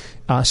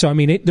 So, I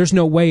mean, there's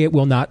no way it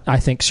will not, I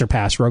think,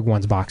 surpass Rogue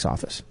One's box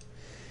office.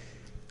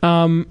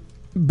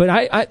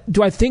 But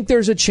do I think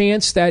there's a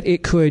chance that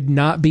it could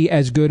not be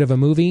as good of a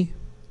movie?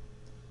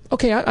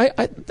 Okay,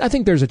 I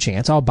think there's a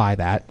chance. I'll buy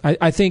that.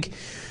 I think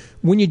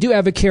when you do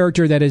have a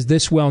character that is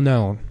this well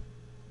known,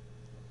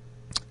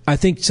 I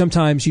think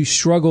sometimes you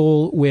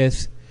struggle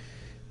with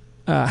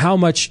how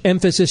much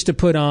emphasis to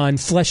put on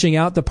fleshing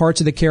out the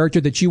parts of the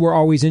character that you were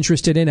always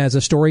interested in as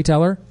a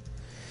storyteller,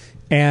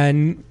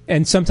 and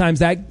sometimes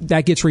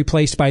that gets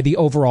replaced by the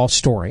overall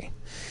story.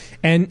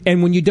 And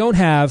when you don't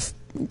have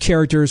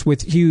characters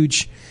with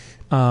huge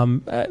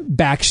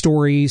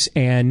backstories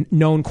and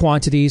known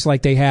quantities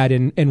like they had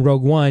in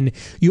Rogue One,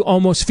 you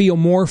almost feel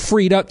more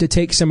freed up to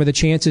take some of the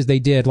chances they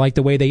did, like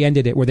the way they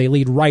ended it, where they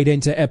lead right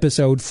into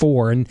Episode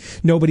 4, and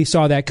nobody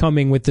saw that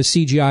coming with the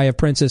CGI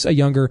of a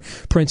younger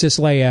Princess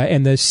Leia,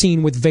 and the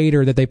scene with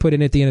Vader that they put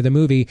in at the end of the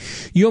movie.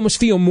 You almost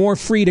feel more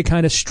free to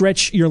kind of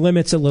stretch your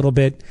limits a little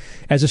bit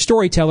as a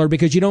storyteller,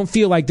 because you don't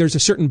feel like there's a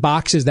certain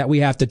boxes that we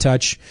have to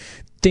touch,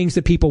 things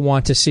that people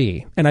want to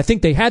see. And I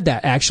think they had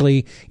that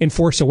actually in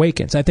Force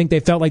Awakens. I think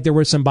they felt like there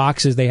were some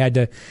boxes they had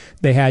to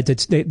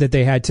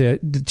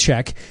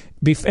check.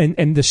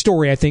 And the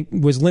story, I think,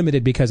 was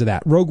limited because of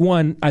that. Rogue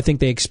One, I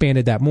think they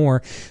expanded that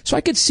more. So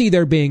I could see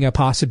there being a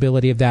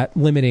possibility of that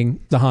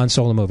limiting the Han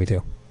Solo movie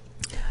too.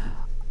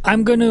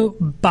 I'm going to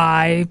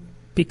buy,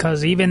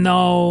 because even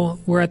though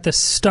we're at the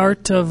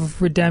start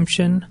of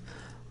redemption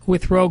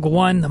with Rogue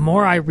One, the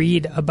more I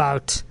read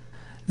about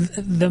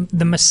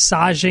the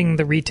massaging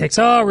the retakes.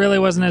 Oh, it really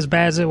wasn't as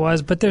bad as it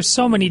was, but there's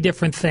so many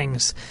different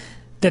things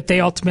that they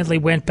ultimately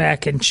went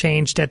back and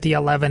changed at the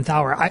 11th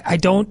hour.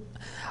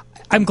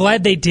 I'm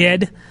glad they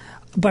did,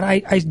 but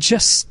I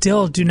just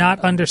still do not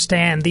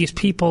understand these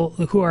people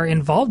who are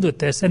involved with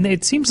this. And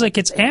it seems like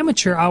it's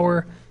amateur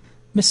hour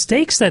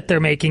mistakes that they're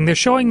making. They're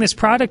showing this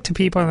product to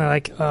people, and they're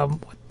like,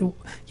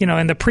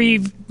 in the pre,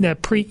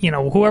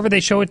 whoever they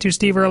show it to,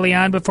 Steve, early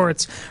on before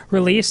it's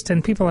released,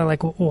 and people are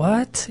like,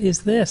 what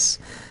is this?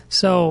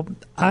 So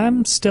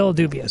I'm still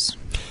dubious.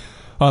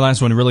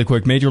 Last one, really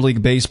quick. Major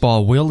League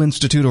Baseball will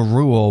institute a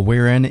rule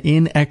wherein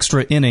in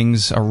extra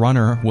innings, a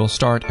runner will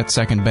start at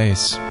second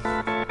base.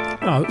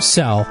 Oh,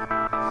 sell.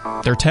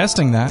 They're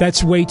testing that.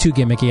 That's way too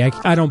gimmicky.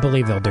 I don't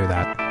believe they'll do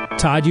that.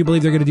 Todd, you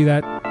believe they're going to do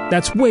that?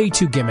 That's way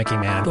too gimmicky,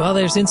 man. Well,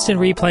 the's instant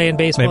replay in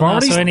baseball now,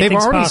 so anything's They've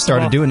already possible.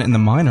 started doing it in the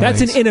minor leagues.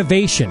 That's an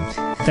innovation.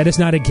 That is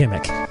not a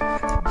gimmick.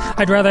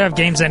 I'd rather have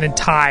games end in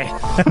tie.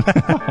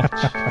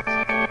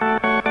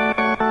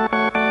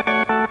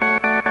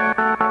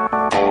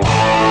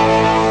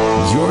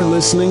 You're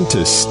listening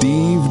to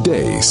Steve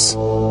Deace.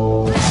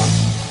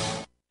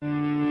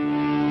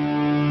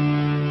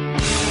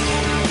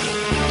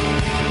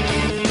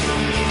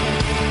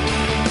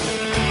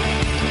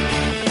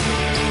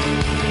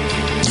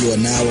 You are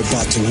now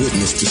about to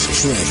witness the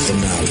strength of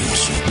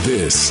knowledge.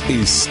 This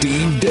is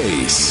Steve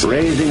Deace.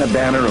 Raising a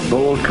banner of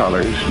bold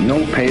colors,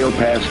 no pale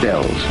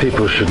pastels.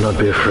 People should not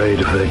be afraid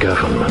of their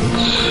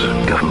governments.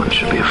 Governments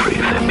should be afraid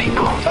of their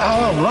people.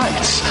 Our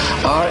rights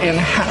are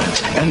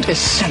inherent and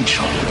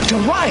essential,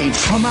 derived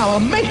from our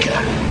Maker.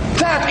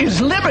 That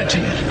is liberty.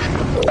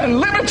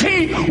 And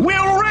liberty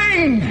will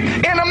reign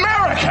in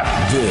America.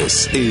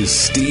 This is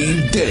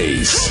Steve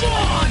Deace. Come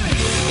on!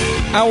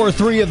 Hour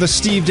 3 of the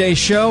Steve Deace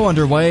Show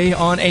underway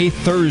on a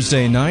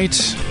Thursday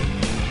night.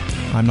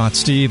 I'm not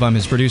Steve. I'm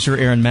his producer,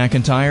 Aaron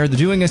McIntyre. They're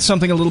doing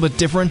something a little bit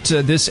different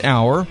this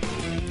hour.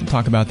 We'll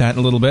talk about that in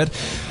a little bit.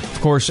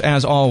 Of course,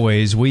 as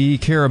always, we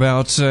care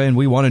about and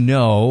we want to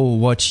know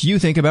what you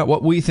think about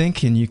what we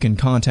think, and you can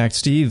contact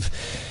Steve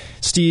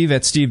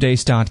at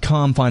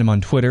stevedeace.com. Find him on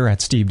Twitter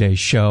at Steve Deace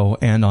Show,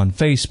 and on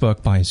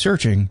Facebook by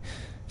searching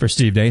for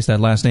Steve Deace.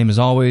 That last name, as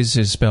always,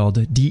 is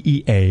spelled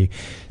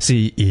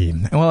D-E-A-C-E.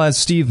 Well, as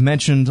Steve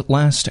mentioned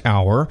last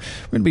hour,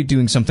 we're going to be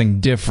doing something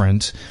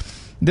different.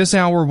 This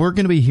hour, we're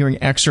going to be hearing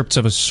excerpts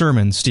of a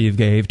sermon Steve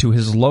gave to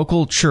his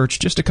local church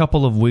just a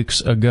couple of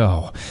weeks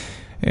ago.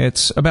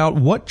 It's about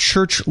what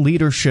church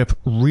leadership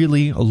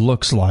really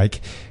looks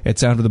like.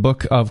 It's out of the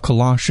book of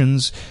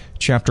Colossians,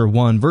 chapter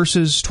 1,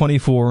 verses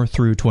 24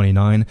 through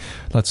 29.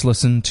 Let's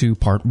listen to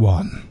part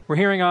 1. We're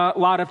hearing a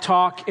lot of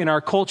talk in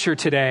our culture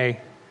today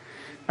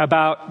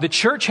about the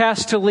church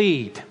has to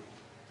lead.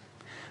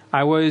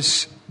 I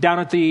was down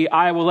at the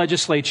Iowa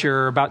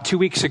legislature about 2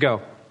 weeks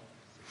ago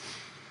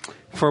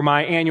for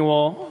my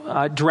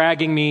annual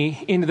dragging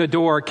me into the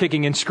door,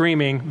 kicking and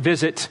screaming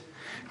visit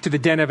to the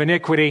den of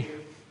iniquity.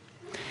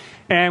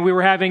 And we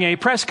were having a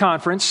press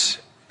conference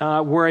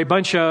where a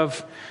bunch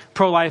of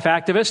pro-life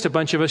activists, a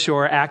bunch of us who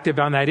are active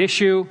on that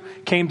issue,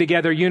 came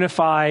together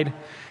unified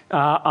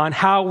on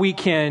how we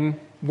can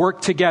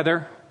work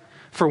together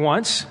for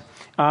once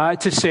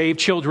to save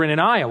children in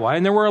Iowa.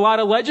 And there were a lot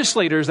of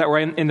legislators that were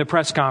in the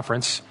press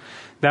conference.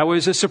 That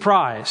was a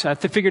surprise. I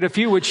figured a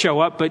few would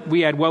show up, but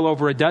we had well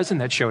over a dozen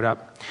that showed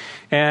up.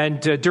 And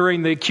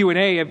during the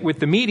Q&A with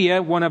the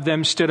media, one of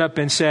them stood up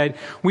and said,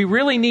 "We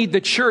really need the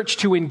church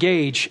to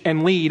engage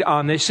and lead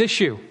on this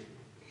issue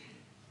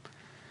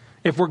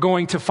if we're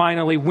going to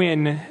finally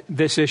win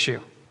this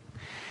issue."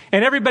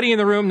 And everybody in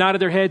the room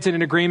nodded their heads in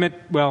an agreement.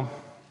 Well,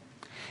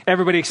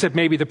 everybody except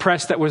maybe the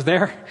press that was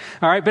there.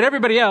 All right, but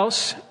everybody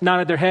else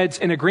nodded their heads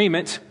in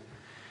agreement.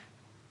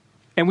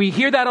 And we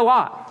hear that a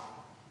lot.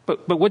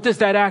 But what does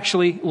that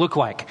actually look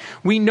like?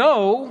 We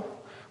know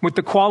what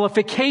the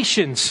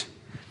qualifications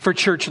for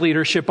church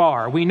leadership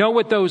are. We know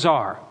what those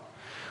are.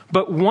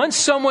 But once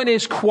someone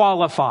is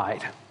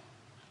qualified,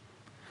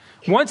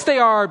 once they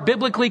are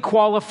biblically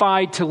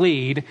qualified to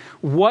lead,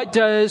 what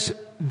does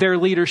their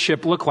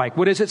leadership look like?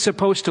 What is it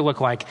supposed to look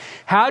like?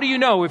 How do you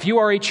know if you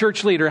are a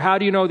church leader? How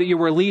do you know that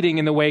you are leading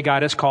in the way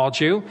God has called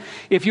you?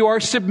 If you are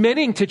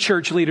submitting to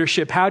church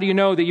leadership, how do you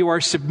know that you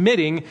are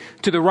submitting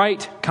to the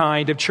right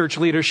kind of church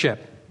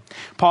leadership?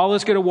 Paul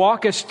is going to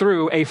walk us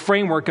through a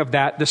framework of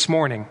that this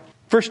morning.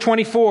 Verse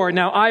 24,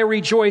 "Now I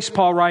rejoice,"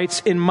 Paul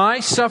writes, "in my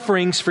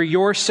sufferings for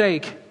your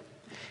sake,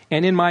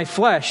 and in my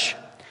flesh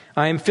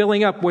I am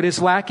filling up what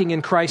is lacking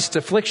in Christ's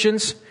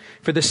afflictions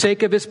for the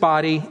sake of his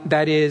body,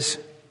 that is,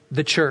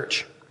 the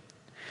church."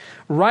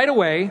 Right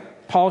away,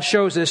 Paul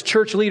shows us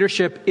church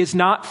leadership is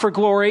not for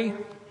glory.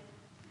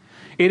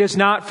 It is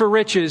not for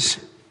riches.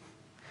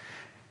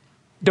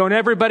 Don't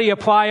everybody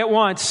apply at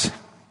once,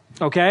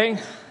 okay?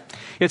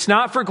 It's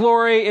not for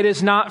glory. It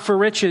is not for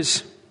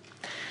riches.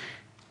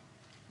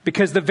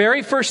 Because the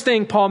very first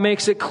thing Paul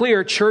makes it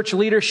clear church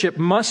leadership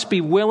must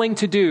be willing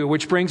to do,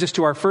 which brings us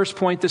to our first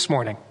point this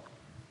morning.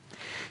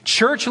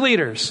 Church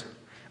leaders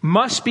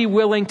must be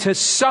willing to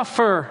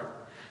suffer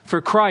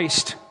for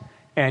Christ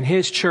and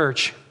his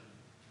church.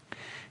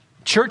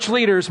 Church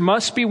leaders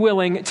must be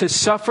willing to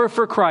suffer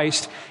for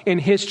Christ in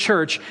his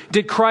church.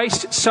 Did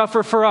Christ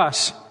suffer for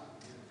us?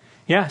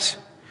 Yes.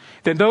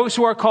 Then those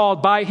who are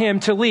called by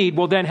him to lead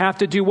will then have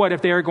to do what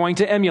if they are going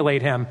to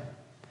emulate him?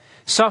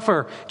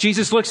 Suffer.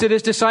 Jesus looks at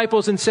his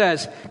disciples and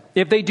says,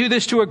 if they do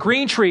this to a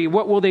green tree,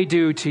 what will they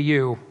do to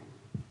you?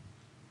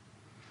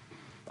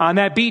 On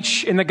that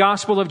beach in the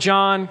Gospel of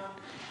John,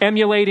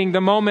 emulating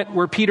the moment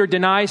where Peter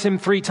denies him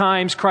 3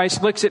 times,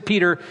 Christ looks at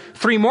Peter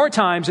 3 more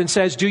times and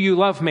says, "Do you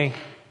love me?"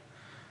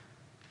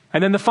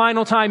 And then the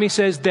final time he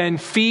says, "Then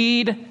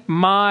feed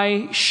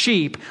my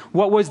sheep."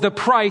 What was the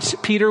price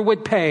Peter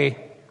would pay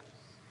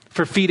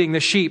for feeding the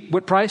sheep?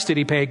 What price did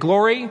he pay?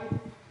 Glory?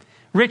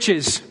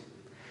 Riches?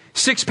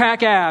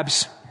 6-pack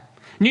abs?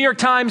 New York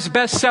Times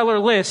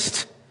bestseller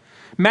list?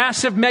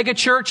 Massive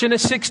megachurch and a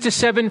 6 to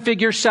 7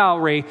 figure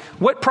salary?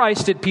 What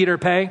price did Peter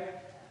pay?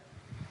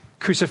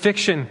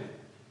 Crucifixion.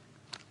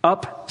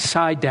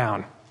 Upside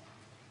down.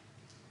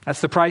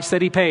 That's the price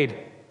that he paid.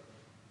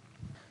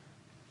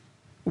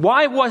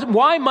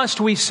 Why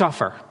must we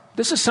suffer?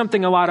 This is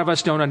something a lot of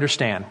us don't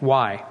understand.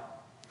 Why?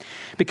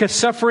 Because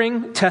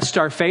suffering tests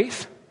our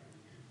faith.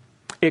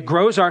 It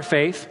grows our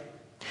faith.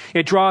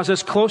 It draws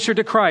us closer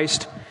to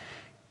Christ.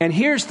 And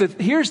here's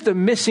the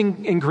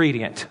missing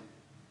ingredient.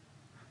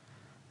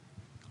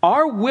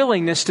 Our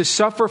willingness to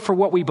suffer for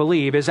what we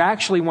believe is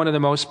actually one of the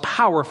most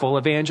powerful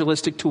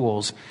evangelistic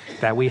tools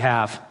that we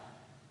have.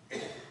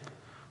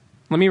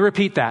 Let me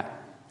repeat that.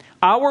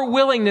 Our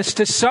willingness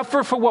to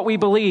suffer for what we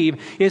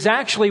believe is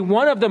actually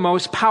one of the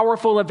most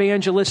powerful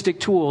evangelistic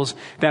tools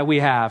that we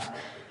have.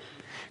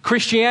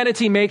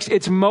 Christianity makes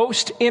its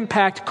most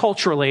impact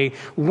culturally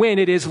when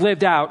it is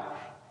lived out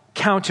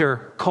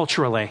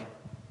counter-culturally.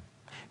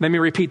 Let me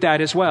repeat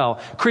that as well.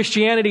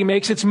 Christianity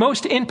makes its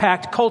most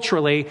impact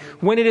culturally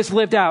when it is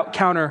lived out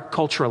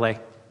counter-culturally.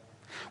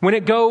 When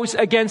it goes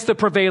against the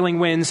prevailing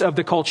winds of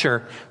the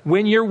culture.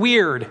 When you're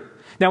weird.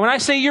 Now, when I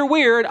say you're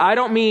weird, I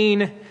don't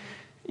mean,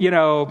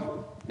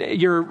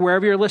 you're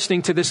wherever you're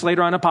listening to this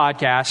later on a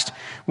podcast,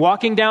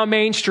 walking down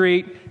Main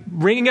Street,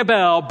 ringing a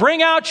bell,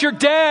 "Bring out your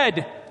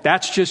dead."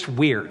 That's just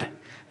weird.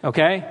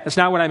 Okay? That's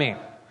not what I mean.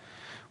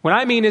 What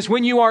I mean is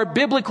when you are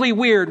biblically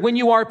weird, when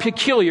you are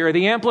peculiar,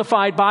 the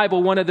Amplified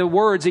Bible, one of the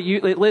words that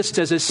it lists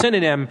as a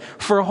synonym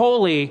for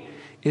holy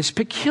is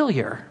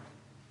peculiar.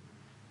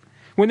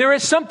 When there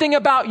is something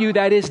about you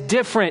that is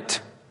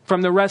different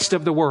from the rest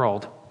of the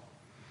world.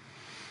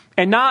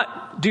 And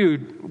not,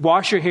 dude,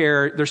 wash your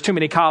hair, there's too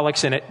many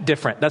colics in it,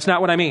 different. That's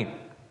not what I mean.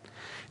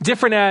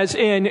 Different as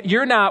in,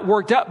 you're not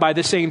worked up by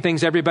the same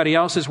things everybody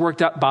else is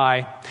worked up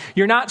by.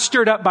 You're not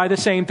stirred up by the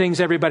same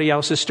things everybody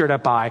else is stirred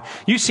up by.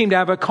 You seem to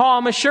have a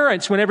calm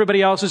assurance when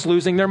everybody else is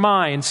losing their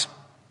minds.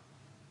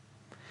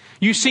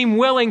 You seem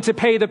willing to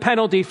pay the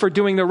penalty for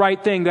doing the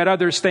right thing that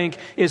others think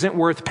isn't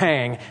worth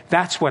paying.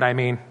 That's what I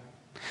mean.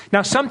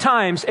 Now,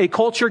 sometimes a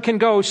culture can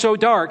go so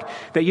dark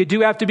that you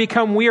do have to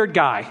become weird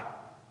guy.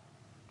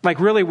 Like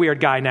really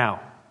weird guy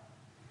now.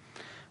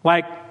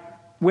 Like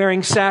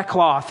wearing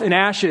sackcloth and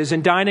ashes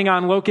and dining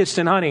on locusts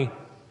and honey.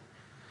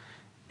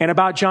 And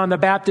about John the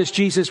Baptist,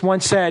 Jesus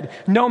once said,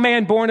 "No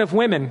man born of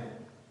women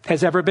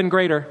has ever been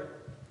greater."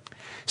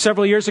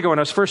 Several years ago, when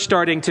I was first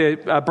starting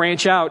to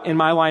branch out in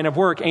my line of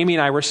work, Amy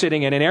and I were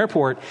sitting in an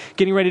airport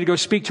getting ready to go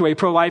speak to a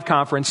pro-life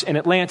conference in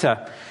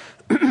Atlanta.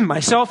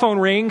 My cell phone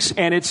rings,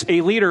 and it's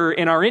a leader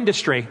in our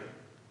industry.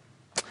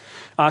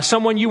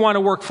 Someone you want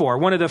to work for,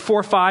 one of the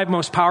 4 or 5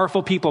 most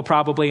powerful people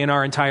probably in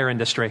our entire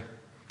industry.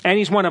 And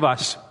he's one of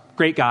us.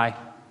 Great guy.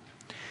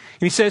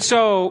 And he says,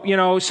 so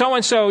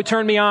so-and-so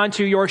turned me on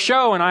to your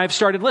show, and I've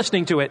started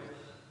listening to it.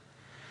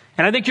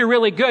 And I think you're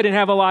really good and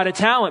have a lot of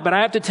talent, but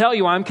I have to tell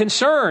you, I'm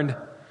concerned.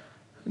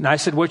 And I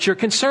said, what's your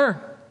concern?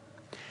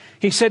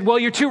 He said, well,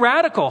 you're too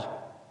radical.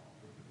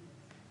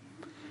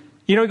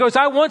 He goes,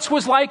 I once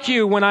was like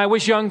you when I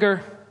was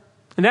younger.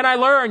 And then I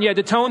learned you had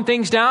to tone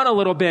things down a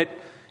little bit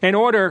in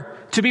order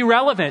to be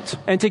relevant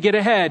and to get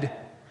ahead.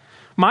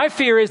 My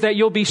fear is that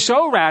you'll be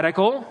so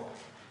radical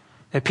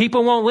that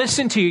people won't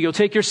listen to you. You'll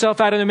take yourself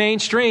out of the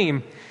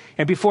mainstream.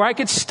 And before I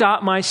could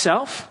stop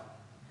myself,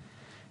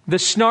 the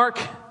snark,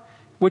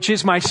 which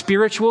is my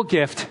spiritual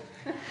gift,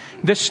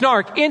 the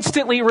snark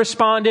instantly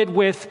responded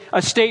with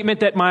a statement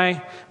that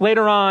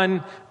later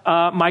on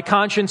my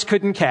conscience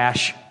couldn't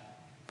cash.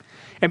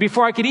 And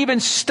before I could even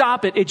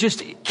stop it, it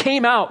just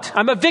came out.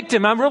 I'm a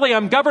victim.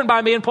 I'm governed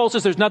by my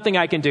impulses. There's nothing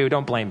I can do.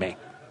 Don't blame me.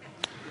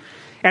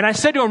 And I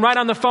said to him right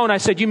on the phone, I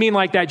said, you mean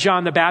like that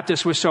John the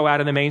Baptist was so out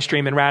of the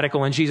mainstream and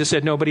radical, and Jesus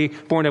said nobody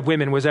born of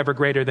women was ever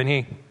greater than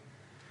he.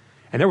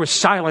 And there was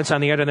silence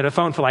on the other end of the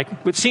phone for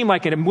what seemed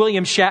like a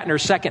William Shatner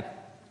second.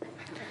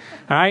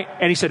 All right.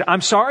 And he said,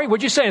 I'm sorry.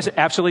 What'd you say? I said,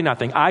 absolutely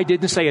nothing. I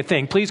didn't say a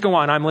thing. Please go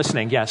on. I'm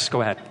listening. Yes,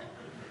 go ahead.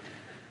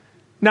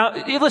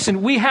 Now,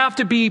 listen, we have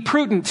to be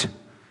prudent.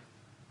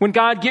 When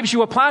God gives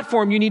you a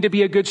platform, you need to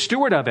be a good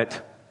steward of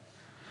it.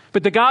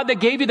 But the God that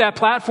gave you that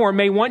platform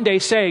may one day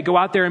say, go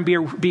out there and be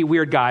a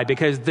weird guy,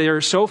 because they're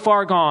so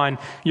far gone,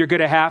 you're going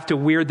to have to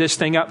weird this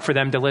thing up for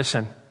them to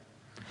listen.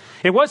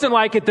 It wasn't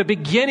like at the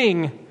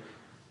beginning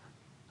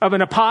of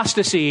an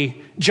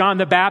apostasy, John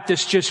the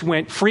Baptist just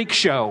went freak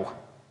show.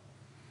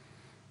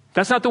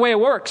 That's not the way it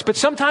works, but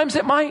sometimes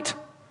it might.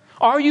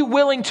 Are you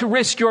willing to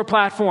risk your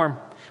platform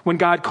when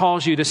God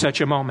calls you to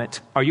such a moment?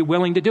 Are you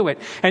willing to do it?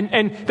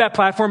 And that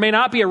platform may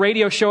not be a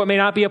radio show. It may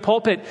not be a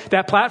pulpit.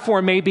 That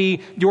platform may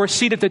be your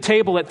seat at the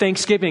table at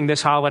Thanksgiving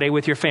this holiday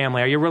with your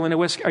family. Are you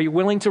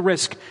willing to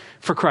risk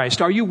for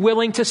Christ? Are you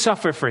willing to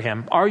suffer for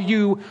him? Are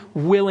you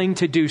willing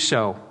to do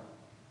so?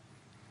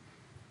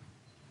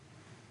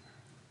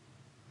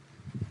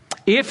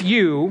 If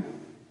you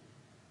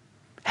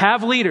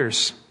have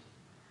leaders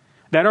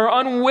that are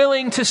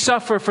unwilling to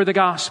suffer for the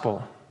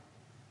gospel,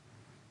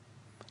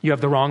 you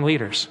have the wrong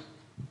leaders.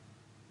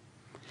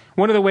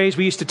 One of the ways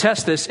we used to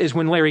test this is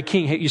when Larry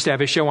King used to have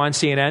his show on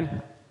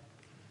CNN.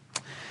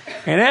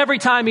 And every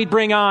time he'd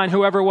bring on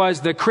whoever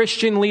was the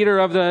Christian leader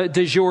of the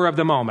du jour of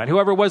the moment,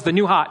 whoever was the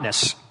new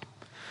hotness.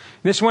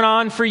 This went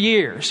on for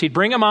years. He'd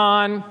bring him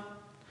on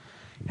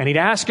and he'd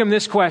ask him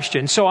this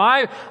question. So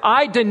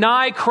I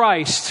deny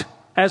Christ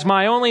as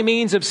my only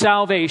means of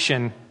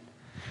salvation.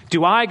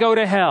 Do I go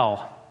to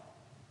hell?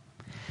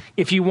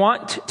 If you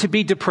want to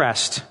be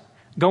depressed,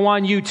 go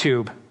on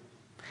YouTube.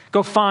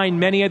 Go find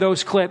many of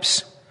those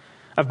clips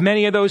of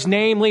many of those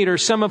name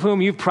leaders, some of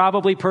whom you've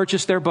probably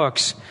purchased their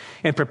books,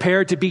 and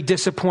prepared to be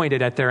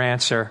disappointed at their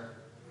answer,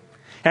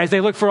 as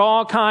they look for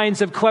all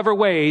kinds of clever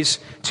ways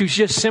to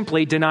just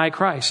simply deny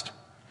Christ.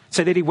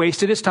 Say that he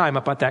wasted his time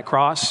up at that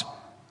cross,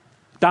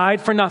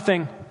 died for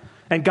nothing,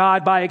 and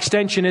God, by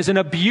extension, is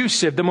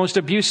the most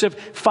abusive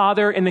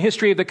father in the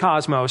history of the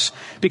cosmos,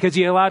 because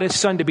he allowed his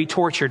son to be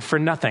tortured for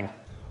nothing.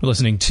 We're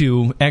listening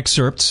to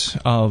excerpts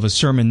of a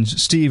sermon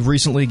Steve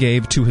recently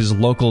gave to his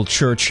local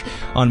church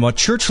on what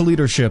church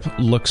leadership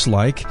looks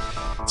like.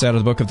 It's out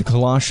of the book of the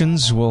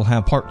Colossians. We'll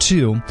have part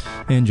 2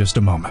 in just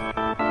a moment.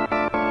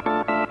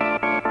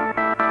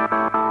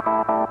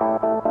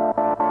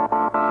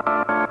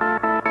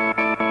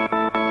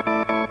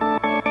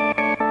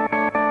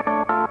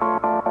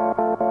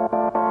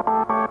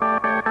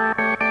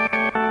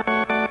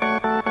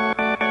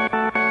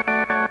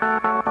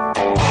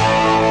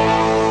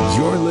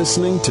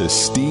 Listening to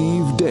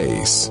Steve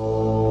Deace.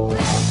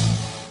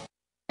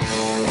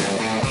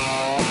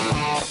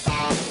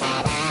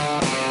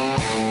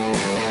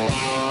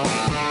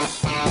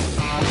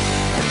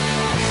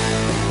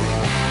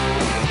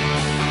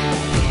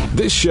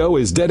 This show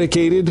is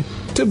dedicated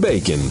to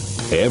bacon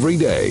every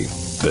day.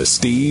 The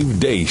Steve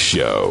Deace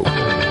Show.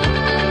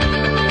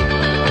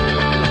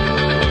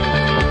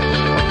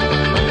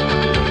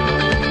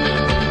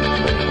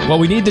 Well,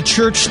 we need the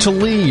church to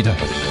lead.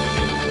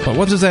 But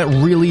what does that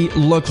really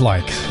look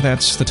like?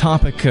 That's the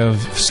topic of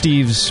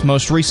Steve's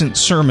most recent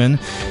sermon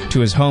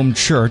to his home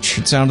church.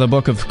 It's out of the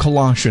book of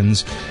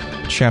Colossians,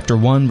 chapter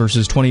 1,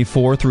 verses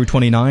 24 through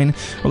 29.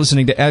 We're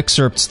listening to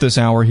excerpts this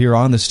hour here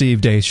on the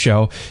Steve Deace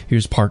Show.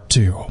 Here's part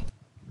 2.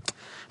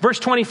 Verse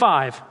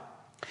 25,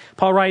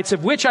 Paul writes,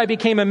 "Of which I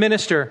became a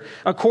minister,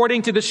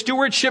 according to the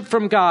stewardship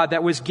from God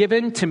that was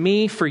given to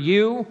me for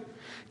you,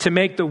 to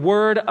make the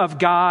word of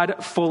God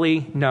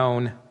fully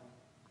known."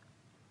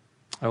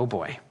 Oh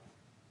boy.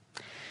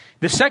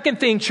 The second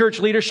thing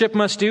church leadership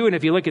must do, and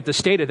if you look at the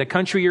state of the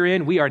country you're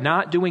in, we are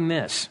not doing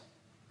this.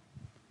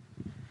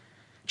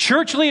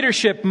 Church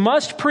leadership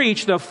must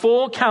preach the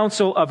full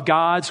counsel of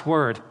God's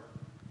word.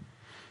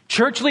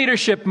 Church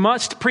leadership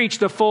must preach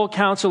the full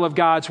counsel of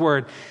God's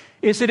word.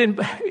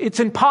 It's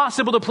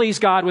impossible to please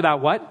God without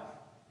what?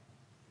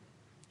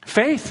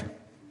 Faith.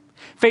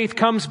 Faith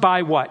comes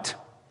by what?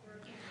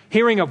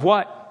 Hearing of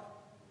what?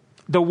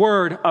 The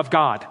word of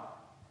God.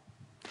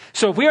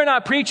 So if we are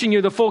not preaching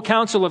you the full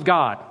counsel of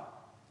God,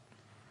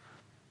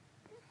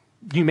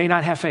 you may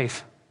not have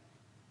faith.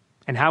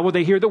 And how will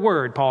they hear the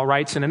word, Paul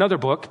writes in another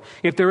book,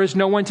 if there is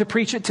no one to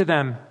preach it to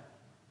them?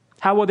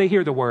 How will they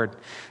hear the word?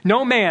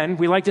 No man,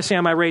 we like to say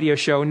on my radio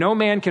show, no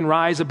man can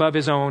rise above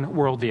his own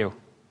worldview.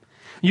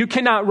 You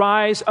cannot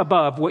rise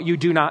above what you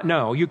do not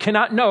know. You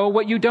cannot know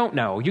what you don't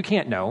know. You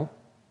can't know.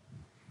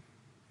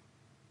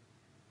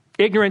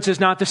 Ignorance is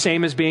not the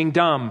same as being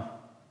dumb.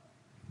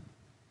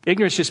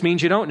 Ignorance just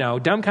means you don't know.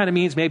 Dumb kind of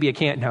means maybe you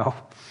can't know.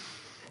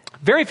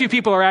 Very few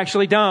people are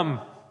actually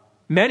dumb.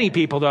 Many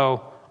people,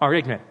 though, are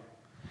ignorant.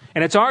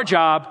 And it's our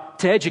job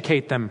to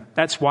educate them.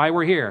 That's why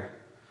we're here.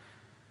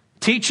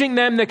 Teaching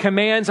them the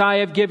commands I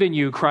have given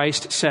you,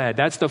 Christ said.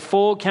 That's the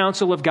full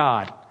counsel of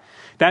God.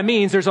 That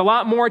means there's a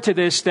lot more to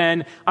this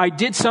than I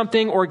did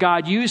something or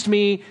God used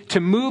me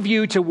to move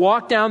you to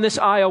walk down this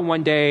aisle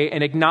one day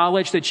and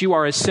acknowledge that you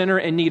are a sinner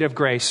in need of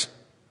grace.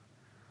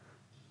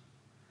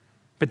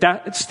 But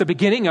that's the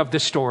beginning of the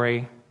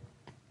story.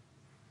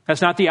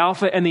 That's not the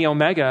Alpha and the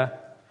Omega.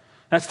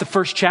 That's the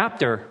first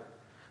chapter.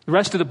 The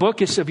rest of the book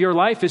of your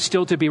life is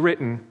still to be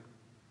written.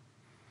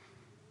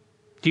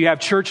 Do you have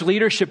church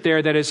leadership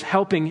there that is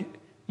helping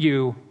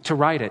you to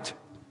write it?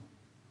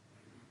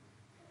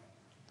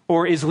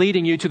 Or is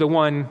leading you to the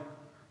one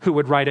who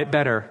would write it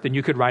better than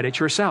you could write it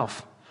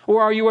yourself?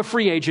 Or are you a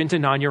free agent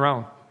and on your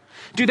own?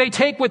 Do they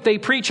take what they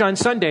preach on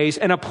Sundays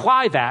and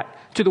apply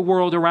that to the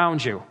world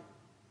around you?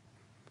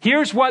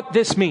 Here's what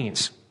this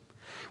means.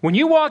 When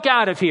you walk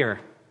out of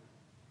here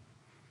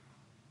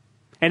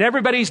and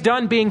everybody's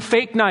done being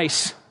fake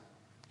nice,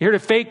 you heard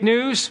of fake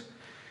news?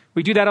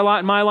 We do that a lot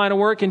in my line of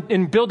work.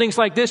 In buildings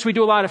like this, we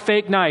do a lot of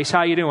fake nice.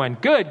 How you doing?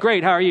 Good,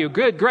 great. How are you?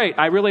 Good, great.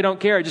 I really don't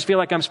care. I just feel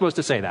like I'm supposed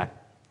to say that.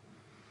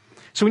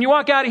 So when you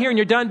walk out of here and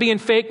you're done being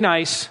fake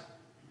nice,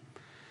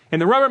 and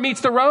the rubber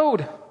meets the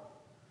road,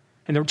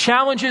 and the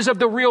challenges of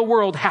the real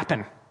world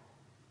happen.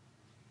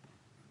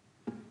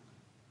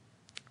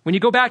 When you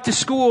go back to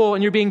school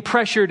and you're being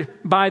pressured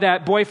by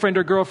that boyfriend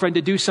or girlfriend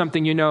to do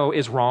something you know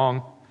is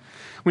wrong.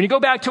 When you go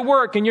back to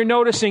work and you're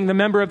noticing the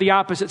member of the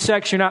opposite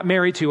sex you're not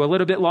married to a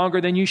little bit longer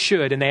than you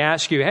should, and they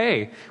ask you,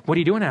 hey, what are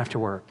you doing after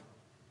work?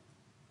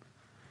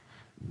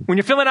 When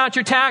you're filling out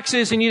your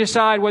taxes and you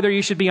decide whether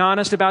you should be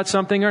honest about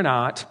something or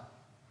not.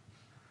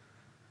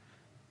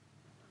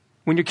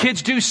 When your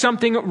kids do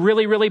something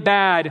really, really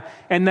bad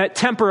and that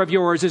temper of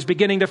yours is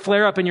beginning to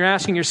flare up and you're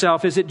asking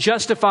yourself, is it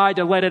justified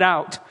to let it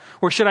out?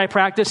 Or should I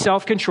practice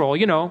self-control?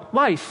 You know,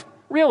 life,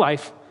 real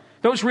life,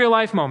 those real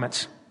life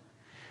moments.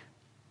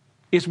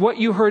 Is what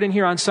you heard in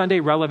here on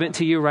Sunday relevant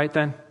to you right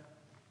then?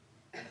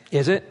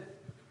 Is it?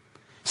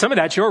 Some of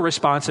that's your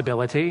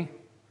responsibility,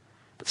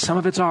 but some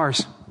of it's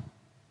ours.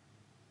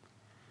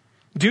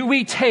 Do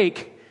we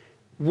take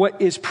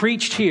what is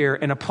preached here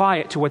and apply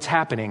it to what's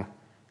happening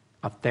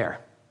up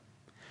there?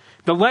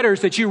 The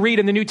letters that you read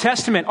in the New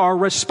Testament are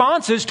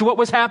responses to what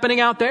was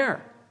happening out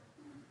there.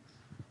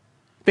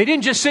 They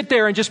didn't just sit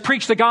there and just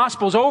preach the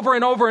Gospels over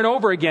and over and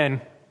over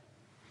again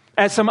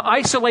as some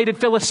isolated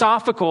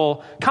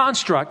philosophical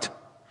construct.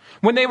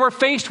 When they were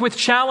faced with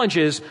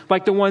challenges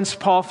like the ones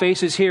Paul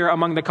faces here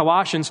among the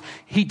Colossians,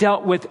 he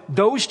dealt with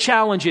those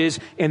challenges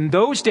in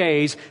those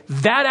days,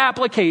 that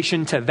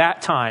application to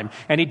that time.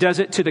 And he does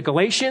it to the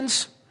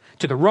Galatians,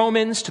 to the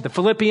Romans, to the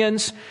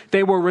Philippians.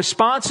 They were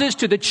responses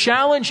to the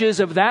challenges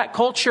of that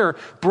culture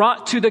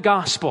brought to the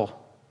gospel.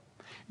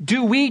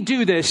 Do we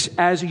do this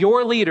as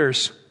your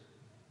leaders?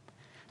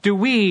 Do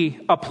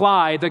we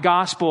apply the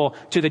gospel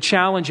to the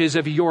challenges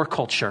of your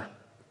culture?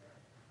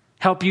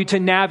 Help you to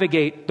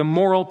navigate the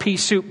moral pea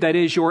soup that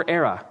is your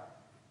era?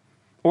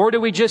 Or do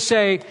we just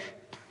say,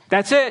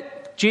 that's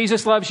it,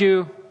 Jesus loves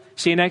you,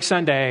 see you next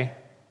Sunday?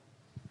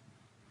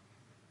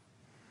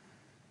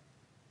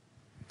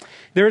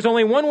 There is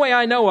only one way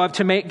I know of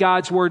to make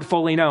God's word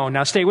fully known.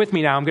 Now stay with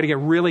me now, I'm going to get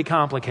really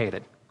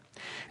complicated.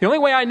 The only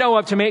way I know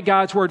of to make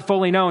God's word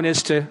fully known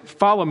is to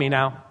follow me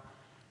now.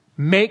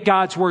 Make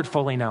God's word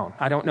fully known.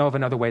 I don't know of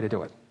another way to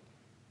do it.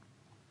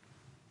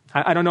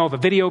 I don't know of a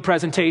video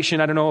presentation.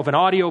 I don't know of an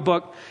audio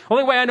book.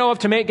 Only way I know of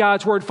to make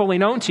God's word fully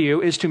known to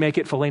you is to make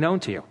it fully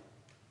known to you.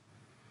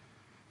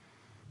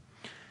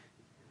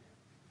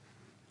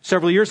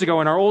 Several years ago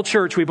in our old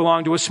church, we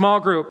belonged to a small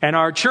group, and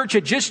our church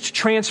had just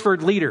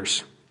transferred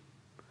leaders.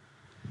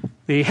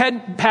 The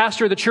head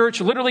pastor of the church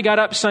literally got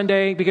up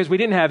Sunday because we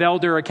didn't have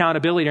elder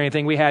accountability or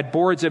anything. We had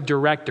boards of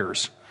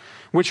directors,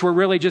 which were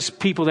really just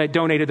people that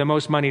donated the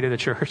most money to the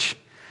church.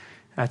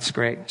 That's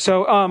great.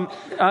 So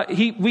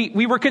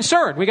we were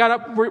concerned. We got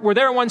up. We're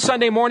there one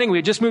Sunday morning. We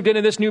had just moved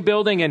into this new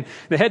building, and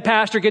the head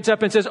pastor gets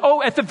up and says,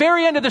 "Oh, at the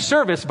very end of the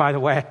service, by the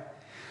way,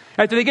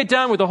 after they get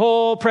done with the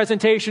whole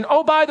presentation,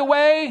 oh, by the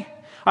way,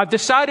 I've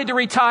decided to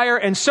retire,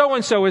 and so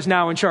is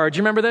now in charge."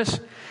 You remember this?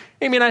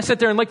 Amy and I sat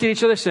there and looked at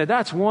each other and said,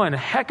 "That's one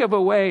heck of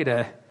a way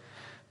to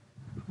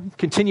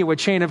continue a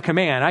chain of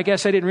command. I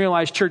guess I didn't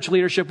realize church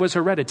leadership was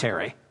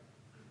hereditary.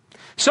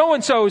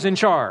 So-and-so's in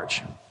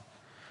charge."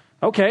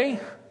 Okay. I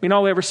mean,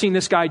 all I ever seen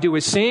this guy do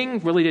is sing.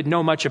 Really didn't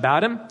know much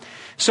about him.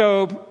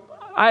 So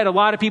I had a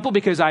lot of people,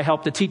 because I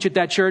helped to teach at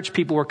that church.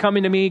 People were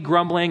coming to me,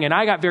 grumbling, and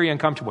I got very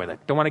uncomfortable with it.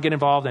 Don't want to get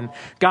involved in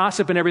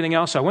gossip and everything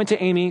else. So I went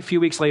to Amy a few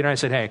weeks later and I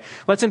said, "Hey,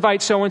 let's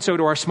invite so-and-so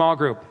to our small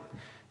group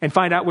and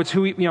find out what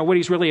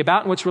he's really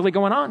about and what's really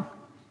going on."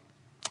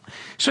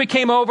 So he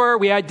came over,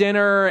 we had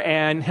dinner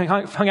and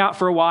hung out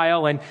for a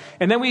while. And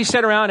then we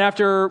sat around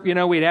after,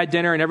 we'd had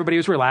dinner and everybody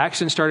was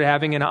relaxed and started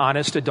having an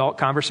honest adult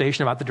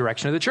conversation about the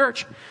direction of the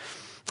church.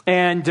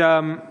 And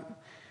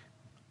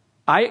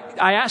I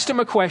asked him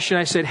a question.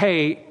 I said,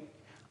 "Hey,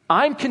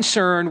 I'm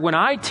concerned when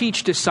I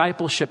teach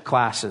discipleship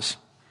classes,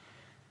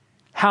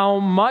 how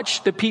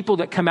much the people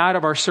that come out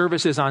of our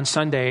services on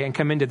Sunday and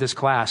come into this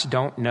class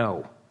don't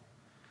know."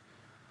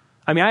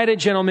 I mean, I had a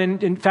gentleman,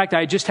 in fact,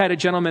 I just had a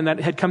gentleman that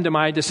had come to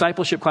my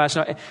discipleship class.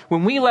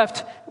 When we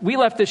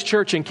left this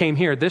church and came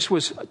here, this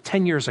was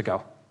 10 years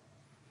ago.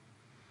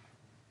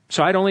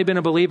 So I'd only been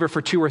a believer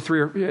for 2 or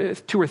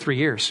 3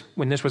 years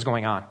when this was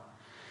going on.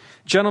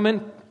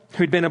 Gentleman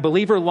who'd been a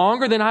believer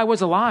longer than I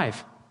was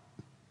alive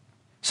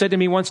said to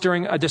me once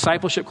during a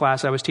discipleship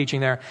class I was teaching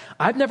there,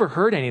 "I've never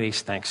heard any of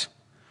these things."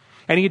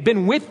 And he had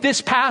been with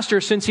this pastor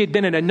since he had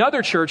been in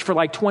another church for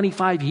like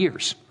 25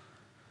 years.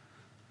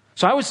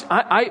 So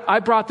I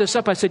brought this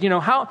up. I said,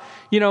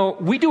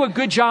 we do a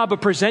good job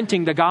of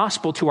presenting the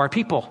gospel to our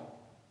people.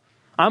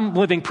 I'm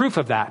living proof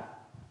of that.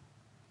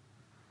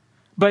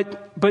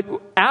 But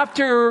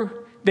after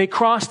they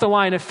cross the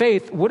line of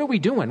faith, what are we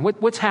doing?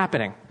 What's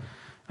happening?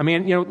 I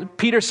mean,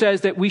 Peter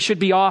says that we should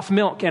be off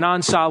milk and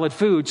on solid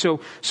food. So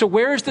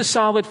where's the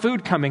solid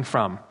food coming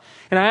from?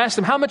 And I asked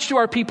them, how much do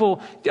our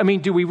people,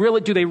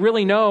 do they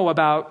really know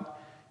about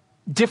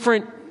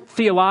different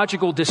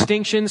theological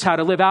distinctions, how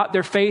to live out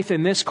their faith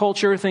in this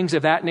culture, things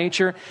of that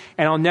nature?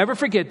 And I'll never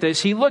forget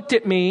this. He looked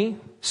at me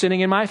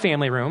sitting in my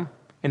family room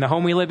in the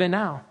home we live in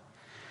now.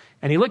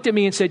 And he looked at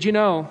me and said,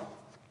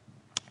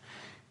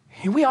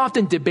 we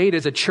often debate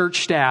as a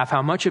church staff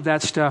how much of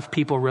that stuff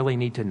people really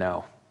need to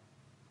know.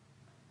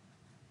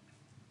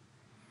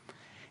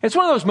 It's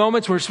one of those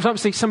moments where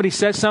somebody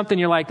says something,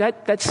 you're like,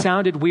 that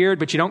sounded weird,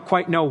 but you don't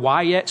quite know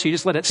why yet, so you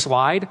just let it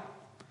slide.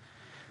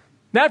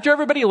 Now, after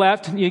everybody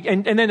left,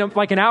 and then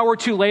like an hour or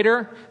two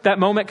later, that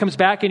moment comes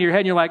back in your head,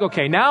 and you're like,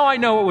 okay, now I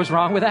know what was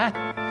wrong with that.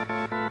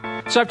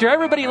 So after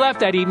everybody left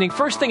that evening,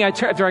 first thing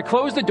after I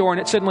closed the door, and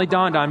it suddenly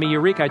dawned on me,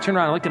 eureka, I turned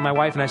around and looked at my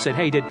wife, and I said,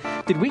 "Hey,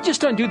 did we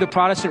just undo the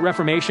Protestant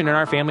Reformation in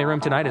our family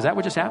room tonight? Is that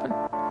what just happened?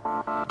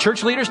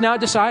 Church leaders now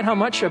decide how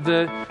much of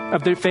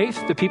their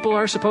faith the people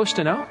are supposed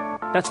to know?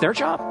 That's their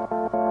job."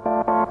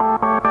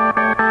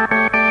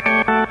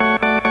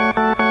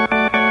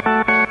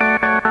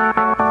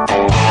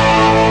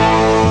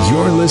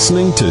 You're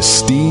listening to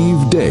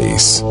Steve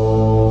Deace.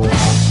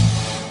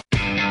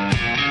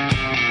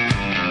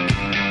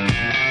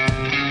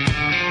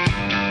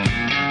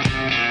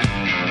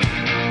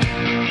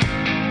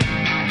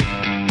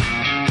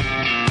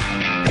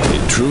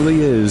 It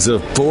truly is a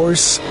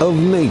force of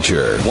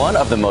nature. One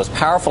of the most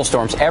powerful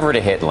storms ever to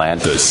hit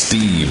land. The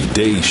Steve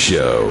Deace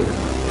Show.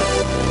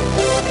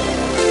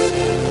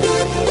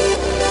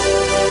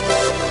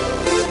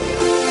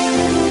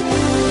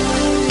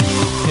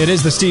 It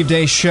is the Steve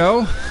Deace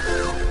Show.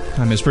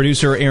 I'm his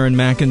producer, Aaron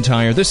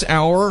McIntyre. This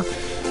hour,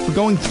 we're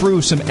going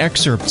through some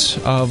excerpts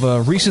of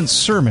a recent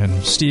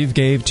sermon Steve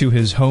gave to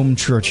his home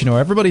church.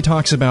 Everybody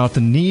talks about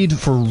the need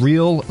for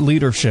real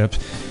leadership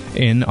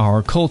in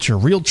our culture,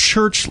 real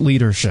church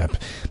leadership.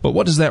 But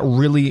what does that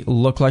really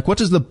look like? What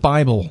does the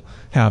Bible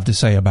have to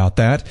say about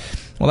that?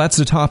 Well, that's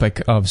the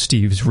topic of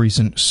Steve's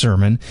recent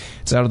sermon.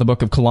 It's out of the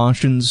book of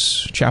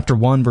Colossians, chapter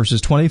 1,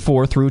 verses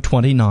 24 through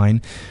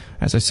 29.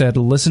 As I said,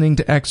 listening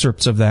to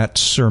excerpts of that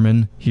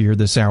sermon here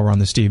this hour on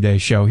the Steve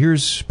Deace Show.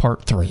 Here's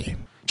part 3.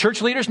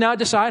 Church leaders now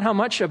decide how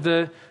much of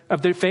their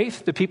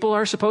faith the people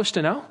are supposed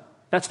to know.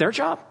 That's their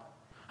job.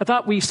 I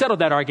thought we settled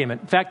that argument.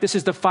 In fact, this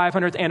is the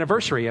 500th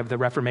anniversary of the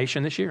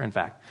Reformation this year, in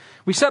fact.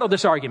 We settled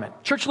this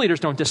argument. Church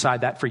leaders don't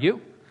decide that for you.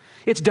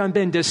 It's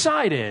been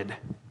decided.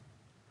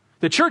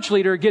 The church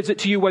leader gives it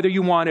to you whether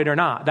you want it or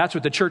not. That's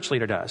what the church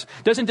leader does.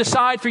 Doesn't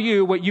decide for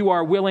you what you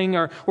are willing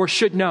or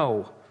should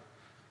know.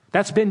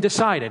 That's been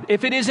decided.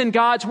 If it is in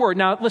God's word,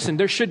 now listen,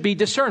 there should be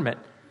discernment.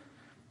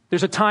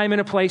 There's a time and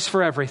a place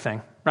for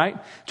everything, right?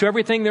 To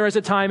everything there is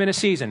a time and a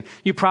season.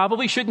 You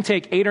probably shouldn't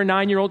take 8 or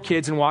 9-year-old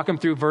kids and walk them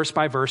through verse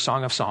by verse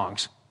Song of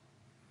Songs.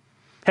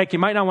 Heck, you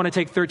might not want to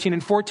take 13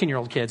 and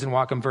 14-year-old kids and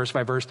walk them verse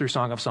by verse through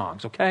Song of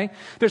Songs, okay?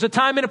 There's a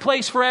time and a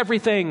place for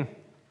everything.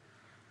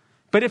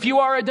 But if you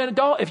are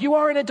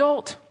an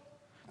adult,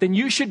 then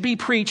you should be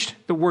preached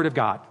the word of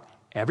God.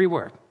 Every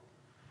word.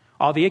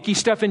 All the icky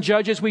stuff in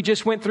Judges we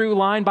just went through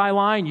line by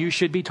line, you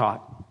should be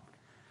taught.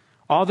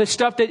 All the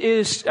stuff that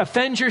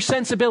offends your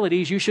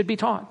sensibilities, you should be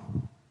taught.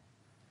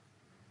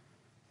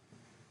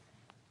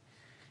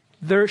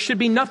 There should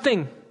be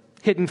nothing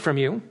hidden from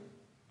you.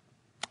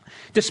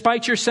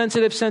 Despite your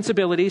sensitive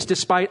sensibilities,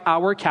 despite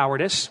our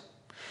cowardice,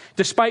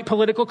 despite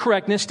political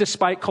correctness,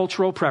 despite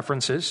cultural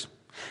preferences,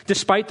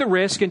 despite the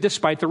risk and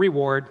despite the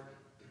reward,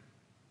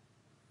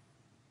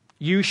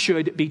 you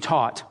should be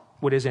taught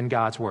what is in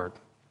God's word.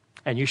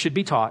 And you should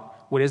be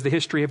taught what is the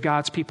history of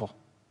God's people.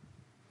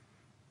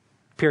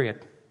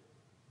 Period.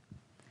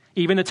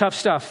 Even the tough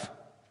stuff.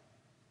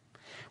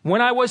 When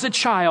I was a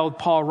child,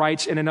 Paul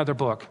writes in another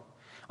book,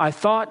 I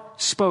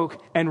thought,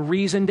 spoke, and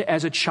reasoned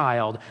as a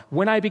child.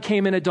 When I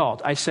became an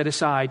adult, I set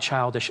aside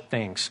childish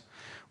things.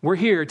 We're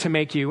here to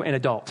make you an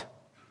adult.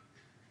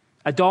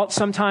 Adults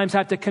sometimes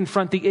have to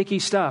confront the icky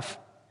stuff.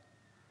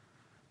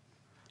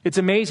 It's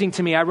amazing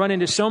to me. I run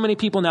into so many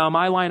people now in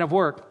my line of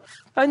work.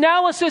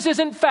 Analysis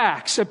isn't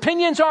facts.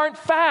 Opinions aren't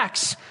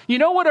facts. You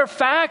know what are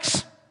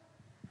facts?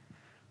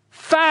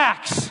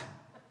 Facts.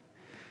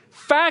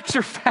 Facts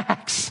are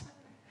facts.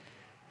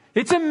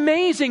 It's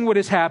amazing what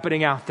is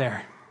happening out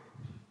there.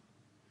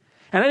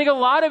 And I think a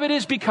lot of it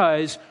is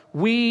because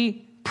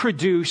we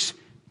produce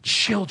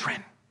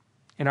children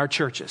in our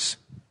churches.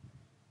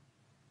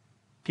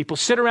 People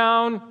sit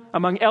around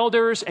among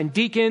elders and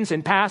deacons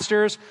and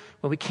pastors.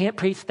 Well, we can't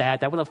preach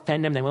that. That will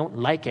offend them. They won't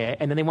like it.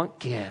 And then they won't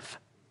give.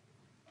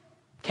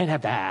 Can't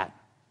have that.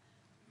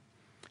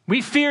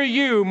 We fear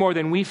you more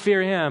than we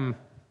fear him.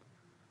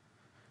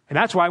 And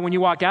that's why when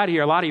you walk out of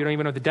here, a lot of you don't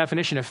even know what the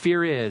definition of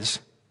fear is.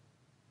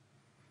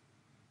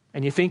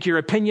 And you think your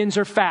opinions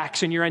are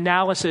facts and your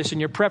analysis and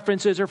your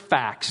preferences are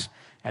facts.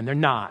 And they're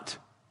not.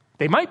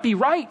 They might be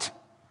right,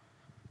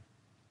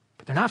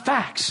 but they're not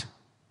facts.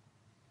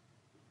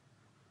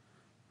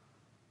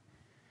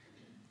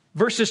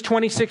 Verses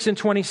 26 and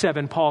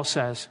 27, Paul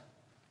says,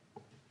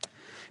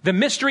 the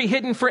mystery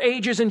hidden for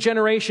ages and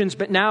generations,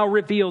 but now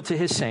revealed to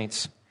his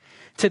saints.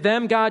 To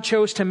them God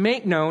chose to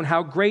make known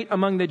how great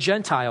among the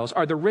Gentiles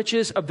are the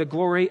riches of the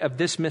glory of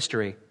this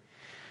mystery,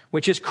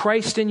 which is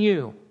Christ in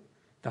you,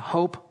 the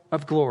hope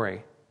of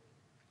glory.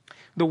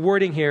 The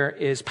wording here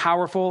is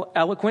powerful,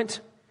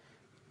 eloquent.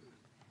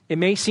 It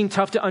may seem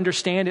tough to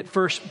understand at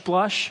first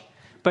blush,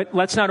 but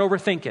let's not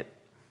overthink it.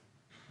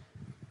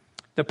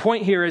 The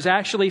point here is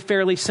actually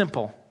fairly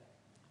simple.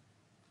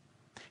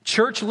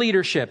 Church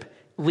leadership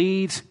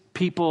leads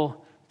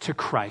people to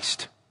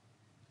Christ.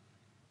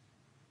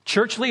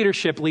 Church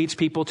leadership leads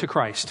people to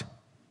Christ.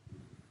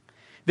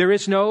 There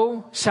is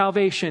no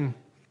salvation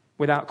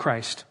without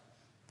Christ.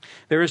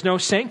 There is no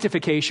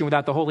sanctification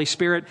without the Holy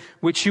Spirit,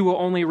 which you will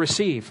only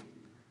receive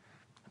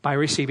by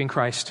receiving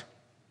Christ.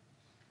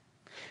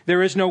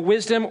 There is no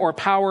wisdom or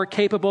power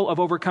capable of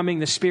overcoming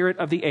the spirit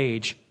of the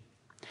age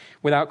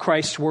without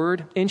Christ's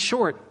word. In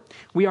short,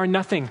 we are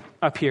nothing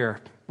up here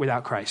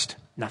without Christ.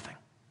 Nothing.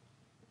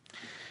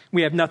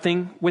 We have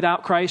nothing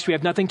without Christ. We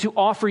have nothing to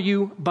offer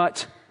you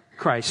but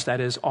Christ. That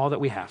is all that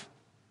we have.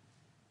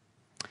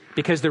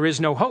 Because there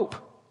is no hope.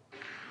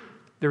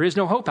 There is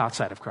no hope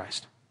outside of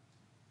Christ.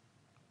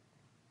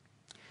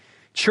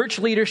 Church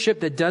leadership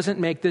that doesn't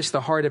make this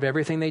the heart of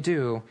everything they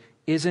do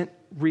isn't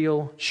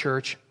real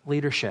church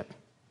leadership.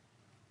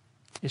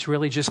 It's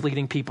really just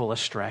leading people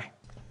astray.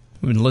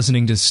 We've been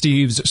listening to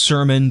Steve's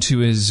sermon to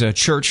his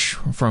church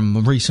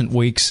from recent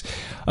weeks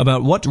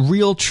about what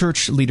real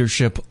church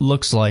leadership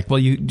looks like. Well,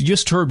 you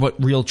just heard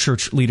what real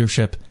church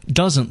leadership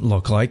doesn't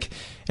look like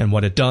and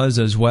what it does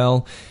as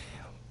well.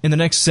 In the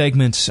next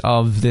segment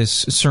of this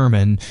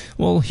sermon,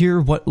 we'll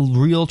hear what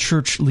real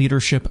church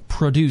leadership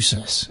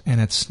produces. And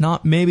it's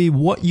not maybe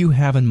what you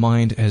have in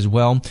mind as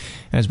well,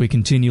 as we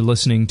continue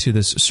listening to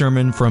this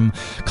sermon from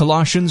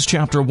Colossians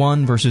chapter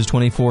 1, verses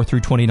 24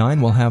 through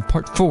 29. We'll have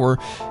part 4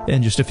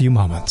 in just a few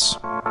moments.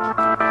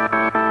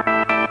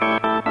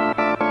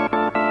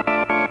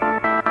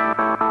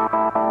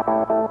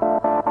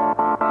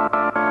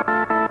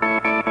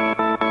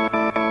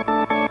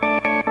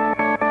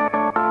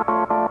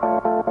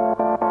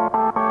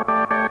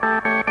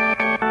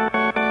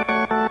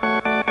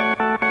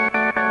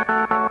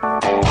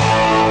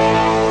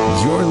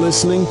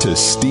 Listening to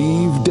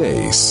Steve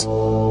Deace.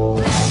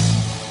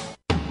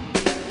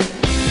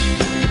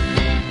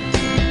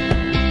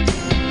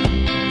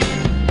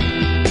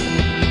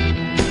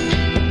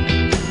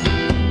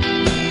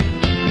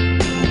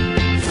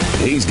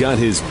 He's got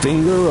his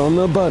finger on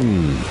the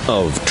button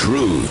of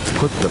truth.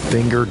 Put the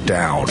finger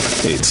down.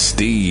 It's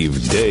Steve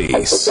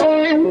Deace.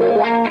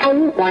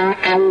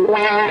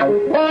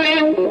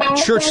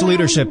 Church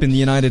leadership in the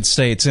United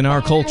States. In our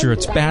culture,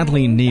 it's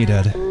badly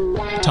needed.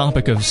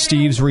 Topic of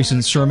Steve's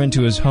recent sermon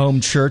to his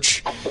home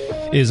church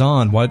is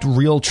on what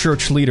real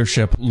church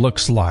leadership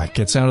looks like.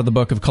 It's out of the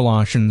book of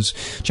Colossians,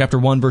 chapter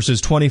 1,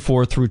 verses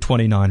 24 through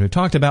 29. We've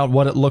talked about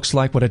what it looks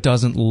like, what it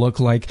doesn't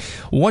look like.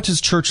 What does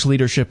church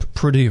leadership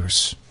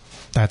produce?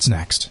 That's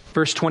next.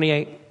 Verse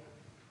 28,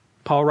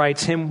 Paul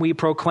writes, "Him we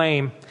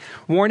proclaim,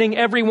 warning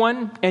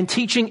everyone and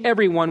teaching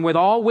everyone with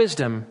all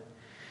wisdom,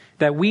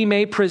 that we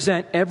may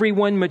present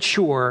everyone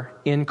mature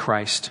in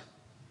Christ."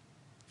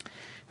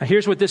 Now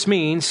here's what this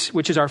means,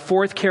 which is our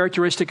fourth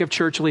characteristic of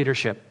church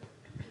leadership.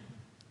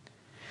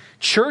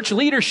 Church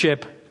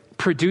leadership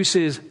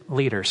produces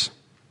leaders.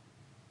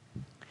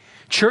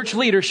 Church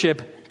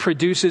leadership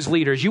produces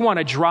leaders. You want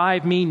to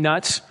drive me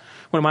nuts?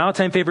 One of my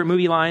all-time favorite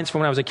movie lines from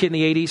when I was a kid in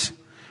the 80s,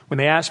 when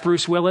they asked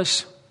Bruce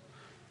Willis,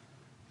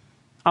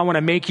 "I want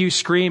to make you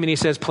scream," and he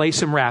says, "Play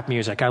some rap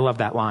music." I love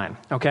that line,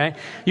 okay?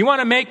 You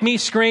want to make me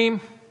scream?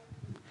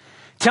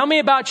 Tell me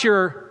about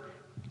your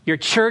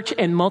church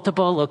in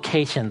multiple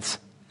locations.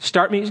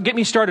 Get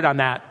me started on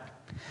that.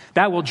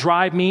 That will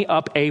drive me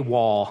up a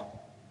wall.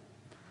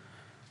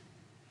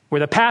 Where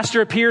the pastor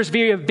appears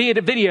via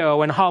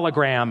video and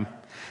hologram.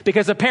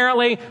 Because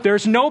apparently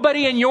there's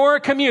nobody in your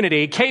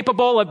community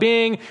capable of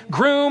being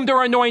groomed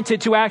or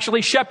anointed to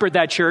actually shepherd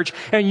that church.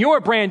 And your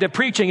brand of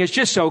preaching is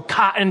just so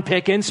cotton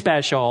picking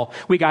special.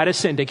 We got to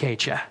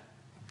syndicate you.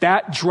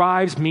 That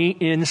drives me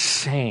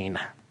insane.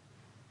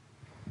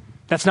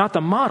 That's not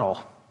the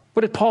model.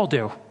 What did Paul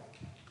do?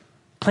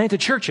 Planted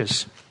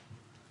churches,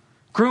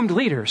 groomed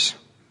leaders,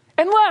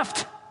 and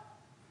left.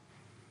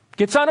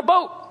 Gets on a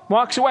boat.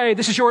 Walks away.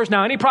 "This is yours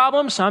now. Any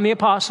problems? I'm the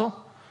apostle.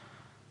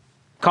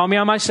 Call me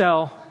on my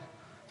cell.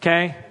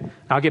 Okay?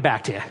 I'll get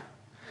back to you."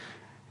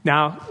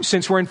 Now,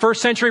 since we're in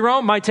first century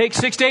Rome, might take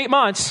 6 to 8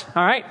 months,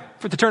 all right,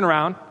 for the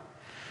turnaround.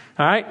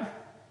 All right?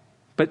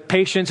 But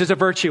patience is a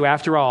virtue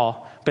after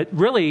all. But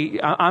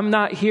really, I'm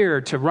not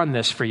here to run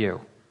this for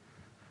you.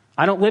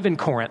 I don't live in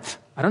Corinth.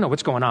 I don't know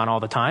what's going on all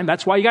the time.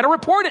 That's why you got to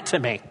report it to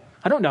me.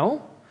 I don't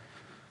know.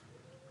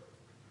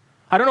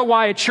 I don't know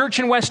why a church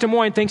in West Des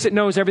Moines thinks it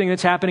knows everything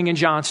that's happening in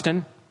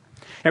Johnston,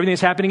 everything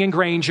that's happening in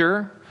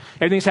Granger,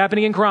 everything that's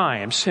happening in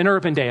Grimes, in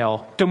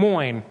Urbandale, Des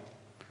Moines.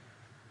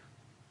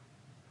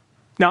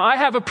 Now, I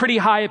have a pretty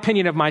high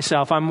opinion of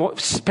myself. I'm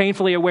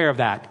painfully aware of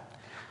that.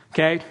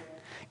 Okay?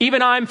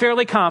 Even I'm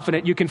fairly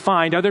confident you can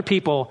find other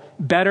people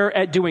better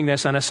at doing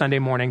this on a Sunday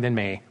morning than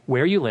me,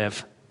 where you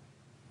live.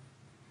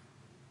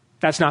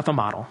 That's not the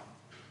model.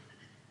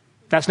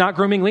 That's not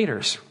grooming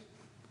leaders.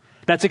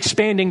 That's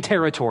expanding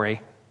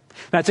territory.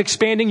 That's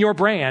expanding your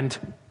brand.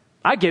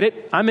 I get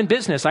it. I'm in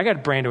business. I got a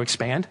brand to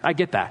expand. I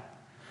get that.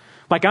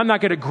 Like, I'm not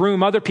going to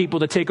groom other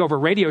people to take over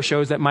radio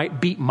shows that might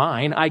beat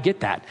mine. I get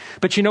that.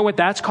 But you know what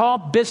that's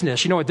called?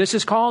 Business. You know what this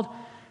is called?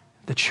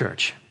 The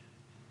church.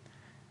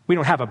 We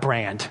don't have a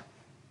brand.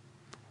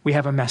 We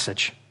have a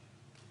message.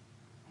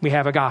 We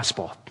have a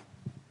gospel.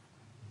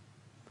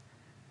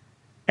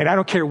 And I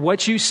don't care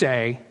what you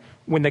say,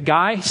 when the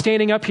guy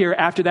standing up here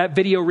after that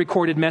video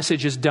recorded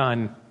message is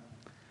done,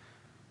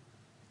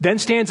 then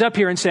stands up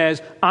here and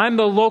says, "I'm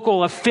the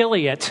local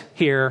affiliate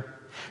here,"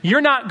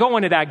 you're not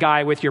going to that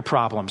guy with your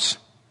problems.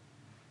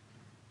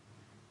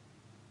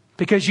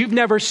 Because you've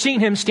never seen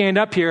him stand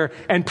up here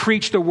and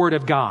preach the word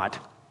of God.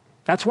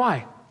 That's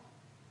why.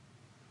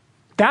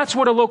 That's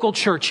what a local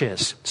church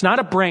is. It's not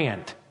a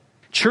brand.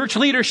 Church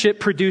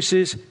leadership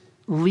produces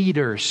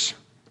leaders.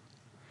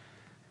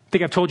 I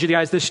think I've told you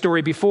guys this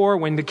story before.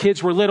 When the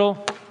kids were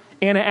little,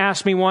 Anna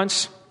asked me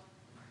once,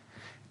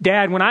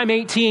 "Dad, when I'm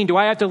 18, do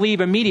I have to leave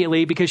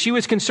immediately?" Because she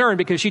was concerned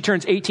because she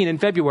turns 18 in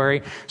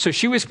February. So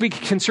she was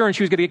concerned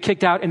she was going to get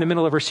kicked out in the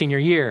middle of her senior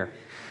year.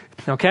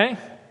 Okay?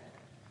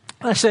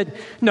 I said,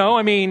 "No,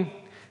 I mean,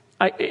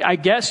 I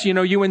guess,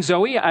 you and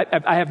Zoe,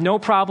 I have no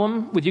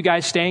problem with you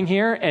guys staying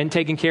here and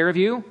taking care of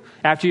you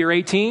after you're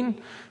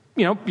 18.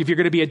 If you're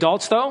going to be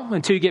adults, though,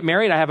 until you get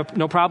married, I have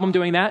no problem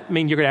doing that. I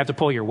mean, you're going to have to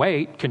pull your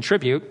weight,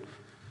 contribute.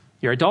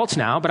 You're adults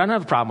now, but I don't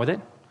have a problem with it."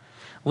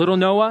 Little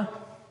Noah,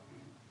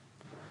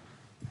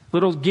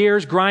 little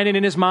gears grinding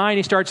in his mind.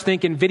 He starts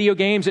thinking video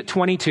games at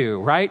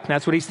 22, right?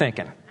 That's what he's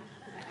thinking,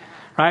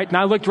 right? And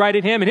I looked right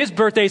at him, and his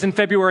birthday's in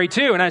February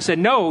too. And I said,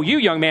 "No, you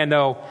young man,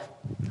 though,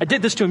 I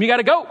did this to him. You got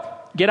to go.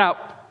 Get out.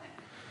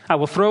 I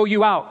will throw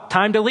you out.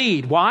 Time to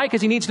lead." Why?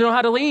 Because he needs to know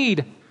how to lead.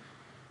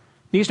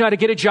 He needs to know how to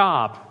get a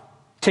job,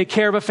 take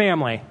care of a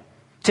family,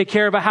 take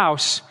care of a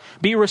house,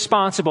 be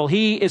responsible.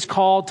 He is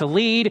called to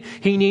lead.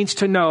 He needs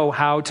to know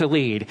how to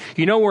lead.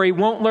 You know where he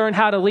won't learn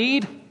how to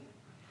lead?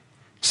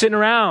 Sitting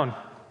around,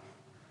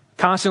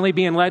 constantly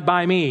being led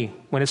by me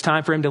when it's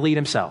time for him to lead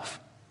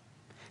himself.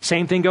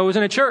 Same thing goes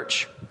in a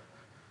church.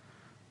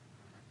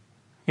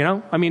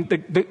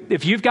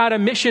 If you've got a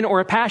mission or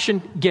a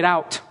passion, get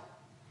out.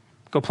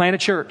 Go plant a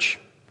church.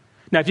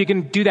 Now, if you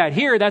can do that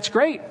here, that's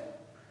great.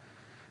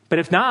 But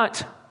if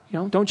not,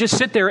 Don't just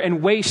sit there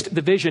and waste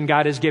the vision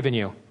God has given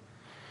you.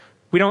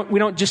 We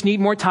don't just need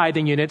more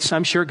tithing units.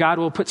 I'm sure God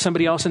will put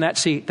somebody else in that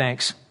seat.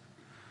 Thanks.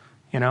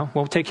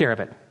 We'll take care of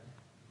it.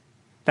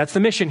 That's the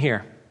mission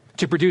here,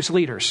 to produce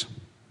leaders.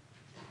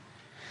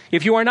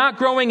 If you are not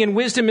growing in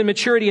wisdom and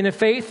maturity in the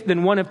faith,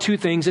 then one of two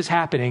things is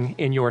happening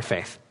in your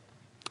faith.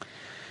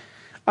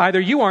 Either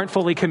you aren't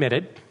fully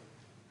committed,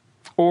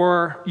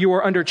 or you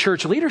are under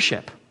church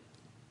leadership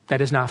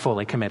that is not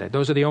fully committed.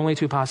 Those are the only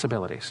two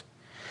possibilities.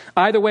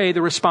 Either way,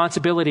 the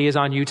responsibility is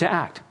on you to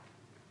act.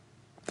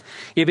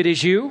 If it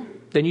is you,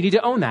 then you need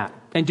to own that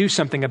and do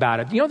something about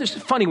it. It's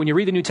funny when you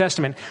read the New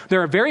Testament,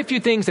 there are very few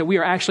things that we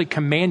are actually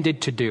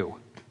commanded to do.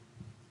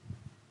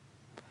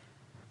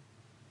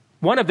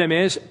 One of them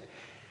is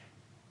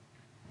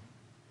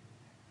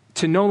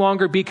to no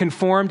longer be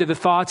conformed to the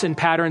thoughts and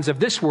patterns of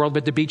this world,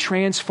 but to be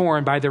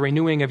transformed by the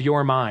renewing of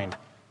your mind.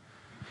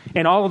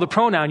 And all of the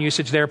pronoun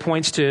usage there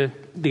points to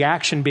the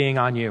action being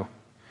on you.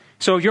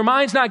 So if your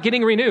mind's not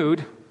getting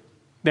renewed,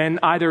 then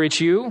either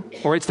it's you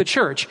or it's the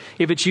church.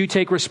 If it's you,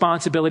 take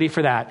responsibility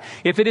for that.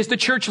 If it is the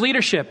church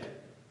leadership,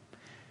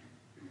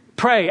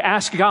 pray,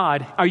 ask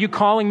God, are you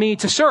calling me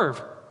to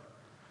serve?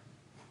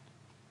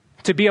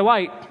 To be a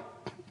light?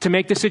 To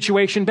make the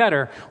situation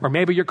better? Or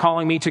maybe you're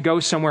calling me to go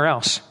somewhere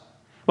else.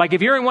 Like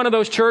if you're in one of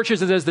those churches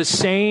that does the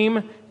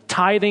same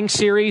tithing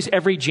series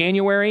every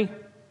January,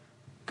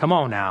 come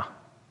on now,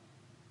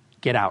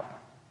 get out.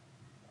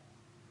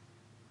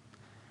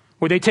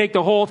 Where they take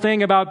the whole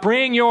thing about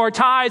bring your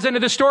tithes into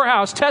the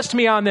storehouse, test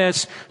me on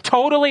this,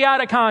 totally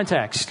out of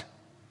context.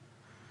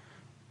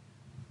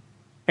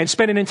 And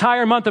spend an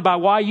entire month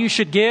about why you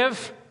should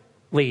give,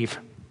 leave.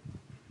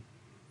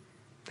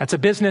 That's a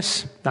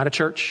business, not a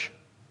church.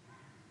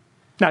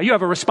 Now you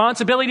have a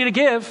responsibility to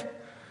give,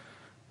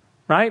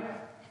 right?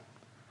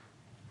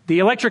 The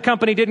electric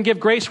company didn't give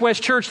Grace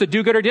West Church the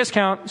do-gooder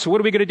discount, so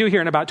what are we going to do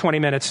here in about 20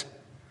 minutes?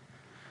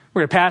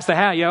 We're going to pass the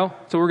hat, yo.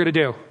 That's what we're going to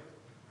do.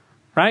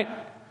 Right?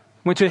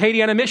 Went to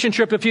Haiti on a mission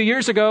trip a few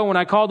years ago. When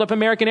I called up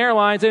American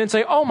Airlines, they didn't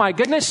say, oh my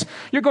goodness,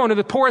 you're going to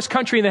the poorest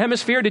country in the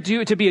hemisphere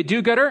to be a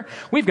do-gooder?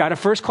 We've got a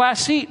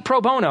first-class seat, pro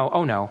bono.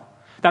 Oh no.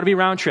 That'll be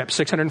round trip,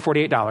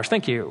 $648.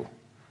 Thank you.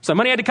 So the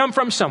money had to come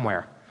from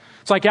somewhere.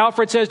 It's like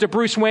Alfred says to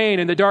Bruce Wayne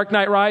in The Dark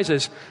Knight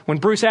Rises, when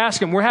Bruce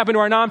asks him, what happened to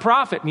our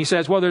nonprofit? And he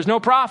says, well, there's no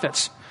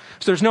profits.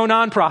 So there's no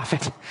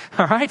nonprofit.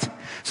 All right?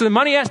 So the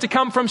money has to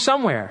come from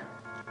somewhere.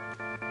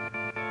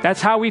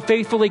 That's how we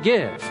faithfully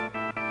give.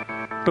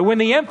 But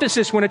when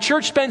a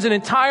church spends an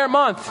entire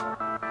month,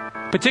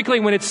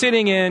 particularly when it's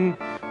sitting in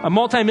a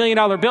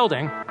multi-million-dollar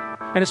building,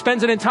 and it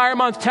spends an entire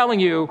month telling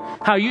you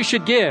how you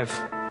should give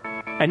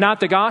and not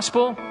the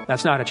gospel,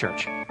 that's not a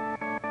church.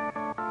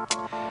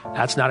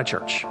 That's not a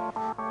church.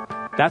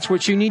 That's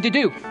what you need to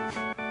do.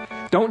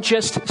 Don't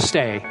just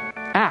stay.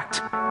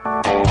 Act.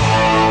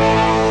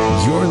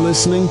 You're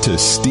listening to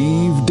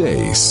Steve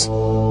Deace.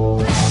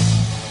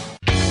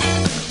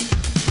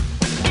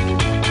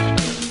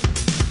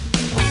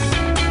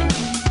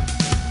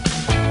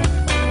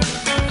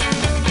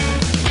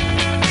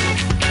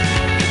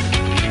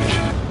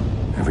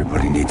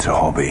 Everybody needs a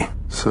hobby.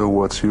 So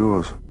what's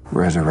yours?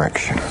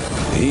 Resurrection.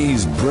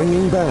 He's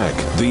bringing back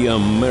the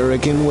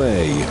American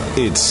way.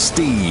 It's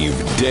Steve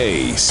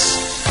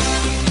Deace.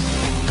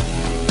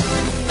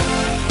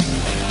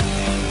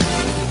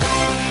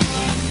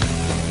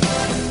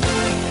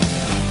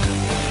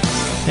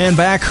 And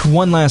back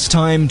one last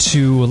time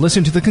to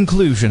listen to the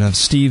conclusion of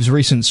Steve's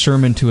recent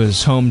sermon to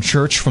his home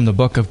church from the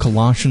book of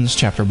Colossians,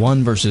 chapter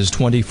 1, verses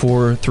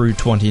 24 through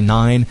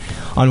 29,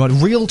 on what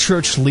real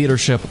church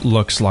leadership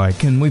looks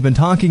like. And we've been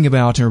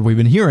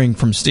hearing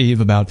from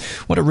Steve about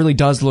what it really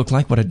does look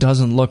like, what it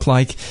doesn't look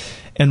like,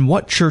 and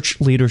what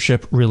church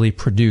leadership really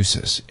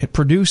produces. It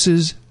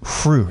produces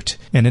fruit.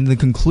 And in the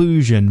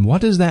conclusion, what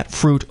does that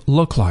fruit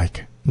look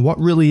like? What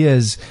really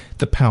is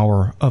the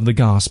power of the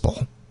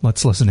gospel?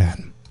 Let's listen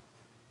in.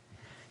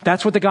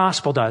 That's what the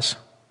gospel does.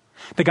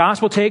 The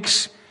gospel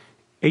takes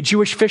a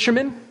Jewish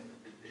fisherman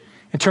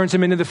and turns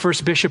him into the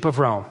first bishop of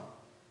Rome.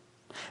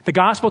 The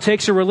gospel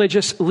takes a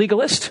religious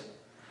legalist,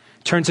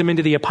 turns him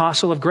into the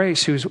apostle of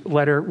grace, whose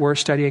letter we're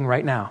studying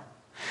right now.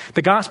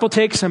 The gospel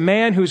takes a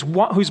man whose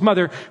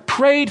mother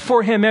prayed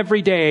for him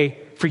every day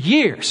for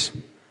years,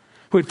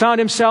 who had found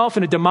himself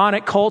in a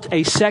demonic cult,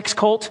 a sex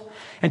cult,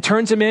 and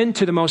turns him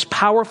into the most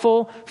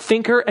powerful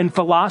thinker and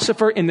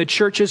philosopher in the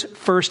church's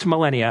first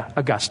millennia,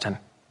 Augustine.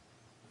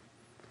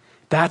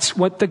 That's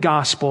what the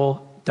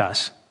gospel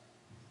does.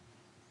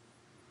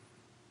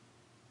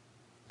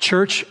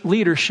 Church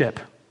leadership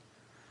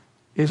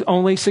is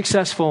only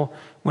successful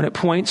when it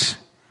points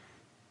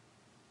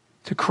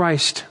to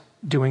Christ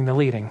doing the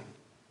leading.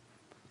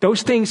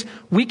 Those things,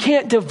 we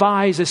can't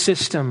devise a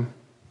system.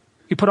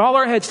 You put all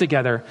our heads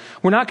together,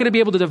 we're not going to be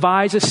able to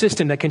devise a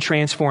system that can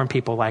transform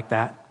people like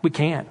that. We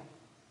can't.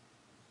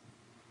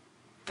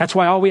 That's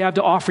why all we have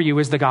to offer you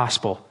is the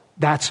gospel.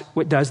 That's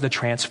what does the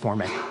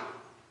transforming.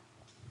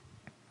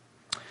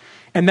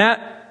 And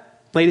that,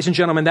 ladies and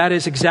gentlemen, that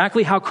is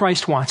exactly how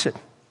Christ wants it.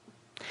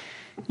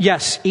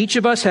 Yes, each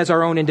of us has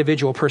our own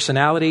individual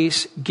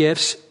personalities,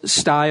 gifts,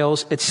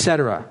 styles,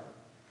 etc.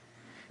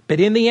 But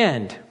in the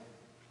end,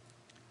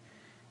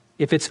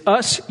 if it's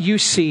us you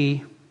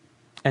see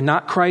and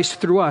not Christ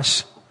through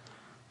us,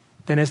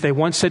 then as they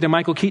once said to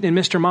Michael Keaton and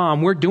Mr.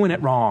 Mom, we're doing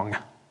it wrong.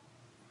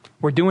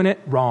 We're doing it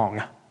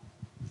wrong.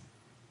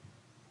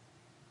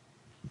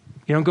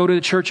 You don't go to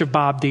the church of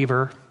Bob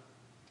Deaver.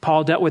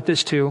 Paul dealt with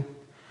this too.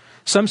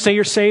 Some say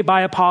you're saved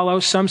by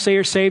Apollos. Some say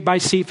you're saved by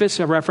Cephas,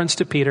 a reference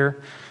to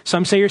Peter.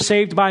 Some say you're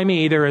saved by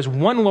me. There is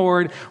one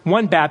Lord,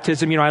 one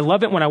baptism. I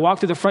love it when I walk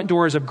through the front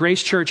doors of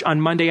Grace Church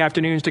on Monday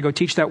afternoons to go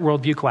teach that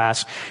worldview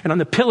class. And on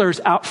the pillars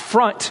out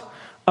front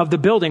of the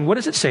building, what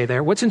does it say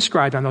there? What's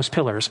inscribed on those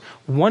pillars?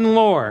 One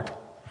Lord,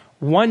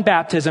 one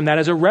baptism. That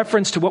is a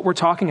reference to what we're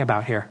talking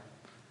about here.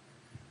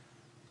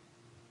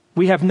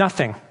 We have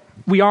nothing.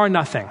 We are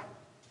nothing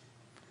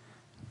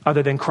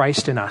other than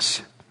Christ in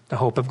us, the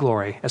hope of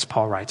glory, as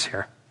Paul writes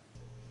here.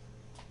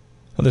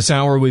 This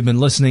hour we've been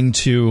listening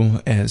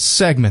to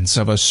segments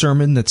of a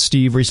sermon that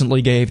Steve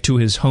recently gave to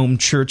his home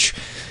church.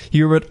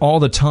 Hear it all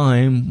the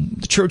time.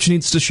 The church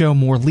needs to show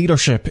more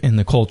leadership in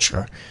the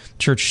culture.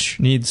 Church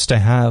needs to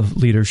have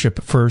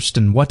leadership first.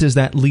 And what does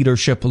that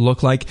leadership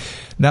look like?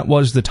 That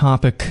was the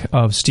topic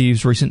of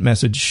Steve's recent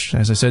message,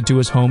 as I said, to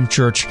his home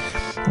church,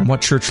 and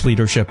what church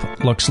leadership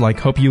looks like.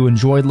 Hope you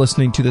enjoyed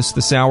listening to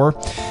this hour.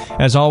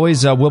 As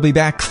always, we'll be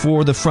back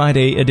for the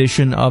Friday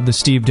edition of the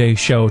Steve Day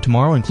Show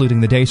tomorrow,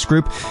 including the Dace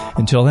Group.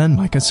 Until then,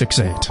 Micah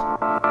 6:8.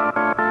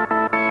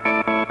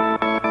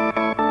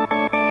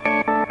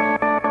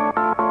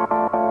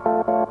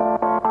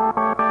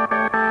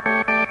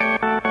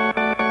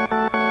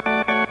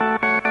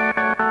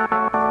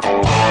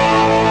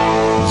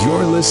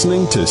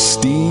 Listening to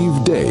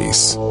Steve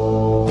Dace.